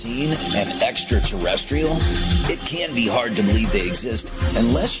 Ever seen an extraterrestrial? It can be hard to believe they exist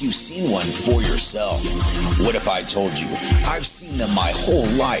unless you've seen one for yourself. What if I told you I've seen them my whole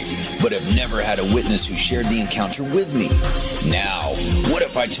life, but have never had a witness who shared the encounter with me? Now, what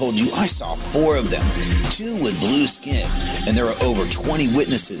if I told you I saw 4 of them, 2 with blue skin, and there are over 20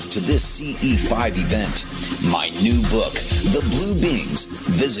 witnesses to this CE5 event? My new book, The Blue Beings,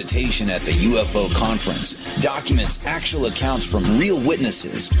 Visitation at the UFO Conference, documents actual accounts from real witnesses,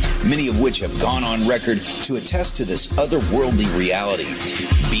 many of which have gone on record to attest to this otherworldly reality.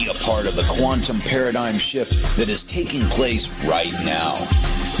 Be a part of the quantum paradigm shift that is taking place right now.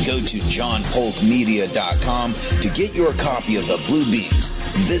 Go to johnpolkmedia.com to get your copy of The Blue Beings,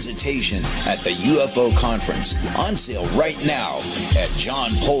 Visitation at the UFO Conference, on sale right now at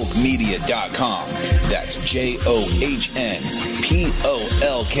johnpolkmedia.com. That's JOHNPOLK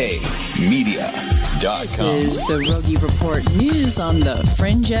media.com. This is the Rogie Report News on the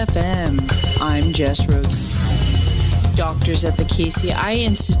Fringe FM. I'm Jess Rogie. Doctors at the KCI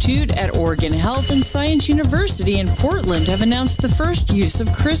Institute at Oregon Health and Science University in Portland have announced the first use of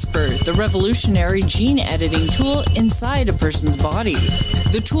CRISPR, the revolutionary gene editing tool inside a person's body.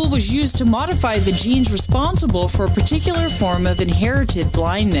 The tool was used to modify the genes responsible for a particular form of inherited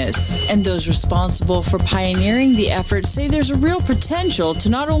blindness. And those responsible for pioneering the effort say there's a real potential to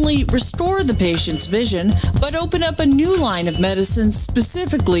not only restore the patient's vision, but open up a new line of medicine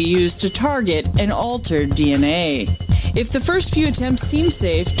specifically used to target an altered DNA. If the first few attempts seem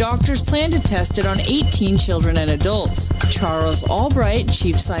safe, doctors plan to test it on 18 children and adults. Charles Albright,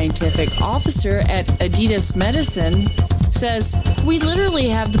 Chief Scientific Officer at Adidas Medicine, says, "We literally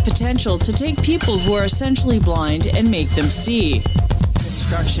have the potential to take people who are essentially blind and make them see."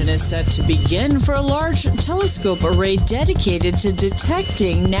 Construction is set to begin for a large telescope array dedicated to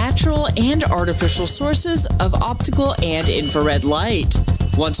detecting natural and artificial sources of optical and infrared light.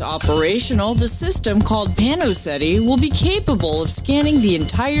 Once operational, the system called PANOSETI will be capable of scanning the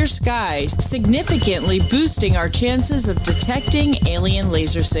entire sky, significantly boosting our chances of detecting alien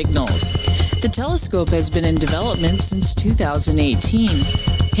laser signals. The telescope has been in development since 2018.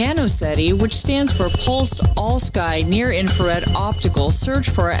 PANOSETI, which stands for Pulsed All-Sky Near-Infrared Optical Search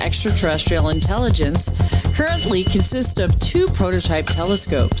for Extraterrestrial Intelligence, currently consists of 2 prototype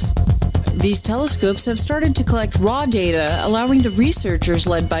telescopes. These telescopes have started to collect raw data, allowing the researchers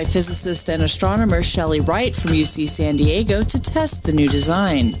led by physicist and astronomer Shelley Wright from UC San Diego to test the new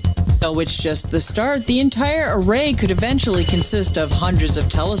design. Though it's just the start, the entire array could eventually consist of hundreds of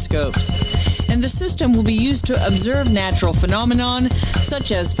telescopes. And the system will be used to observe natural phenomenon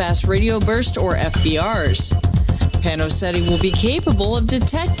such as fast radio bursts or FBRs. PANOSETI will be capable of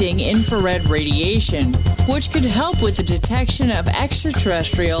detecting infrared radiation, which could help with the detection of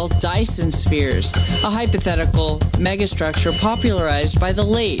extraterrestrial Dyson spheres, a hypothetical megastructure popularized by the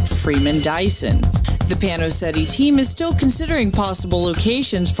late Freeman Dyson. The PANOSETI team is still considering possible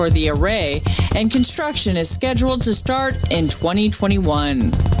locations for the array, and construction is scheduled to start in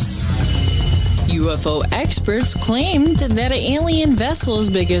 2021. UFO experts claimed that an alien vessel as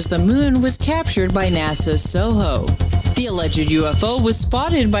big as the moon was captured by NASA's SOHO. The alleged UFO was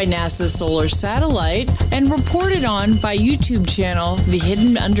spotted by NASA's solar satellite and reported on by YouTube channel The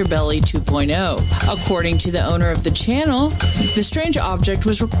Hidden Underbelly 2.0. According to the owner of the channel, the strange object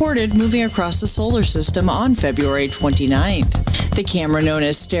was recorded moving across the solar system on February 29th. The camera known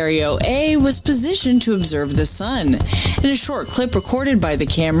as Stereo A was positioned to observe the sun. In a short clip recorded by the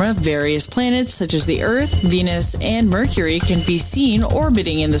camera, various planets such as the Earth, Venus, and Mercury can be seen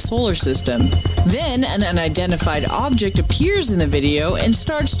orbiting in the solar system. Then an unidentified object appears in the video and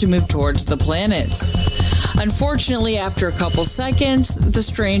starts to move towards the planets. Unfortunately, after a couple seconds, the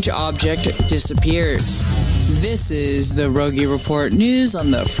strange object disappeared. This is the Rogie Report News on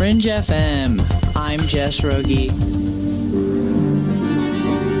the Fringe FM. I'm Jess Rogie.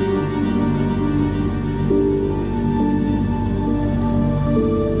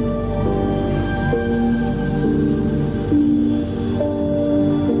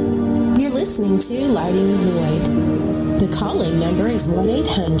 Listening to Lighting the Void. The call-in number is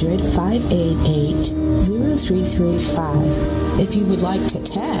 1-800-588-0335. If you would like to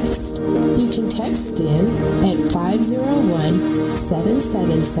text, you can text in at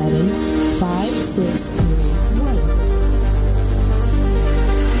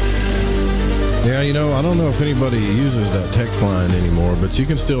 501-777-5631. Yeah, you know, I don't know if anybody uses that text line anymore, but you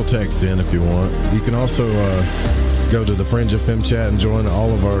can still text in if you want. You can also go to the Fringe FM chat and join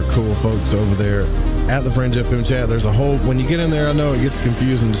all of our cool folks over there at the Fringe FM chat. There's a whole, when you get in there, I know it gets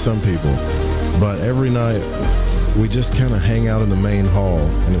confusing to some people, but every night we just kind of hang out in the main hall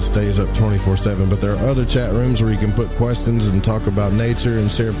and it stays up 24/7. But there are other chat rooms where you can put questions and talk about nature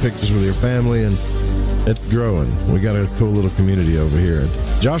and share pictures with your family, and it's growing. We got a cool little community over here.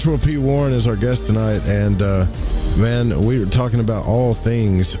 Joshua P. Warren is our guest tonight, and man, we were talking about all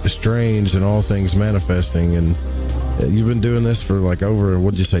things strange and all things manifesting, and you've been doing this for like over,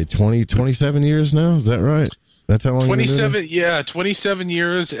 what'd you say, 27 years now? Is that right? That's how long 27, yeah, 27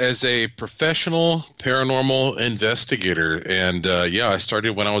 years as a professional paranormal investigator. And yeah, I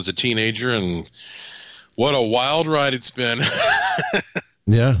started when I was a teenager, and what a wild ride it's been.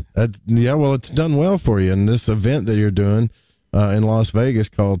 Yeah, well, it's done well for you. And this event that you're doing in Las Vegas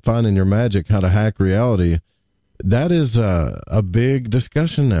called Finding Your Magic, How to Hack Reality, that is a big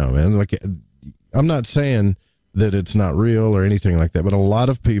discussion now, man. Like, I'm not saying that it's not real or anything like that, but a lot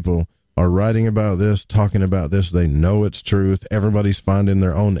of people are writing about this, talking about this. They know it's truth. Everybody's finding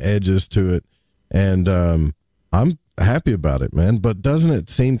their own edges to it, and I'm happy about it, man. But doesn't it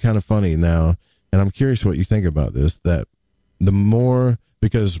seem kind of funny now, and I'm curious what you think about this, that the more,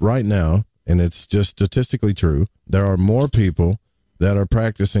 because right now, and it's just statistically true, there are more people that are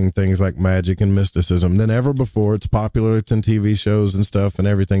practicing things like magic and mysticism than ever before. It's popular, it's in TV shows and stuff and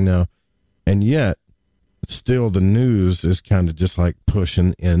everything now, and yet still the news is kind of just like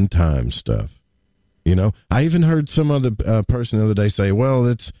pushing end time stuff. You know, I even heard some other person the other day say, well,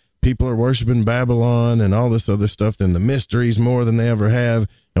 it's people are worshiping Babylon and all this other stuff, and the mysteries more than they ever have,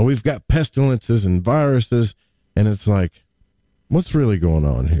 and we've got pestilences and viruses, and it's like, what's really going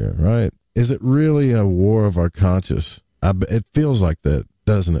on here, right? Is it really a war of our conscience? It feels like that,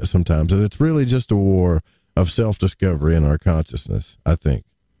 doesn't it, sometimes? And it's really just a war of self-discovery in our consciousness, I think.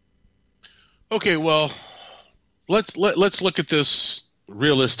 Okay, well, let's look at this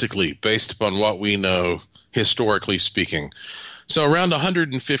realistically based upon what we know historically speaking. So around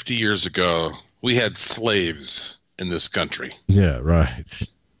 150 years ago, we had slaves in this country. Yeah, right.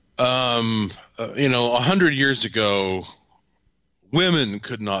 100 years ago, women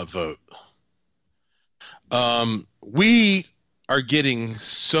could not vote. We are getting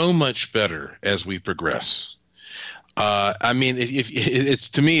so much better as we progress. I mean, if it's,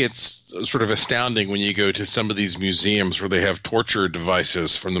 to me, it's sort of astounding when you go to some of these museums where they have torture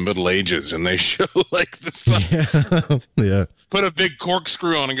devices from the Middle Ages and they show like this stuff. Yeah. Put a big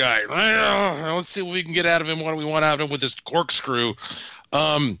corkscrew on a guy. Let's see what we can get out of him. What do we want out of him with this corkscrew?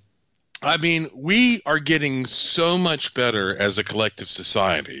 I mean, we are getting so much better as a collective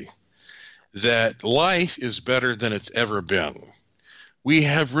society that life is better than it's ever been. We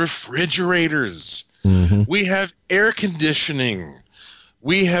have refrigerators. Mm-hmm. We have air conditioning.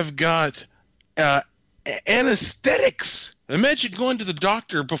 We have got anesthetics. Imagine going to the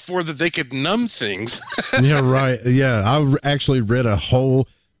doctor before that they could numb things. Yeah, right. Yeah, I actually read a whole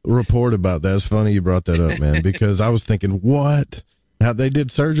report about that. It's funny you brought that up, man, because I was thinking, what? How they did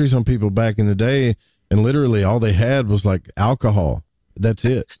surgeries on people back in the day, and literally all they had was like alcohol. That's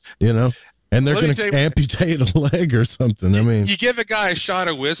it, you know? And they're going to amputate a leg or something. I mean, you give a guy a shot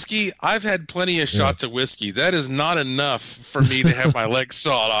of whiskey. I've had plenty of shots of whiskey. That is not enough for me to have my leg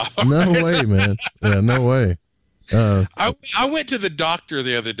sawed off. No way, man. Yeah, no way. I went to the doctor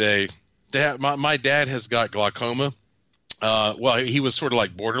the other day. My dad has got glaucoma. Well, he was sort of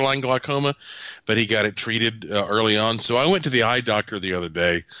like borderline glaucoma, but he got it treated early on. So I went to the eye doctor the other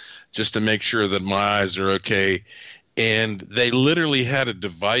day just to make sure that my eyes are okay. And they literally had a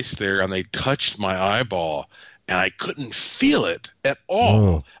device there, and they touched my eyeball, and I couldn't feel it at all.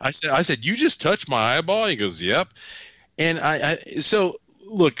 Oh. I said, you just touched my eyeball? He goes, yep. And so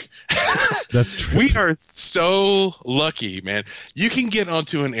look, that's true. We are so lucky, man. You can get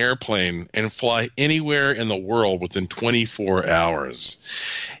onto an airplane and fly anywhere in the world within 24 hours.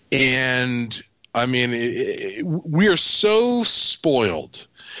 And I mean, we are so spoiled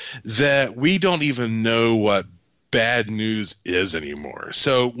that we don't even know what bad news is anymore.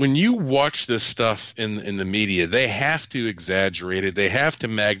 So when you watch this stuff in the media, they have to exaggerate it. They have to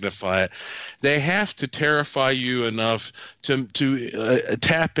magnify it. They have to terrify you enough to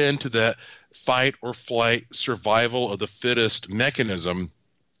tap into that fight or flight, survival of the fittest mechanism,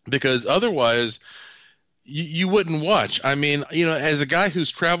 because otherwise you wouldn't watch. I mean, you know, as a guy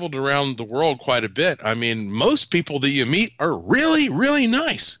who's traveled around the world quite a bit, I mean, most people that you meet are really, really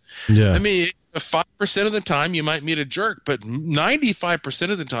nice. Yeah. I mean, 5% of the time you might meet a jerk, but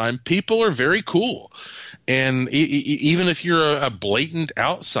 95% of the time people are very cool. And even if you're a blatant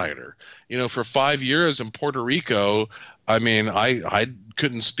outsider, you know, for 5 years in Puerto Rico, I mean, I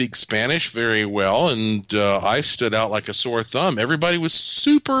couldn't speak Spanish very well, and I stood out like a sore thumb. Everybody was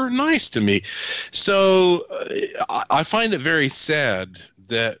super nice to me. So I find it very sad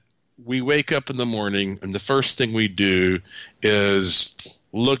that we wake up in the morning and the first thing we do is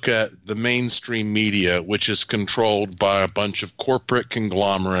look at the mainstream media, which is controlled by a bunch of corporate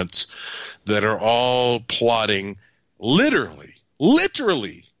conglomerates that are all plotting, literally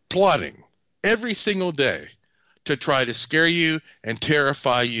plotting every single day to try to scare you and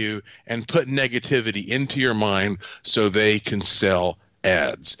terrify you and put negativity into your mind so they can sell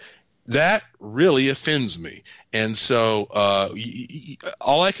ads. That really offends me. And so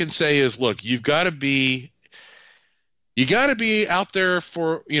all I can say is, look, you got to be out there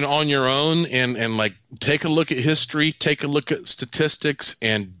for, you know, on your own and like take a look at history, take a look at statistics,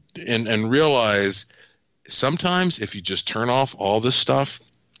 and realize sometimes if you just turn off all this stuff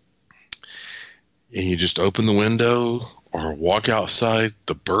and you just open the window or walk outside,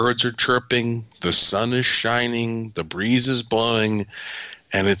 the birds are chirping, the sun is shining, the breeze is blowing,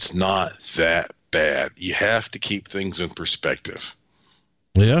 and it's not that bad. You have to keep things in perspective.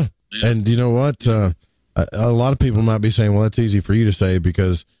 Yeah. And you know what? A lot of people might be saying, well, that's easy for you to say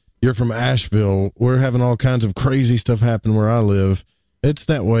because you're from Asheville. We're having all kinds of crazy stuff happen where I live. It's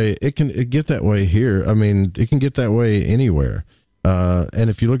that way. It get that way here. I mean, it can get that way anywhere. And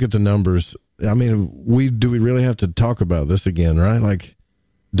if you look at the numbers, I mean, do we really have to talk about this again, right? Like,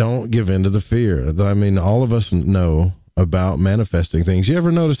 don't give in to the fear. I mean, all of us know about manifesting things. You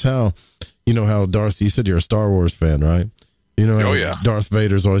ever notice how, you know, how Darth, you said you're a Star Wars fan, right? You know, Darth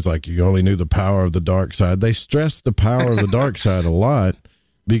Vader's always like, you only knew the power of the dark side. They stress the power of the dark side a lot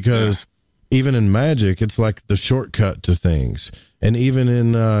because even in magic, it's like the shortcut to things. And even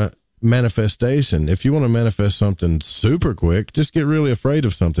in manifestation, if you want to manifest something super quick, just get really afraid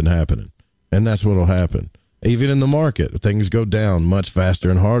of something happening. And that's what will happen. Even in the market, things go down much faster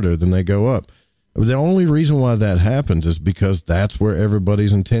and harder than they go up. The only reason why that happens is because that's where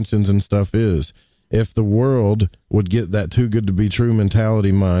everybody's intentions and stuff is. If the world would get that too good to be true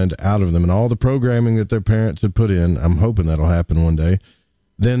mentality mind out of them and all the programming that their parents had put in, I'm hoping that'll happen one day,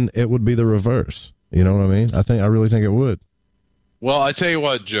 then it would be the reverse. You know what I mean? I really think it would. Well, I tell you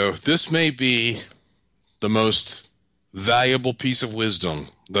what, Joe, this may be the most valuable piece of wisdom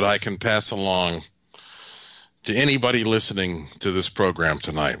that I can pass along to anybody listening to this program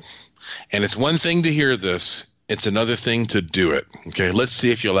tonight. And it's one thing to hear this. It's another thing to do it. Okay, let's see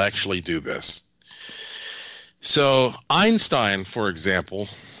if you'll actually do this. So Einstein, for example,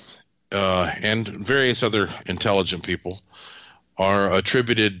 and various other intelligent people are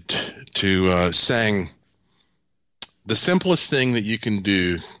attributed to saying the simplest thing that you can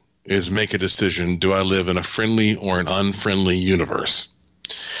do is make a decision. Do I live in a friendly or an unfriendly universe?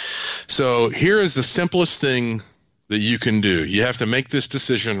 So here is the simplest thing that you can do. You have to make this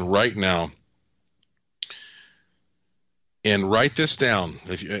decision right now. And write this down.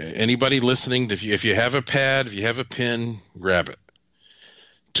 If anybody listening, if you have a pad, if you have a pen, grab it.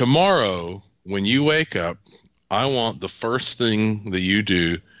 Tomorrow, when you wake up, I want the first thing that you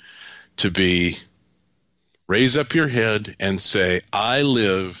do to be raise up your head and say, I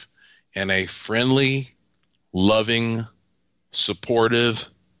live in a friendly, loving, supportive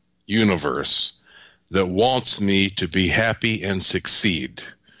universe that wants me to be happy and succeed.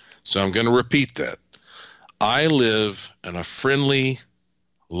 So I'm going to repeat that. I live in a friendly,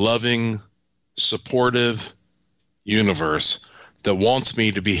 loving, supportive universe that wants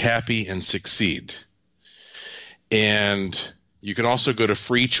me to be happy and succeed. And you can also go to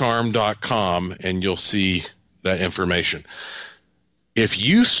freecharm.com and you'll see that information. If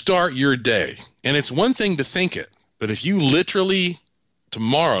you start your day, and it's one thing to think it, but if you literally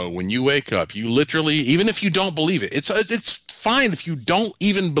tomorrow when you wake up, you literally, even if you don't believe it, it's fine if you don't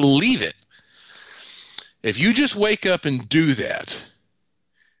even believe it. If you just wake up and do that,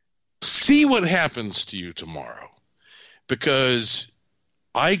 see what happens to you tomorrow. Because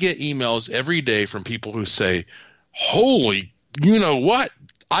I get emails every day from people who say, holy, you know what?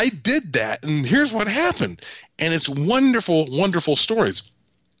 I did that, and here's what happened. And it's wonderful, wonderful stories.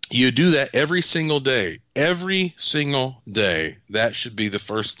 You do that every single day. Every single day. That should be the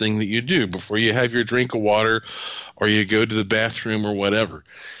first thing that you do before you have your drink of water or you go to the bathroom or whatever.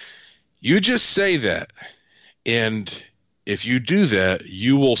 You just say that. And if you do that,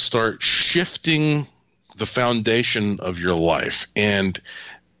 you will start shifting the foundation of your life. And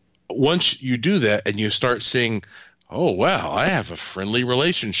once you do that and you start seeing, oh, wow, I have a friendly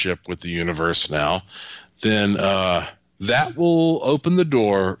relationship with the universe now, then that will open the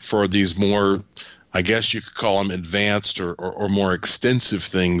door for these more, I guess you could call them advanced or more extensive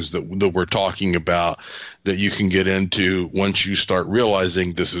things that we're talking about that you can get into once you start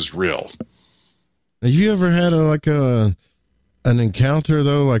realizing this is real. Have you ever had an encounter,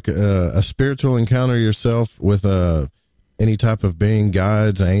 though, like a spiritual encounter yourself with any type of being,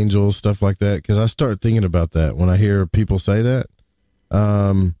 guides, angels, stuff like that? Because I start thinking about that when I hear people say that.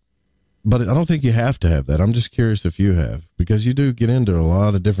 But I don't think you have to have that. I'm just curious if you have, because you do get into a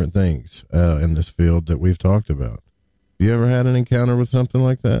lot of different things in this field that we've talked about. Have you ever had an encounter with something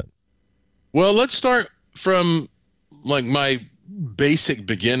like that? Well, let's start from like my basic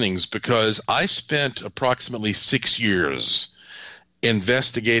beginnings, because I spent approximately 6 years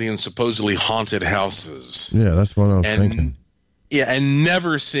investigating supposedly haunted houses. Yeah, that's what I was thinking. Yeah, and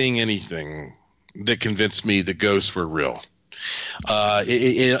never seeing anything that convinced me that ghosts were real.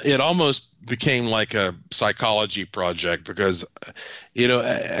 It almost became like a psychology project because, you know,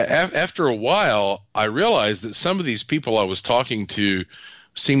 after a while, I realized that some of these people I was talking to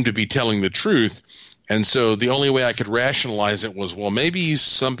seemed to be telling the truth. And so the only way I could rationalize it was, well, maybe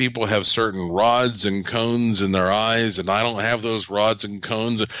some people have certain rods and cones in their eyes, and I don't have those rods and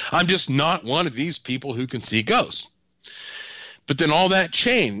cones. I'm just not one of these people who can see ghosts. But then all that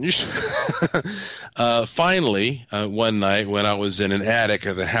changed. Finally, one night when I was in an attic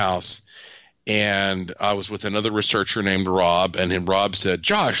of the house, and I was with another researcher named Rob, and then Rob said,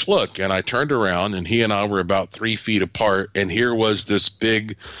 Josh, look. And I turned around, and he and I were about 3 feet apart, and here was this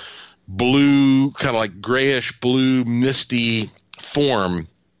big blue, kind of like grayish blue, misty form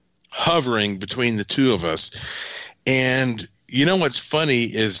hovering between the two of us. And you know what's funny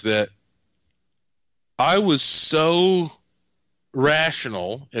is that I was so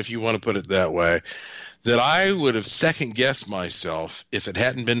rational, if you want to put it that way, that I would have second-guessed myself if it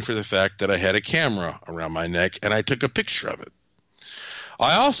hadn't been for the fact that I had a camera around my neck and I took a picture of it.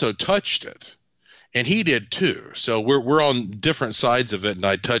 I also touched it, and he did too. So we're on different sides of it, and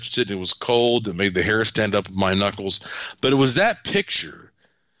I touched it, and it was cold. It made the hair stand up on my knuckles. But it was that picture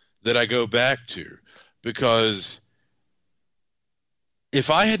that I go back to, because if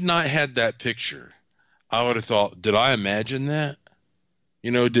I had not had that picture, I would have thought, did I imagine that? You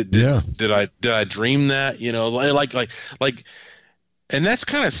know, did I dream that? You know, like, and that's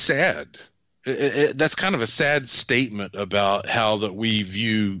kind of sad that's kind of a sad statement about how that we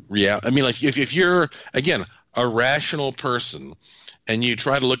view reality. I mean, like if you're, again, a rational person and you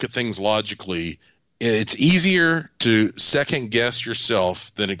try to look at things logically, it's easier to second guess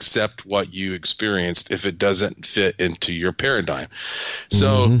yourself than accept what you experienced if it doesn't fit into your paradigm.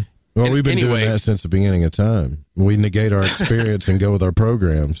 So, well, we've been doing that since the beginning of time. We negate our experience and go with our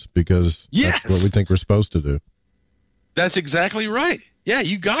programs because that's what we think we're supposed to do. That's exactly right. Yeah,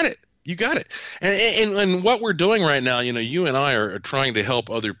 you got it. You got it. And what we're doing right now, you and I are trying to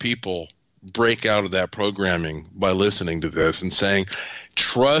help other people break out of that programming by listening to this and saying,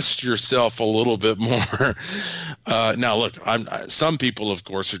 trust yourself a little bit more. Now, look, some people, of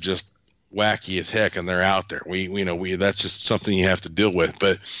course, are just wacky as heck, and they're out there. That's just something you have to deal with.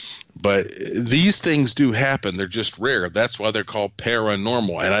 But these things do happen. They're just rare. That's why they're called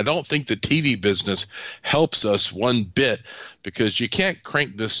paranormal. And I don't think the TV business helps us one bit, because you can't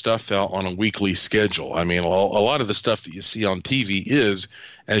crank this stuff out on a weekly schedule. I mean, a lot of the stuff that you see on TV is,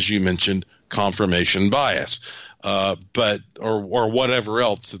 as you mentioned, confirmation bias, or whatever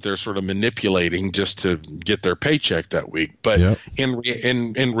else that they're sort of manipulating just to get their paycheck that week. But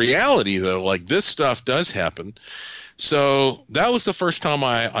in reality, though, like, this stuff does happen. So that was the first time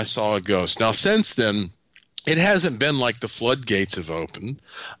I saw a ghost. Now, since then, it hasn't been like the floodgates have opened.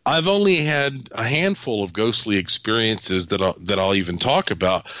 I've only had a handful of ghostly experiences that I'll even talk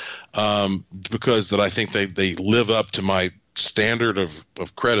about, because that I think they live up to my standard of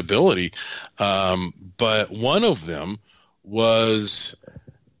credibility. But one of them was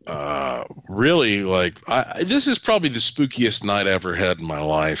really like, this is probably the spookiest night I ever had in my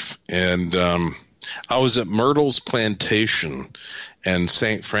life. And I was at Myrtle's Plantation in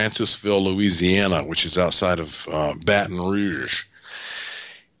St. Francisville, Louisiana, which is outside of Baton Rouge.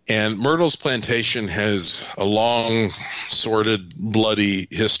 And Myrtle's Plantation has a long, sordid, bloody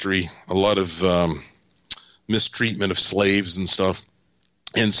history, a lot of mistreatment of slaves and stuff.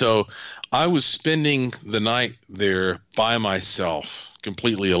 And so I was spending the night there by myself,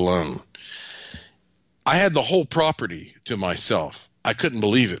 completely alone. I had the whole property to myself. I couldn't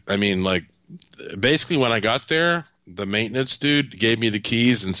believe it. I mean, like, basically when I got there, the maintenance dude gave me the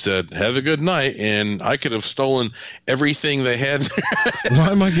keys and said, have a good night. And I could have stolen everything they had there.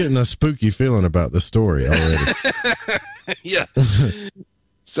 Why am I getting a spooky feeling about the story already? Yeah.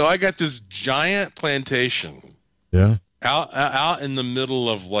 So I got this giant plantation. Yeah. Out in the middle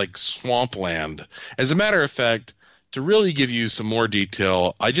of like swampland. As a matter of fact, to really give you some more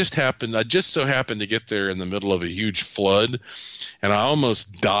detail, I just so happened to get there in the middle of a huge flood, and I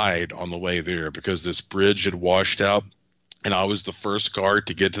almost died on the way there because this bridge had washed out, and I was the first car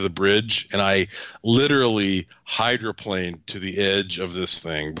to get to the bridge, and I literally hydroplaned to the edge of this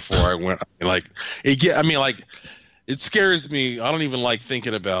thing before I went. It scares me. I don't even like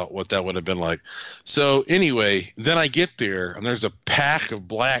thinking about what that would have been like. So anyway, then I get there, and there's a pack of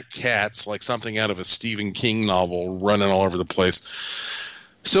black cats, like something out of a Stephen King novel, running all over the place.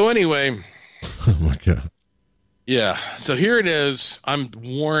 So anyway. Oh, my God. Yeah. So here it is. I'm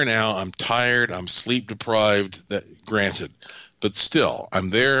worn out. I'm tired. I'm sleep deprived. That granted. But still, I'm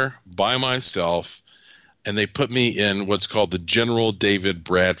there by myself, and they put me in what's called the General David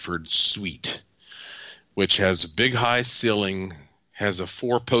Bradford Suite, which has a big high ceiling, has a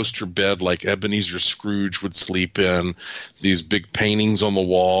 4-poster bed like Ebenezer Scrooge would sleep in, these big paintings on the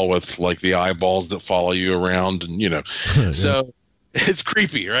wall with like the eyeballs that follow you around, and yeah. So it's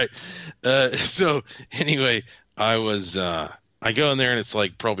creepy, right? So anyway, I go in there, and it's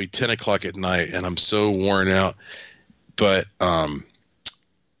like probably 10 o'clock at night, and I'm so worn out, but I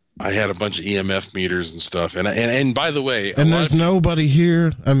had a bunch of EMF meters and stuff, and by the way, and there's nobody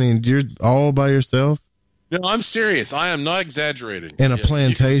here. I mean, you're all by yourself. No, I'm serious. I am not exaggerating. In a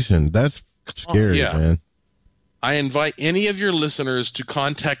plantation. That's scary, man. I invite any of your listeners to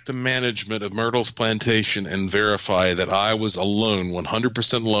contact the management of Myrtle's Plantation and verify that I was alone,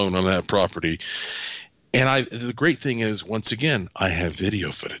 100% alone on that property. And the great thing is, once again, I have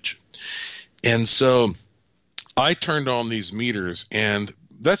video footage. And so I turned on these meters, and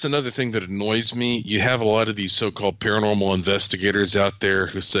that's another thing that annoys me. You have a lot of these so-called paranormal investigators out there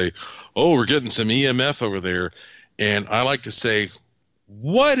who say, oh, we're getting some EMF over there. And I like to say,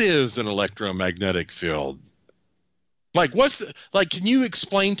 what is an electromagnetic field? Like, can you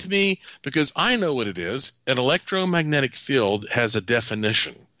explain to me? Because I know what it is. An electromagnetic field has a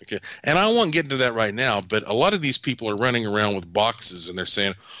definition. Okay. And I won't get into that right now, but a lot of these people are running around with boxes, and they're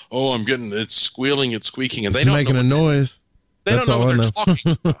saying, oh, it's squealing, it's squeaking. And it's making a noise. They don't know what they're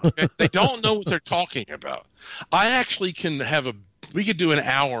talking about. Okay? They don't know what they're talking about. I actually we could do an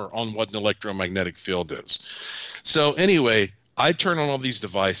hour on what an electromagnetic field is. So anyway, I turn on all these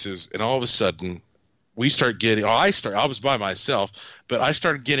devices, and all of a sudden, we start getting. I was by myself, but I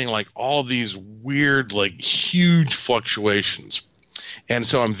started getting like all these weird, like huge fluctuations, and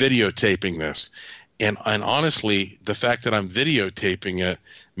so I'm videotaping this, and honestly, the fact that I'm videotaping it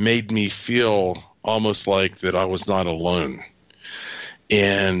made me feel almost like that I was not alone,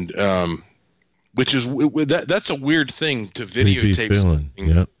 and which is that's a weird thing to videotape. Feeling,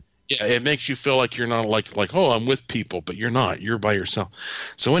 yeah. Yeah, it makes you feel like you're not like, oh, I'm with people, but you're not. You're by yourself.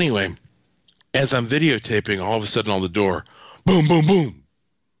 So anyway, as I'm videotaping, all of a sudden on the door, boom, boom, boom.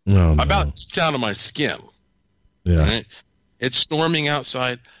 Oh, no. About down to my skin. Yeah. Right? It's storming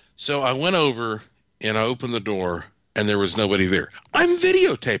outside. So I went over and I opened the door and there was nobody there. I'm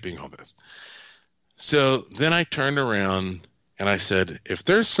videotaping all this. So then I turned around and I said, if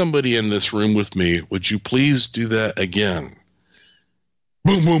there's somebody in this room with me, would you please do that again?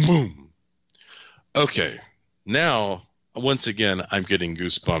 Boom, boom, boom. Okay. Now, once again, I'm getting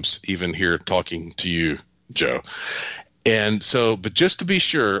goosebumps even here talking to you, Joe. And so, but just to be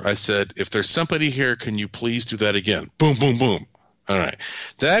sure, I said, if there's somebody here, can you please do that again? Boom, boom, boom. All right.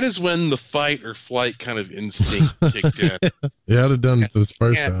 That is when the fight or flight kind of instinct kicked in. Yeah, I'd have done it this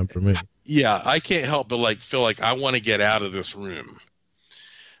first time for me. Yeah, I can't help but feel like I want to get out of this room.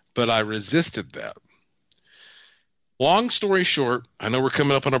 But I resisted that. Long story short, I know we're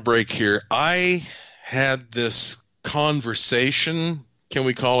coming up on a break here. I had this conversation, can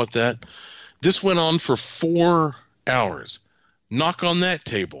we call it that? This went on for 4 hours. Knock on that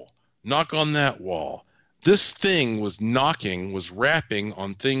table, knock on that wall. This thing was rapping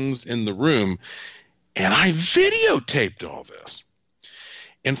on things in the room, and I videotaped all this.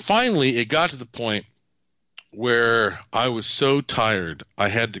 And finally, it got to the point where I was so tired, I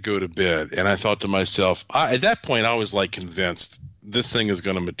had to go to bed. And I thought to myself, at that point, I was like convinced this thing is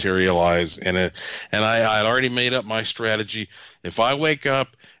going to materialize. And I had already made up my strategy. If I wake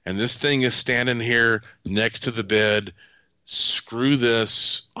up and this thing is standing here next to the bed, screw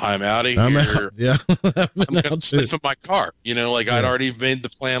this. I'm out of here. Out. Yeah. I'm going to sleep in my car. I'd already made the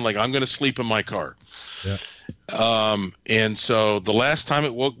plan. Like, I'm going to sleep in my car. Yeah. And so the last time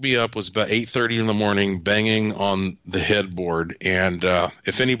it woke me up was about 8:30 in the morning, banging on the headboard. And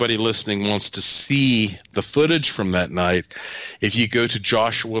if anybody listening wants to see the footage from that night, if you go to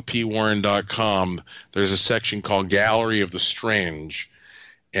joshuapwarren.com, there's a section called Gallery of the Strange.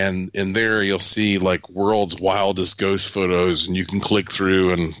 And in there, you'll see like world's wildest ghost photos, and you can click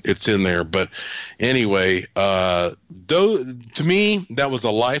through and it's in there. But anyway, to me, that was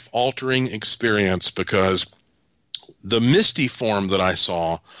a life altering experience because the misty form that I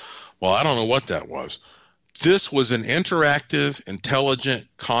saw, well, I don't know what that was. This was an interactive, intelligent,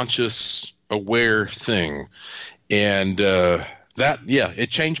 conscious, aware thing. And it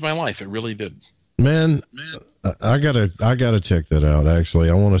changed my life. It really did. Man, I gotta check that out.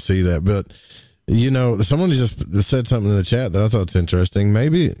 Actually, I want to see that. But someone just said something in the chat that I thought's interesting.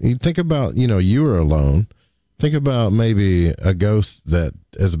 Maybe you think about, you were alone. Think about maybe a ghost that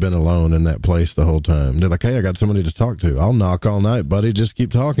has been alone in that place the whole time. They're like, hey, I got somebody to talk to. I'll knock all night, buddy. Just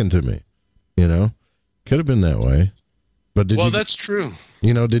keep talking to me. Could have been that way. But that's true.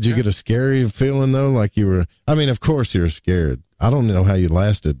 Did you get a scary feeling though? Like you were, of course you were scared. I don't know how you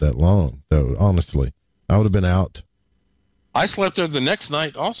lasted that long though. Honestly, I would have been out. I slept there the next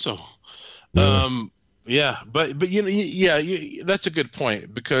night also. Really? But that's a good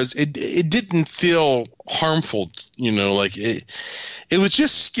point because it didn't feel harmful, it was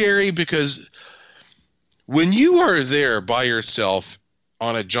just scary because when you are there by yourself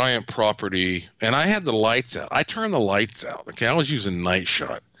on a giant property, and I had the lights out. I turned the lights out. Okay, I was using night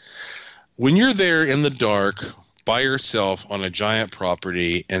shot. When you're there in the dark by yourself on a giant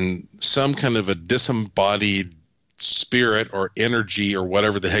property and some kind of a disembodied spirit or energy or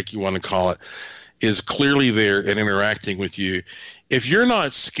whatever the heck you want to call it is clearly there and interacting with you. If you're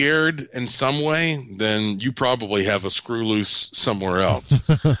not scared in some way, then you probably have a screw loose somewhere else.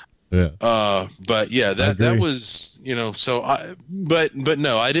 Yeah. But yeah, that was, so but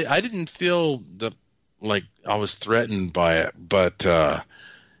no, I didn't feel that like I was threatened by it, but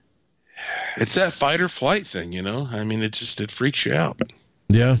it's that fight or flight thing, it freaks you out.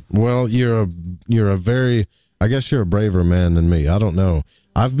 Yeah. Well, you're a very, I guess you're a braver man than me. I don't know.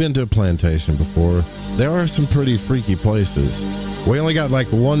 I've been to a plantation before. There are some pretty freaky places. We only got like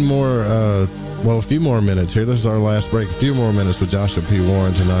a few more minutes here. This is our last break. A few more minutes with Joshua P.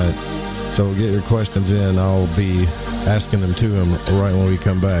 Warren tonight. So get your questions in. I'll be asking them to him right when we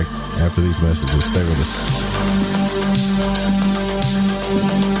come back after these messages. Stay with us.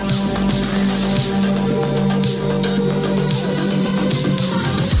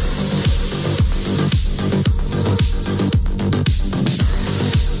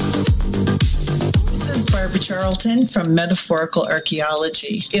 Charlton from Metaphorical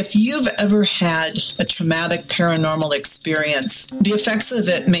Archaeology. If you've ever had a traumatic paranormal experience, the effects of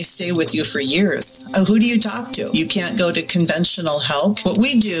it may stay with you for years. Who do you talk to? You can't go to conventional help. What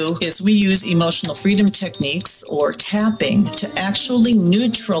we do is we use emotional freedom techniques or tapping to actually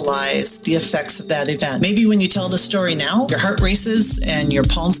neutralize the effects of that event. Maybe when you tell the story now, your heart races and your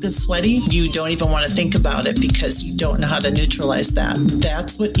palms get sweaty. You don't even want to think about it because you don't know how to neutralize that.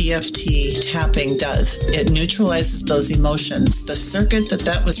 That's what EFT tapping does. It neutralizes those emotions. The circuit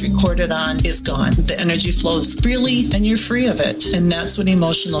that was recorded on is gone. The energy flows freely and you're free of it. And that's what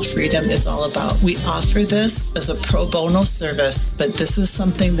emotional freedom is all about. We offer this as a pro bono service, but this is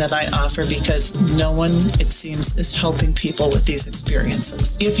something that I offer because no one, it seems, is helping people with these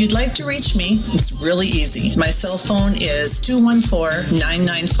experiences. If you'd like to reach me, it's really easy. My cell phone is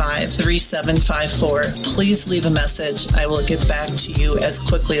 214-995-3754. Please leave a message. I will get back to you as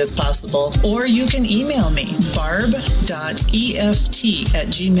quickly as possible. Or you can email me,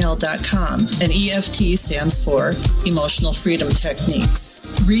 barb.eft@gmail.com. And EFT stands for Emotional Freedom Techniques.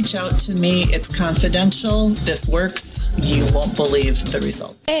 Reach out to me. It's confidential. This works. You won't believe the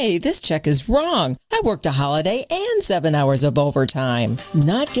results. Hey, this check is wrong. I worked a holiday and 7 hours of overtime.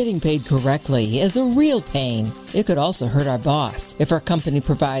 Not getting paid correctly is a real pain. It could also hurt our boss if our company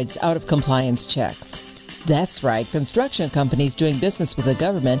provides out-of-compliance checks. That's right, construction companies doing business with the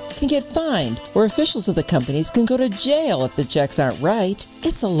government can get fined, or officials of the companies can go to jail if the checks aren't right.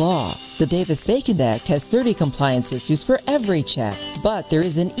 It's a law. The Davis-Bacon Act has 30 compliance issues for every check, but there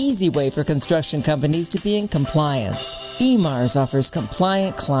is an easy way for construction companies to be in compliance. EMARS offers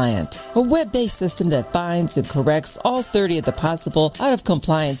Compliant Client, a web-based system that finds and corrects all 30 of the possible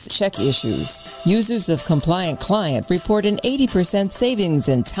out-of-compliance check issues. Users of Compliant Client report an 80% savings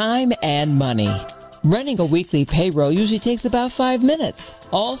in time and money. Running a weekly payroll usually takes about 5 minutes.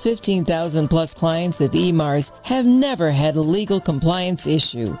 All 15,000 plus clients of EMARS have never had a legal compliance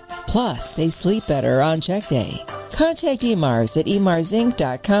issue. Plus, they sleep better on check day. Contact EMARS at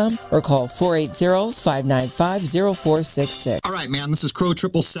emarsinc.com or call 480-595-0466. All right, man, this is Crow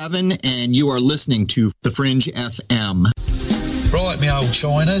 777, and you are listening to The Fringe FM. Right, me old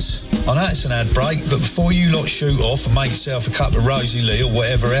Chiners. I know it's an ad break, but before you lot shoot off and make yourself a cup of Rosie Lee or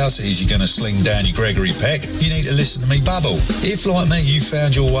whatever else it is you're going to sling down your Gregory Peck, you need to listen to me babble. If, like me, you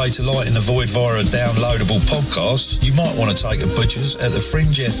found your way to Light in the Void via a downloadable podcast, you might want to take a butcher's at the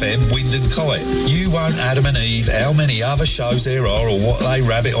Fringe FM Wind and Kite. You won't Adam and Eve how many other shows there are or what they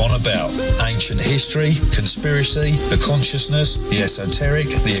rabbit on about. Ancient history, conspiracy, the consciousness, the esoteric,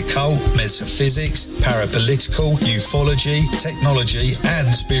 the occult, metaphysics, parapolitical, ufology, technology and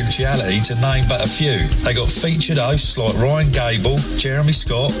spirituality, to name but a few. They got featured hosts like Ryan Gable, Jeremy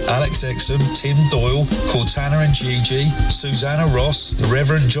Scott, Alex Exum, Tim Doyle, Cortana and Gigi, Susanna Ross, the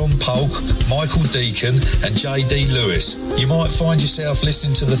Reverend John Polk, Michael Deacon and J.D. Lewis. You might find yourself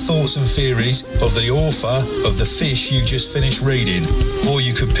listening to the thoughts and theories of the author of The Fish you just finished reading. Or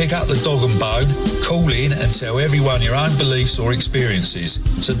you could pick up the dog and bone, call in and tell everyone your own beliefs or experiences.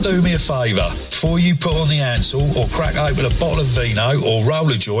 So do me a favour, before you put on the Ansel or crack open a bottle of vino or roll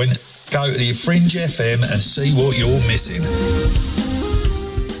a joint, go to the Fringe FM and see what you're missing.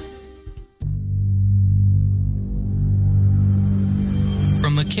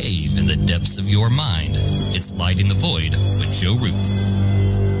 From a cave in the depths of your mind, it's Lighting the Void with Joe Roop.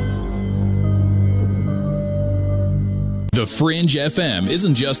 The Fringe FM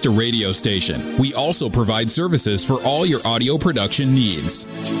isn't just a radio station. We also provide services for all your audio production needs.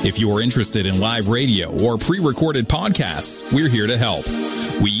 If you are interested in live radio or pre-recorded podcasts, we're here to help.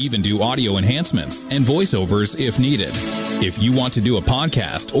 We even do audio enhancements and voiceovers if needed. If you want to do a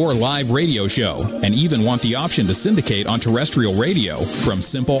podcast or live radio show and even want the option to syndicate on terrestrial radio, from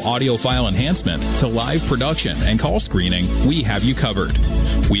simple audio file enhancement to live production and call screening, we have you covered.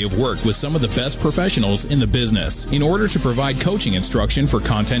 We have worked with some of the best professionals in the business in order to provide coaching instruction for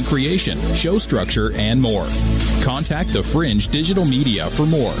content creation, show structure, and more. Contact The Fringe Digital Media for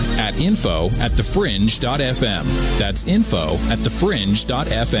more at info@thefringe.fm. That's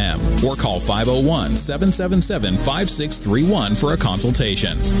info@thefringe.fm. Or call 501-777-5631 for a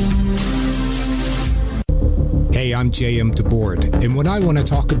consultation. Hey, I'm J.M. DeBoard, and when I want to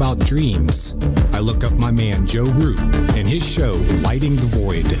talk about dreams, I look up my man Joe Roop and his show, Lighting the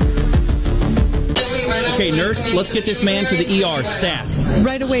Void. Okay, nurse, let's get this man to the ER stat.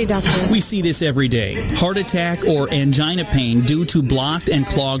 Right away, doctor. We see this every day. Heart attack or angina pain due to blocked and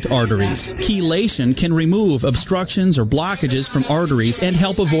clogged arteries. Chelation can remove obstructions or blockages from arteries and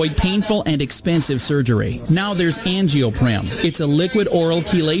help avoid painful and expensive surgery. Now there's Angioprim. It's a liquid oral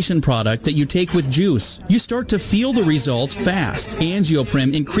chelation product that you take with juice. You start to feel the results fast.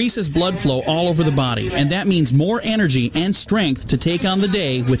 Angioprim increases blood flow all over the body, and that means more energy and strength to take on the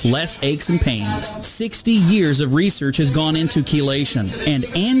day with less aches and pains. 60 years of research has gone into chelation, and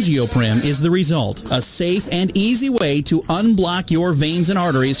Angioprim is the result. A safe and easy way to unblock your veins and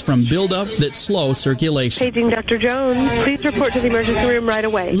arteries from buildup that slow circulation. Paging Dr. Jones. Please report to the emergency room right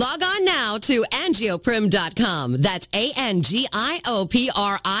away. Log on now to angioprim.com. That's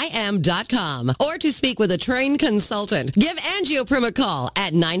ANGIOPRIM.com. Or to speak with a trained consultant. Give Angioprim a call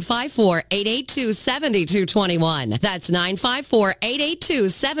at 954-882-7221. That's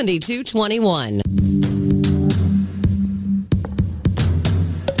 954-882-7221.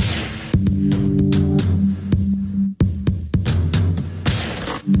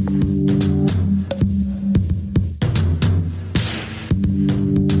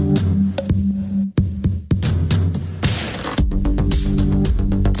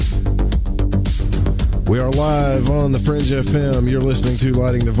 We are live on the Fringe FM. You're listening to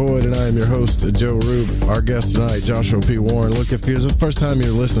Lighting the Void, and I am your host, Joe Rube. Our guest tonight, Joshua P. Warren. Look, if it's the first time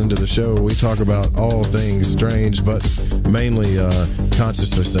you're listening to the show, we talk about all things strange, but mainly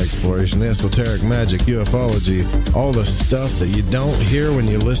consciousness exploration, esoteric magic, ufology, all the stuff that you don't hear when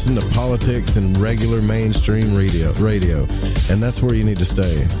you listen to politics and regular mainstream radio. And that's where you need to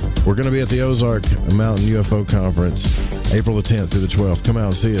stay. We're going to be at the Ozark Mountain UFO Conference, April the 10th through the 12th. Come out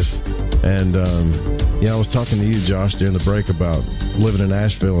and see us. And, I was talking to you, Josh, during the break about living in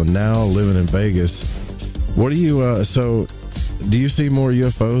Asheville and now living in Vegas. What do you, do you see more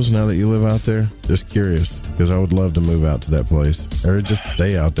UFOs now that you live out there? Just curious, because I would love to move out to that place or just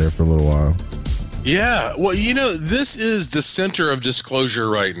stay out there for a little while. Yeah, well, this is the center of disclosure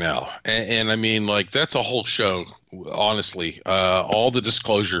right now. And I mean, that's a whole show, honestly, all the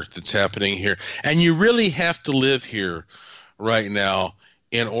disclosure that's happening here. And you really have to live here right now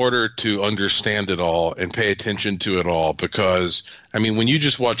in order to understand it all and pay attention to it all, because, I mean, when you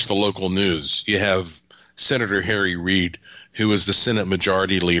just watch the local news, you have Senator Harry Reid, who is the Senate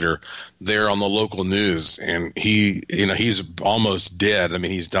Majority Leader, there on the local news, and he's almost dead. I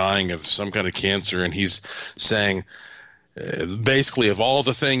mean, he's dying of some kind of cancer, and he's saying, basically, of all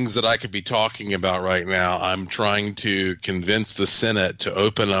the things that I could be talking about right now, I'm trying to convince the Senate to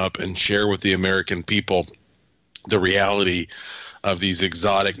open up and share with the American people the reality of these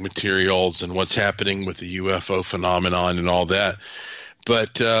exotic materials and what's happening with the UFO phenomenon and all that.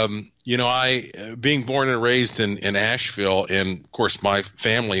 But, I, being born and raised in Asheville, and of course my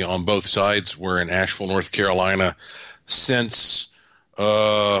family on both sides were in Asheville, North Carolina since,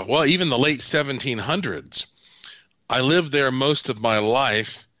 even the late 1700s. I lived there most of my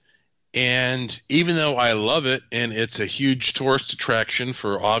life. And even though I love it and it's a huge tourist attraction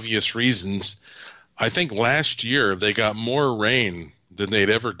for obvious reasons, I think last year they got more rain than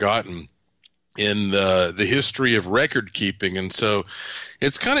they'd ever gotten in the history of record keeping. And so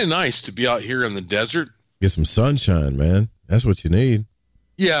it's kind of nice to be out here in the desert. Get some sunshine, man. That's what you need.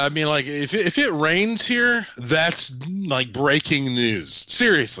 Yeah, I mean, if it rains here, that's like breaking news.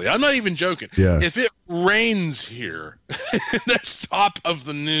 Seriously, I'm not even joking. Yeah. If it rains here, that's top of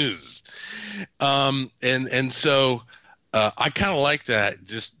the news. So I kind of like that.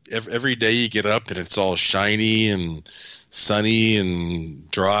 Just every day you get up and it's all shiny and sunny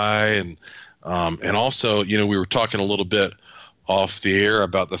and dry, and also, we were talking a little bit off the air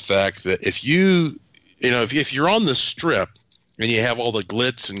about the fact that if you're on the Strip and you have all the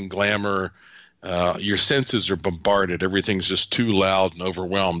glitz and glamour, your senses are bombarded. Everything's just too loud and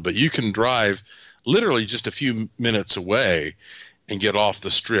overwhelmed. But you can drive literally just a few minutes away and get off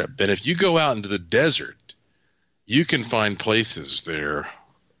the Strip. And if you go out into the desert, you can find places there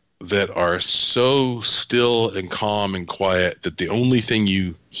that are so still and calm and quiet that the only thing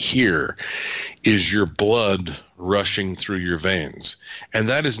you hear is your blood rushing through your veins. And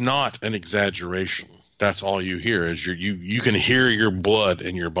that is not an exaggeration. That's all you hear is you can hear your blood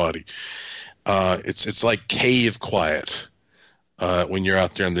in your body. It's like cave quiet when you're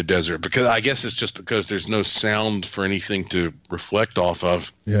out there in the desert, because I guess it's just because there's no sound for anything to reflect off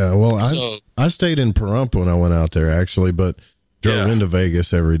of. Yeah, well, I stayed in Pahrump when I went out there, actually, but drove into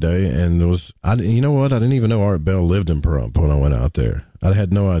Vegas every day, and you know what? I didn't even know Art Bell lived in Pahrump when I went out there. I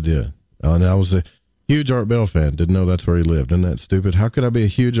had no idea. And I was a huge Art Bell fan. Didn't know that's where he lived. Isn't that stupid? How could I be a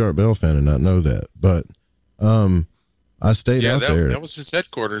huge Art Bell fan and not know that? But I stayed out there. That was his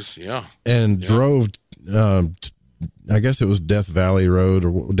headquarters, yeah. And drove I guess it was Death Valley Road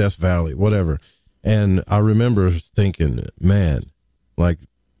or Death Valley, whatever. And I remember thinking, man, like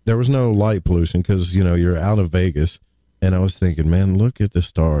there was no light pollution because, you know, you're out of Vegas. And I was thinking, man, look at the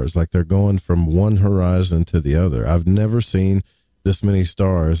stars. Like they're going from one horizon to the other. I've never seen this many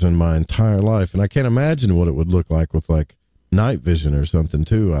stars in my entire life. And I can't imagine what it would look like with like night vision or something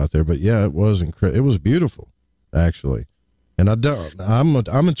too out there. But yeah, it was incredible. It was beautiful, actually. And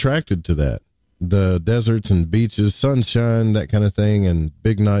I'm attracted to that. The deserts and beaches, sunshine, that kind of thing, and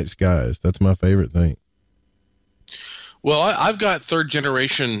big night skies. That's my favorite thing. Well, I've got third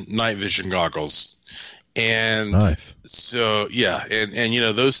generation night vision goggles. And nice. So, yeah. And, you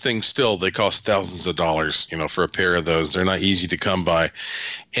know, those things still, they cost thousands of dollars, you know, for a pair of those. They're not easy to come by.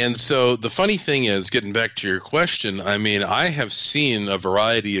 And so the funny thing is, getting back to your question, I mean, I have seen a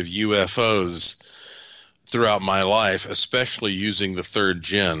variety of UFOs throughout my life, especially using the third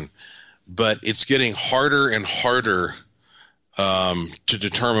gen. But it's getting harder and harder to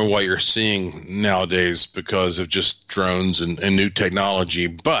determine what you're seeing nowadays because of just drones and new technology.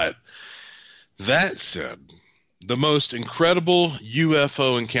 But that said, the most incredible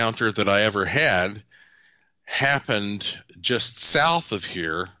UFO encounter that I ever had happened just south of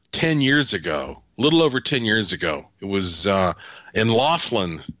here 10 years ago, a little over 10 years ago. It was in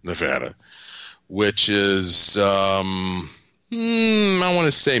Laughlin, Nevada, which is, I want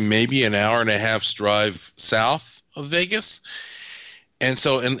to say maybe an hour and a half's drive south of Vegas. And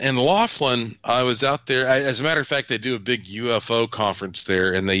so in Laughlin, I was out there. As a matter of fact, they do a big UFO conference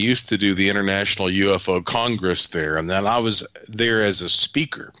there, and they used to do the International UFO Congress there. And then I was there as a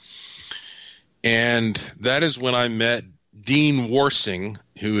speaker. And that is when I met Dean Warsing,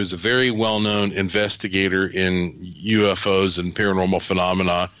 who is a very well-known investigator in UFOs and paranormal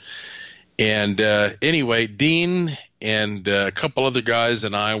phenomena. And anyway, Dean and a couple other guys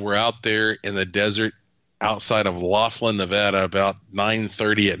and I were out there in the desert outside of Laughlin, Nevada, about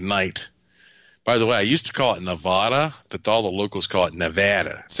 9:30 at night. By the way, I used to call it Nevada, but all the locals call it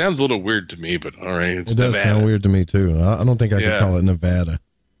Nevada. Sounds a little weird to me, but all right, it's Nevada. It does sound weird to me, too. I don't think I could call it Nevada.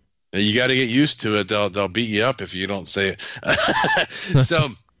 You got to get used to it. They'll beat you up if you don't say it.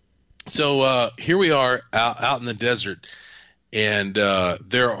 So here we are out in the desert, and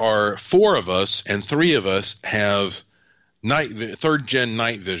there are 4 of us, and 3 of us have third-gen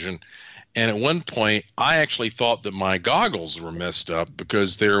night vision. And at one point, I actually thought that my goggles were messed up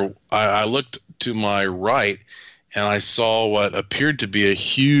because I looked to my right and I saw what appeared to be a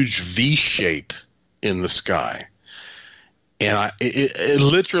huge V shape in the sky. And it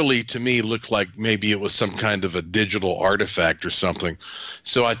literally, to me, looked like maybe it was some kind of a digital artifact or something.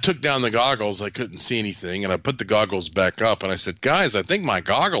 So I took down the goggles. I couldn't see anything. And I put the goggles back up. And I said, guys, I think my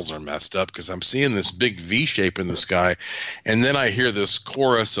goggles are messed up because I'm seeing this big V shape in the sky. And then I hear this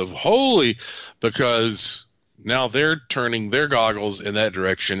chorus of holy, because now they're turning their goggles in that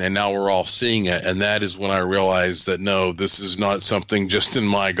direction. And now we're all seeing it. And that is when I realized that, no, this is not something just in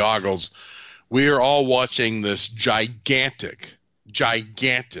my goggles. We are all watching this gigantic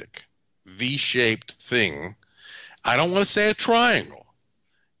V-shaped thing. I don't want to say a triangle.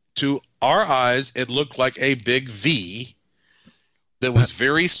 To our eyes, it looked like a big V that was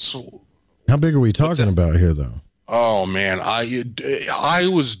very How big are we talking about here, though? Oh, man. I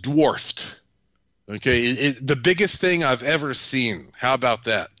was dwarfed. Okay, the biggest thing I've ever seen. How about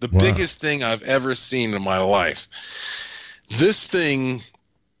that? The biggest thing I've ever seen in my life. This thing...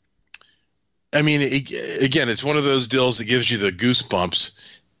 I mean, again, it's one of those deals that gives you the goosebumps.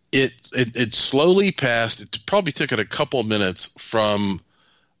 It slowly passed. It probably took it a couple minutes from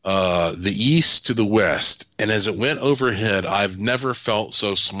the east to the west. And as it went overhead, I've never felt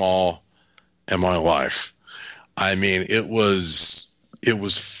so small in my life. I mean, it was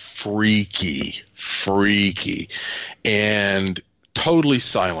freaky, and totally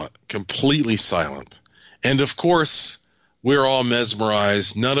silent, completely silent. And of course, we're all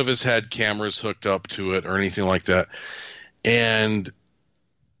mesmerized. None of us had cameras hooked up to it or anything like that. And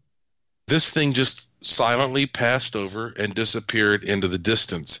this thing just silently passed over and disappeared into the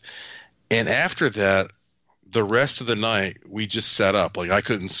distance. And after that, the rest of the night, we just sat up. Like, I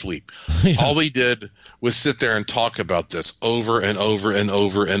couldn't sleep. Yeah. All we did was sit there and talk about this over and over and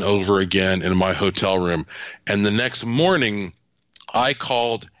over and over again in my hotel room. And the next morning, I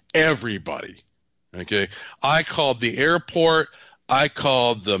called everybody. Okay, I called the airport, I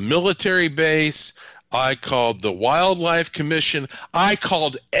called the military base, I called the Wildlife Commission, I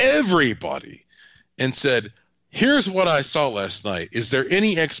called everybody and said, here's what I saw last night. Is there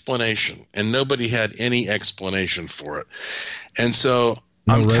any explanation? And nobody had any explanation for it. And so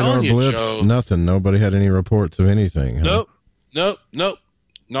I'm telling you, blips, Joe. Nothing. Nobody had any reports of anything. Huh? Nope,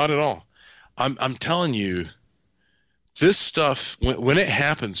 not at all. I'm telling you, this stuff, when it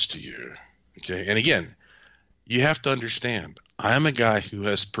happens to you, okay, and again, you have to understand, I am a guy who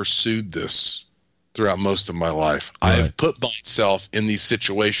has pursued this throughout most of my life. Right. I have put myself in these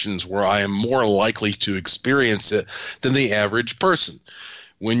situations where I am more likely to experience it than the average person.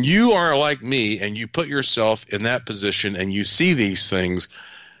 When you are like me and you put yourself in that position and you see these things,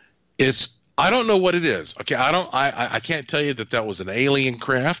 I don't know what it is. Okay, I can't tell you that was an alien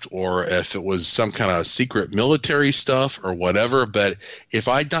craft or if it was some kind of secret military stuff or whatever, but if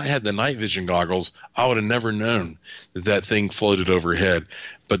I'd not had the night vision goggles, I would have never known that thing floated overhead.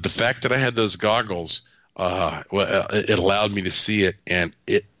 But the fact that I had those goggles, it allowed me to see it, and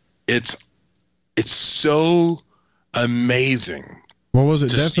it's so amazing. Well, was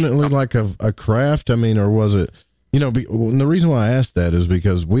it definitely like a craft? I mean, or was it, the reason why I asked that is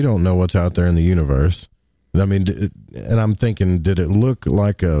because we don't know what's out there in the universe. I mean, and I'm thinking, did it look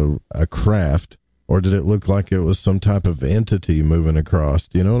like a craft, or did it look like it was some type of entity moving across?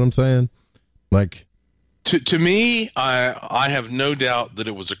 Do you know what I'm saying? Like, to me, I have no doubt that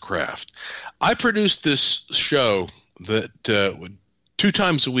it was a craft. I produced this show that 2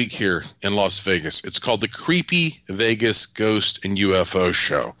 times a week here in Las Vegas. It's called the Creepy Vegas Ghost and UFO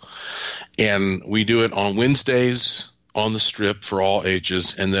Show. And we do it on Wednesdays on the Strip for all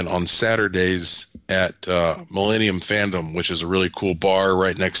ages, and then on Saturdays at Millennium Fandom, which is a really cool bar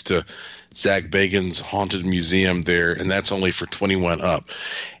right next to Zach Bagans' Haunted Museum there, and that's only for 21 up.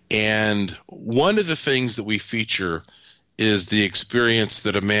 And one of the things that we feature is the experience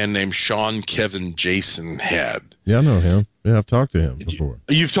that a man named Sean Kevin Jason had. Yeah, I know him. Yeah, I've talked to him before.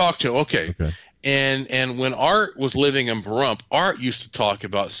 You've talked to, okay. And when Art was living in Pahrump, Art used to talk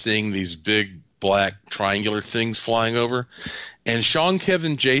about seeing these big black triangular things flying over. And Sean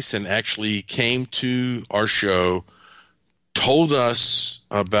Kevin Jason actually came to our show, told us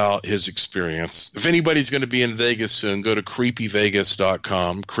about his experience. If anybody's going to be in Vegas soon, go to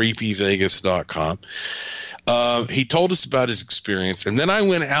creepyvegas.com, creepyvegas.com. He told us about his experience, and then I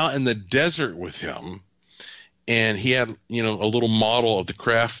went out in the desert with him, and he had, a little model of the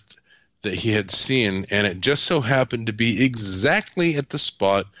craft that he had seen, and it just so happened to be exactly at the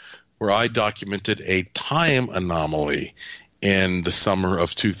spot where I documented a time anomaly in the summer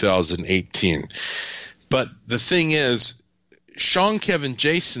of 2018. But the thing is, Sean Kevin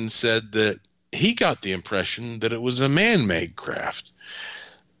Jason said that he got the impression that it was a man-made craft.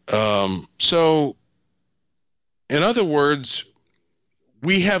 So, in other words,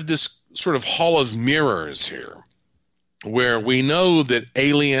 we have this sort of hall of mirrors here, where we know that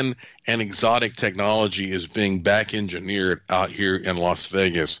alien and exotic technology is being back engineered out here in Las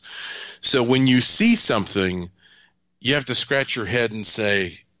Vegas. So when you see something, you have to scratch your head and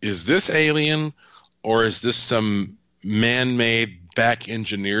say, is this alien, or is this some man-made back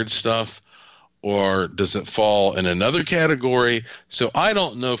engineered stuff, or does it fall in another category? So I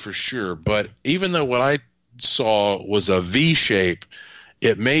don't know for sure, but even though what I saw was a V shape,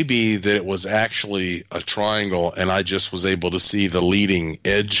 it may be that it was actually a triangle, and I just was able to see the leading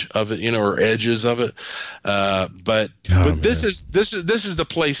edge of it, or edges of it. But this is the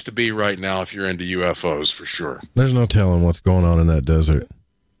place to be right now if you're into UFOs, for sure. There's no telling what's going on in that desert.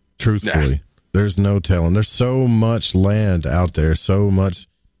 Truthfully, there's no telling. There's so much land out there, so much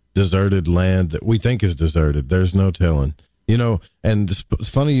deserted land that we think is deserted. There's no telling. And it's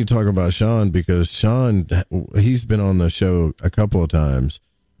funny you talk about Sean, because Sean, he's been on the show a couple of times,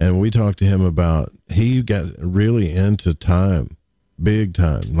 and we talked to him about, he got really into time, big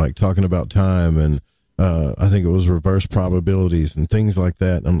time, like talking about time, and I think it was reverse probabilities and things like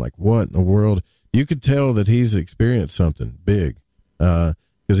that. And I'm like, what in the world? You could tell that he's experienced something big, because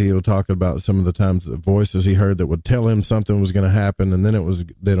he was talking about some of the times the voices he heard that would tell him something was going to happen, and then it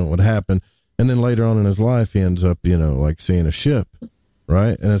would happen. And then later on in his life, he ends up, like seeing a ship,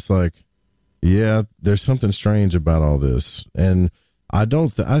 right? And it's like, yeah, there's something strange about all this. And I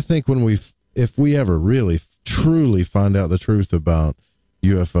think if we ever really, truly find out the truth about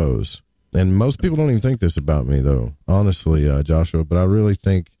UFOs, and most people don't even think this about me, though, honestly, Joshua, but I really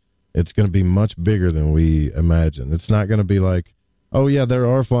think it's going to be much bigger than we imagine. It's not going to be like, oh, yeah, there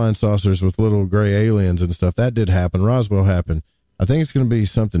are flying saucers with little gray aliens and stuff. That did happen. Roswell happened. I think it's going to be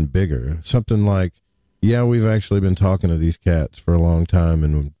something bigger, something like, yeah, we've actually been talking to these cats for a long time,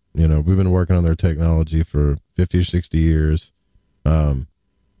 and, we've been working on their technology for 50 or 60 years, and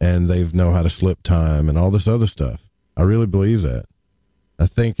they know how to slip time and all this other stuff. I really believe that. I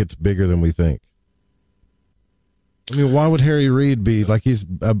think it's bigger than we think. I mean, why would Harry Reid be like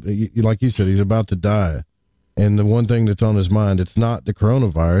like you said, he's about to die, and the one thing that's on his mind, it's not the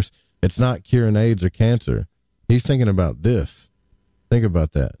coronavirus, it's not curing AIDS or cancer. He's thinking about this. Think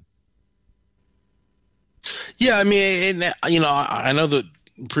about that. Yeah, I mean, and, you know, I know that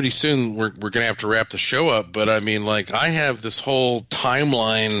pretty soon we're going to have to wrap the show up, but I mean, like, I have this whole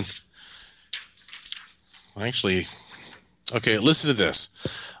timeline. Actually, okay, listen to this.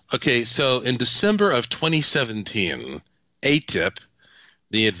 Okay, so in December of 2017, ATIP,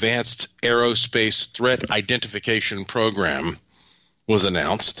 the Advanced Aerospace Threat Identification Program, was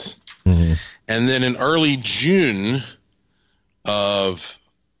announced. Mm-hmm. And then in early June of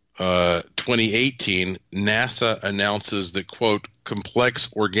 2018, NASA announces that, quote,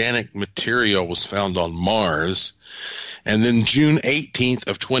 complex organic material was found on Mars. And then June 18th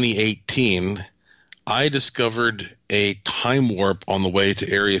of 2018, I discovered a time warp on the way to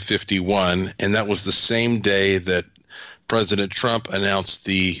Area 51, and that was the same day that President Trump announced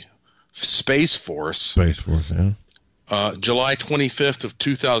the Space Force. Space Force, yeah. July 25th of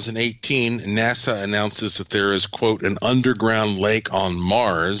 2018, NASA announces that there is, quote, an underground lake on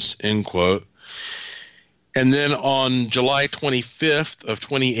Mars, end quote. And then on July 25th of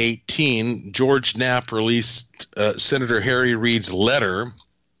 2018, George Knapp released Senator Harry Reid's letter,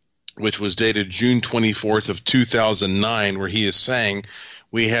 which was dated June 24th of 2009, where he is saying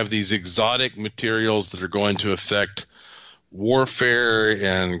we have these exotic materials that are going to affect warfare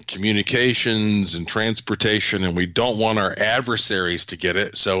and communications and transportation, and we don't want our adversaries to get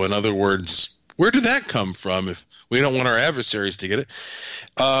it. So in other words, where did that come from if we don't want our adversaries to get it?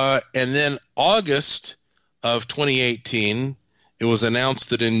 And then August of 2018, it was announced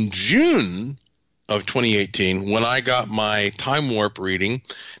that in June of 2018, when I got my time warp reading,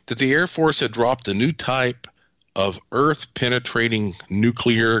 that the Air Force had dropped a new type of Earth-penetrating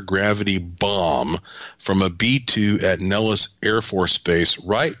nuclear gravity bomb from a B-2 at Nellis Air Force Base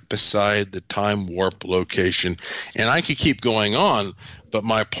right beside the time warp location. And I could keep going on, but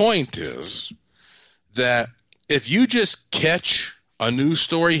my point is that if you just catch a news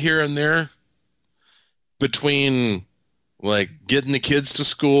story here and there between, like, getting the kids to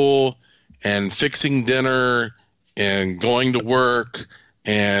school and fixing dinner and going to work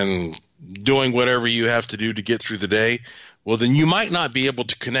and doing whatever you have to do to get through the day, well, then you might not be able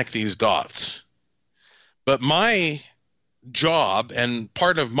to connect these dots. But my job and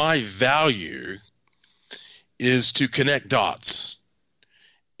part of my value is to connect dots.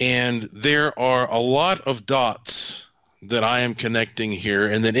 And there are a lot of dots that I am connecting here,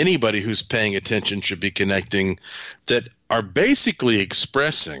 and that anybody who's paying attention should be connecting, that are basically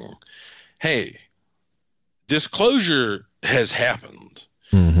expressing, hey, disclosure has happened.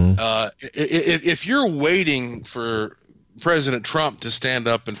 Mm-hmm. If you're waiting for President Trump to stand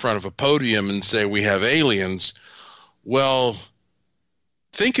up in front of a podium and say we have aliens, well,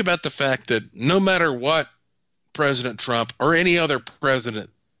 think about the fact that no matter what President Trump or any other president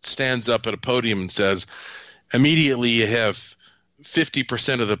stands up at a podium and says, immediately you have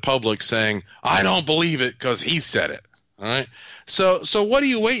 50% of the public saying, I don't believe it because he said it. All right. So what are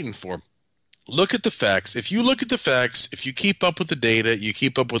you waiting for? Look at the facts. If you look at the facts, if you keep up with the data, you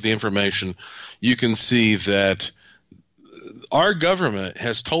keep up with the information, you can see that our government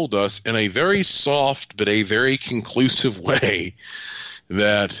has told us in a very soft but a very conclusive way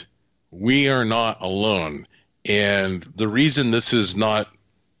that we are not alone. And the reason this is not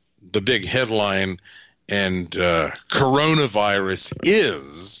the big headline and coronavirus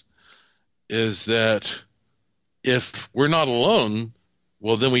is that if we're not alone,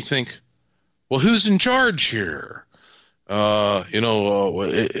 well, then we think, well, who's in charge here? Are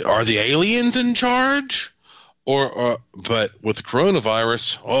the aliens in charge? But with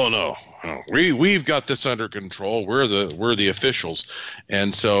coronavirus, oh no, we've got this under control. We're the officials,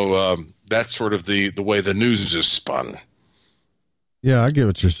 and so that's sort of the way the news is spun. Yeah, I get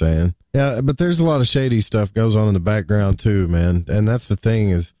what you're saying. Yeah, but there's a lot of shady stuff goes on in the background too, man. And that's the thing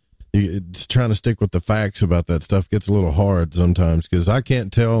is, it's trying to stick with the facts about that stuff gets a little hard sometimes, because I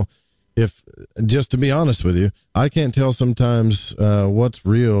can't tell. If, just to be honest with you, I can't tell sometimes what's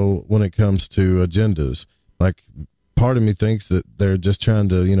real when it comes to agendas. Like, part of me thinks that they're just trying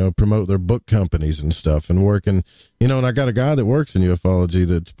to, promote their book companies and stuff and working, and I got a guy that works in ufology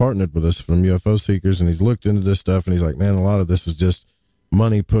that's partnered with us from UFO Seekers, and he's looked into this stuff, and he's like, man, a lot of this is just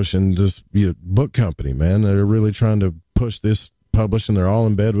money pushing this book company, man. They're really trying to push this publishing. They're all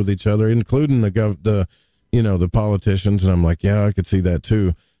in bed with each other, including the politicians. And I'm like, yeah, I could see that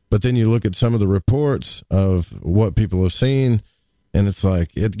too. But then you look at some of the reports of what people have seen, and it's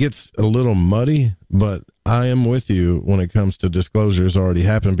like, it gets a little muddy, but I am with you when it comes to disclosures already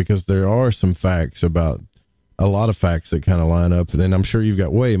happened, because there are some facts, about a lot of facts that kind of line up. And I'm sure you've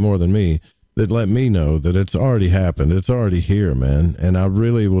got way more than me that let me know that it's already happened. It's already here, man. And I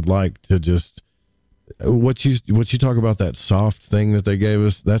really would like to just, what you talk about, that soft thing that they gave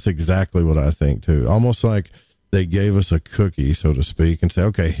us, that's exactly what I think too. Almost like they gave us a cookie, so to speak, and say,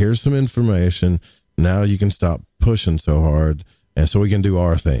 okay, here's some information. Now you can stop pushing so hard, and so we can do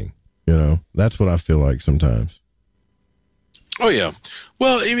our thing. You know, that's what I feel like sometimes. Oh, yeah.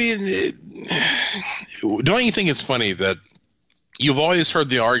 Well, I mean, don't you think it's funny that you've always heard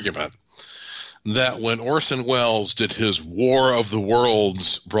the argument that when Orson Welles did his War of the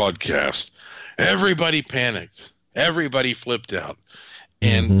Worlds broadcast, everybody panicked, everybody flipped out.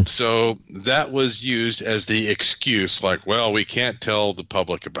 And so that was used as the excuse, like, well, we can't tell the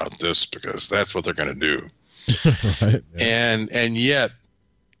public about this because that's what they're going to do. Right, yeah. And yet,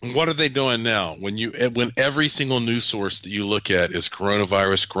 what are they doing now? When every single news source that you look at is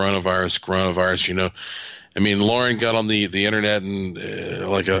coronavirus, you know, I mean, Lauren got on the internet and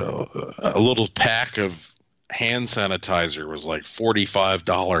like a little pack of hand sanitizer was like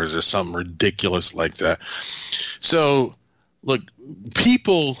 $45 or something ridiculous like that. So, look,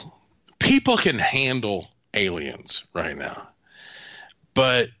 people can handle aliens right now,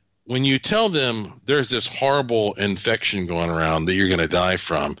 but when you tell them there's this horrible infection going around that you're going to die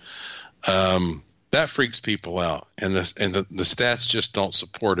from, that freaks people out, and the stats just don't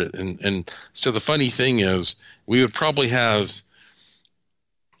support it. And so the funny thing is, we would probably have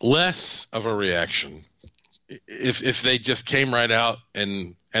less of a reaction if they just came right out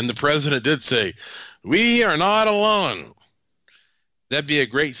and the president did say, "We are not alone." That'd be a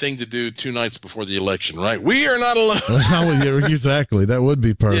great thing to do 2 nights before the election, right? We are not alone. Exactly. That would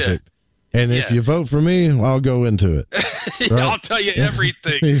be perfect. Yeah. And if you vote for me, I'll go into it. Right? I'll tell you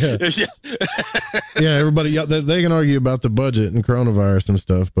everything. Yeah, everybody, they can argue about the budget and coronavirus and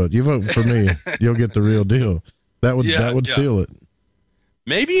stuff, but you vote for me, you'll get the real deal. That would seal it.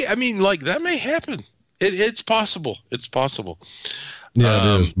 Maybe. I mean, like, that may happen. It's possible. It's possible.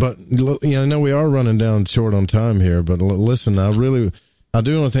 Yeah, it is. But I know we are running down short on time here, but listen, I do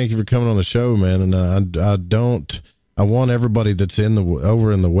want to thank you for coming on the show, man. And I want everybody that's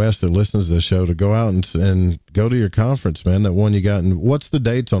over in the West that listens to the show to go out and go to your conference, man. That one you got. And what's the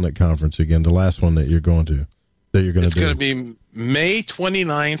dates on that conference again? The last one that you're going to, It's going to be May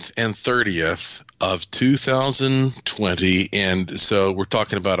 29th and 30th of 2020. And so we're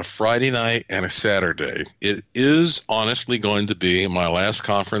talking about a Friday night and a Saturday. It is honestly going to be my last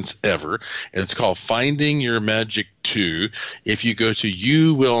conference ever. It's called Finding Your Magic 2. If you go to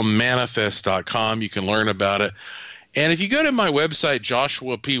youwillmanifest.com, you can learn about it. And if you go to my website,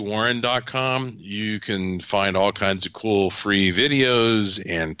 joshuapwarren.com, you can find all kinds of cool free videos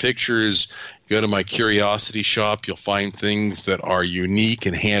and pictures. Go to my curiosity shop. You'll find things that are unique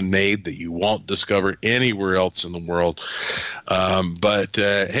and handmade that you won't discover anywhere else in the world. But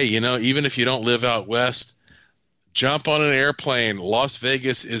hey, even if you don't live out west, jump on an airplane. Las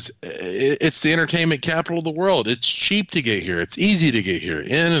Vegas it's the entertainment capital of the world. It's cheap to get here. It's easy to get here,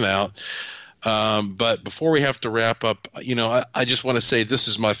 in and out. But before we have to wrap up, I just want to say this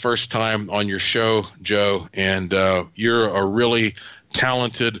is my first time on your show, Joe, and you're a really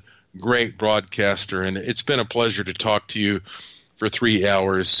talented, great broadcaster, and it's been a pleasure to talk to you for 3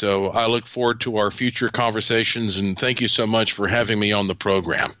 hours. So I look forward to our future conversations, and thank you so much for having me on the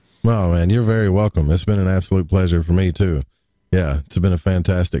program. Well, man, you're very welcome. It's been an absolute pleasure for me too. Yeah, it's been a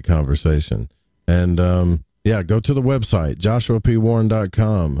fantastic conversation. And go to the website,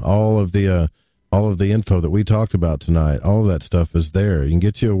 joshuapwarren.com. All of the info that we talked about tonight, all of that stuff is there. You can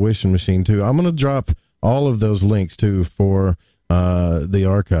get you a wishing machine too. I'm going to drop all of those links too for the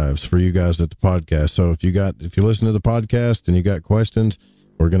archives for you guys at the podcast. So if you listen to the podcast and you got questions,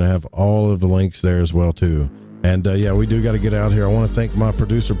 we're going to have all of the links there as well too. And we do got to get out here. I want to thank my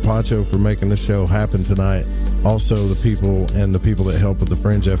producer Pacho for making the show happen tonight. Also the people that help with the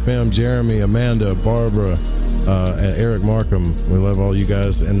Fringe FM, Jeremy, Amanda, Barbara, and Eric Markham. We love all you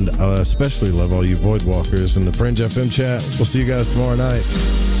guys, and especially love all you Void Walkers in the Fringe FM chat. We'll see you guys tomorrow night.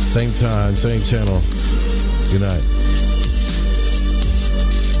 Same time, same channel. Good night.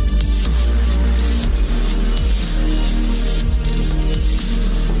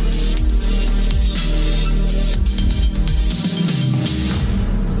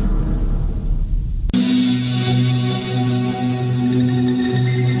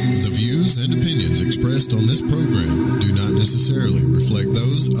 On this program do not necessarily reflect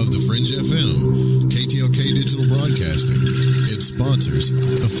those of the Fringe FM, KTLK Digital Broadcasting, its sponsors,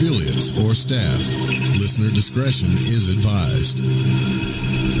 affiliates, or staff. Listener discretion is advised.